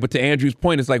mean? Like, but to Andrew's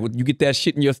point, it's like when you get that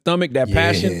shit in your stomach, that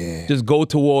passion, just go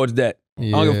towards that. I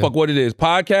don't give a fuck what it is.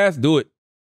 Podcast, do it.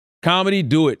 Comedy,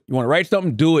 do it. You want to write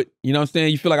something, do it. You know what I'm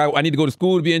saying? You feel like I need to go to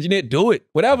school to be an engineer, do it.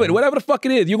 Whatever the fuck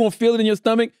it is, you're gonna feel it in your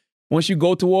stomach. Once you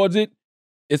go towards it,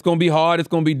 it's gonna be hard, it's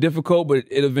gonna be difficult, but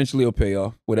it eventually will pay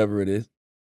off, whatever it is.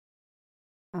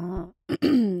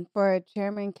 For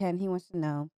Chairman Ken, he wants to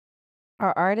know,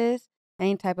 are artists,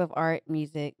 any type of art,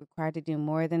 music, required to do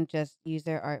more than just use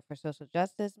their art for social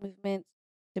justice movements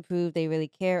to prove they really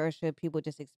care, or should people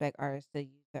just expect artists to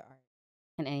use their art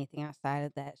and anything outside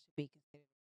of that should be considered?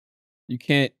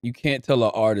 You can't tell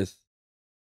an artist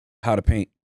how to paint.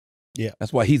 Yeah.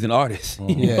 That's why he's an artist.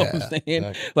 You know what I'm saying?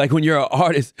 Exactly. Like when you're an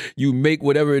artist, you make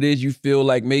whatever it is you feel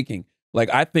like making. Like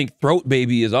I think Throat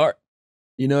Baby is art.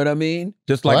 You know what I mean?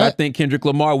 Just like I think Kendrick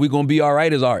Lamar, We Gonna Be All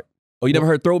Right is art. Oh, you never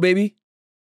heard Throat Baby?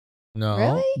 No.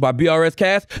 Really? By BRS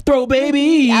Cast? Throat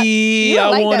Baby,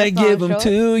 I want to give them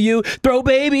to you. Throat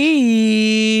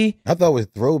Baby. I thought it was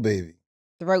Throw Baby.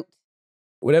 Throat.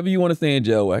 whatever you want to say in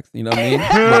jail, Wax. You know what I mean?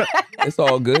 But it's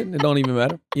all good. It don't even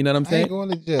matter. You know what I'm I saying? ain't going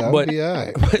to jail. I'll But- be all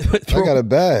right. But I got a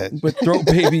badge. But Throat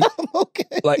Baby,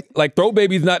 Okay. like Throat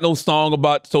Baby's not no song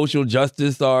about social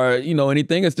justice or, you know,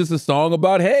 anything. It's just a song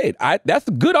about head. That's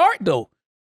good art though.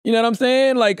 You know what I'm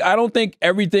saying? Like, I don't think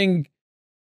everything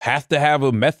has to have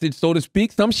a message, so to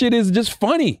speak. Some shit is just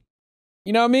funny.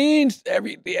 You know what I mean?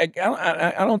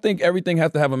 I don't think everything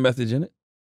has to have a message in it.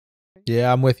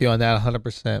 Yeah, I'm with you on that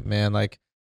 100%, man. Like,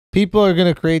 people are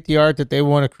going to create the art that they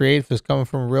want to create if it's coming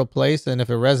from a real place. And if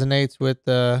it resonates with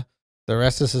the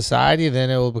rest of society, then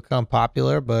it will become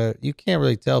popular. But you can't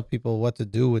really tell people what to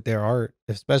do with their art,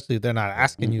 especially if they're not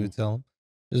asking you to tell them.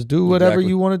 Just do whatever Exactly.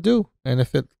 you want to do. And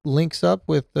if it links up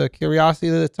with the curiosity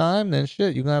of the time, then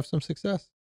shit, you're going to have some success.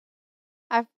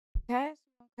 Can I ask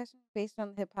one question based on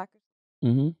the hypocrisy?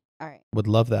 Mm-hmm. All right. Would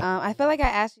love that. I feel like I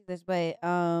asked you this, but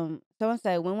someone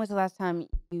said, when was the last time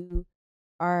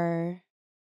our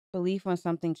belief on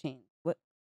something changed?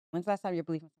 When's the last time your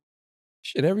belief on something?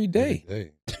 Shit, every day.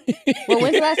 Hey. Well,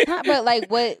 when's the last time? But like,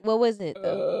 what was it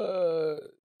though?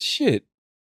 Shit.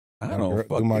 I don't Do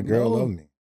fucking my girl know. love me?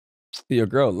 Your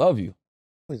girl love you.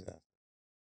 What is that?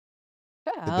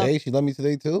 Shut up. Today? She love me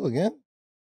today too? Again?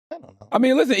 I don't know. I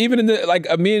mean, listen, even in the like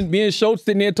me and Schultz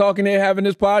sitting there talking there having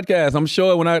this podcast, I'm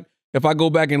sure if I go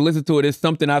back and listen to it, it's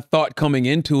something I thought coming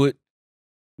into it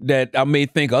that I may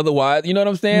think otherwise. You know what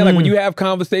I'm saying? Like when you have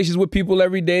conversations with people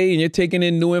every day and you're taking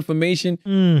in new information,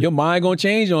 your mind gonna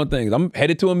change on things. I'm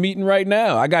headed to a meeting right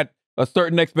now. I got a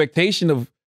certain expectation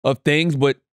of things,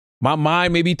 but my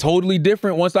mind may be totally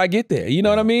different once I get there. You know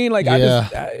what I mean? Like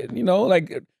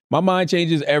like my mind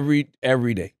changes every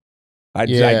day. I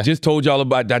just told y'all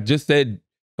about. I just said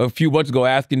a few months ago,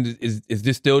 asking, is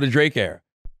this still the Drake era?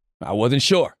 I wasn't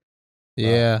sure.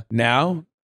 Yeah. Now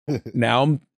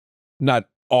I'm not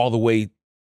all the way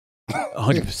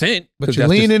 100%. But you're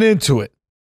leaning into it.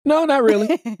 No, not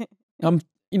really. I'm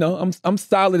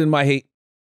solid in my hate.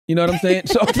 You know what I'm saying?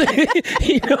 So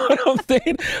you know what I'm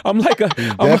saying? I'm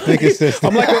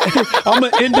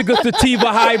an indica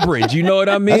sativa hybrid. You know what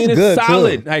I mean? That's it's good,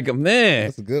 solid. too. Like, man,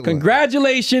 That's a good one.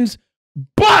 congratulations,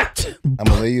 but I'm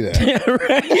gonna lay you that.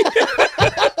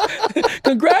 right?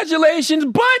 Congratulations,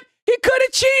 but he could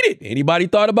have cheated. Anybody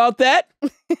thought about that?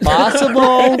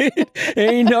 Possible.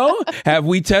 And, you know, have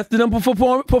we tested him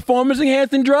for performance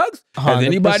enhancing drugs? Has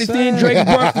anybody 100%. seen Drake's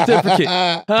birth certificate?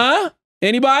 Huh?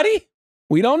 Anybody?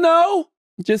 We don't know.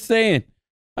 Just saying.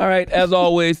 All right. As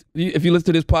always, if you listen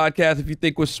to this podcast, if you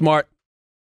think we're smart,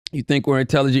 you think we're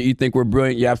intelligent, you think we're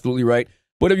brilliant, you're absolutely right.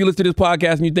 But if you listen to this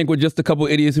podcast and you think we're just a couple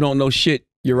idiots who don't know shit,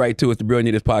 you're right too. It's the Brilliant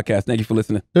Idiots Podcast. Thank you for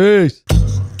listening. Peace.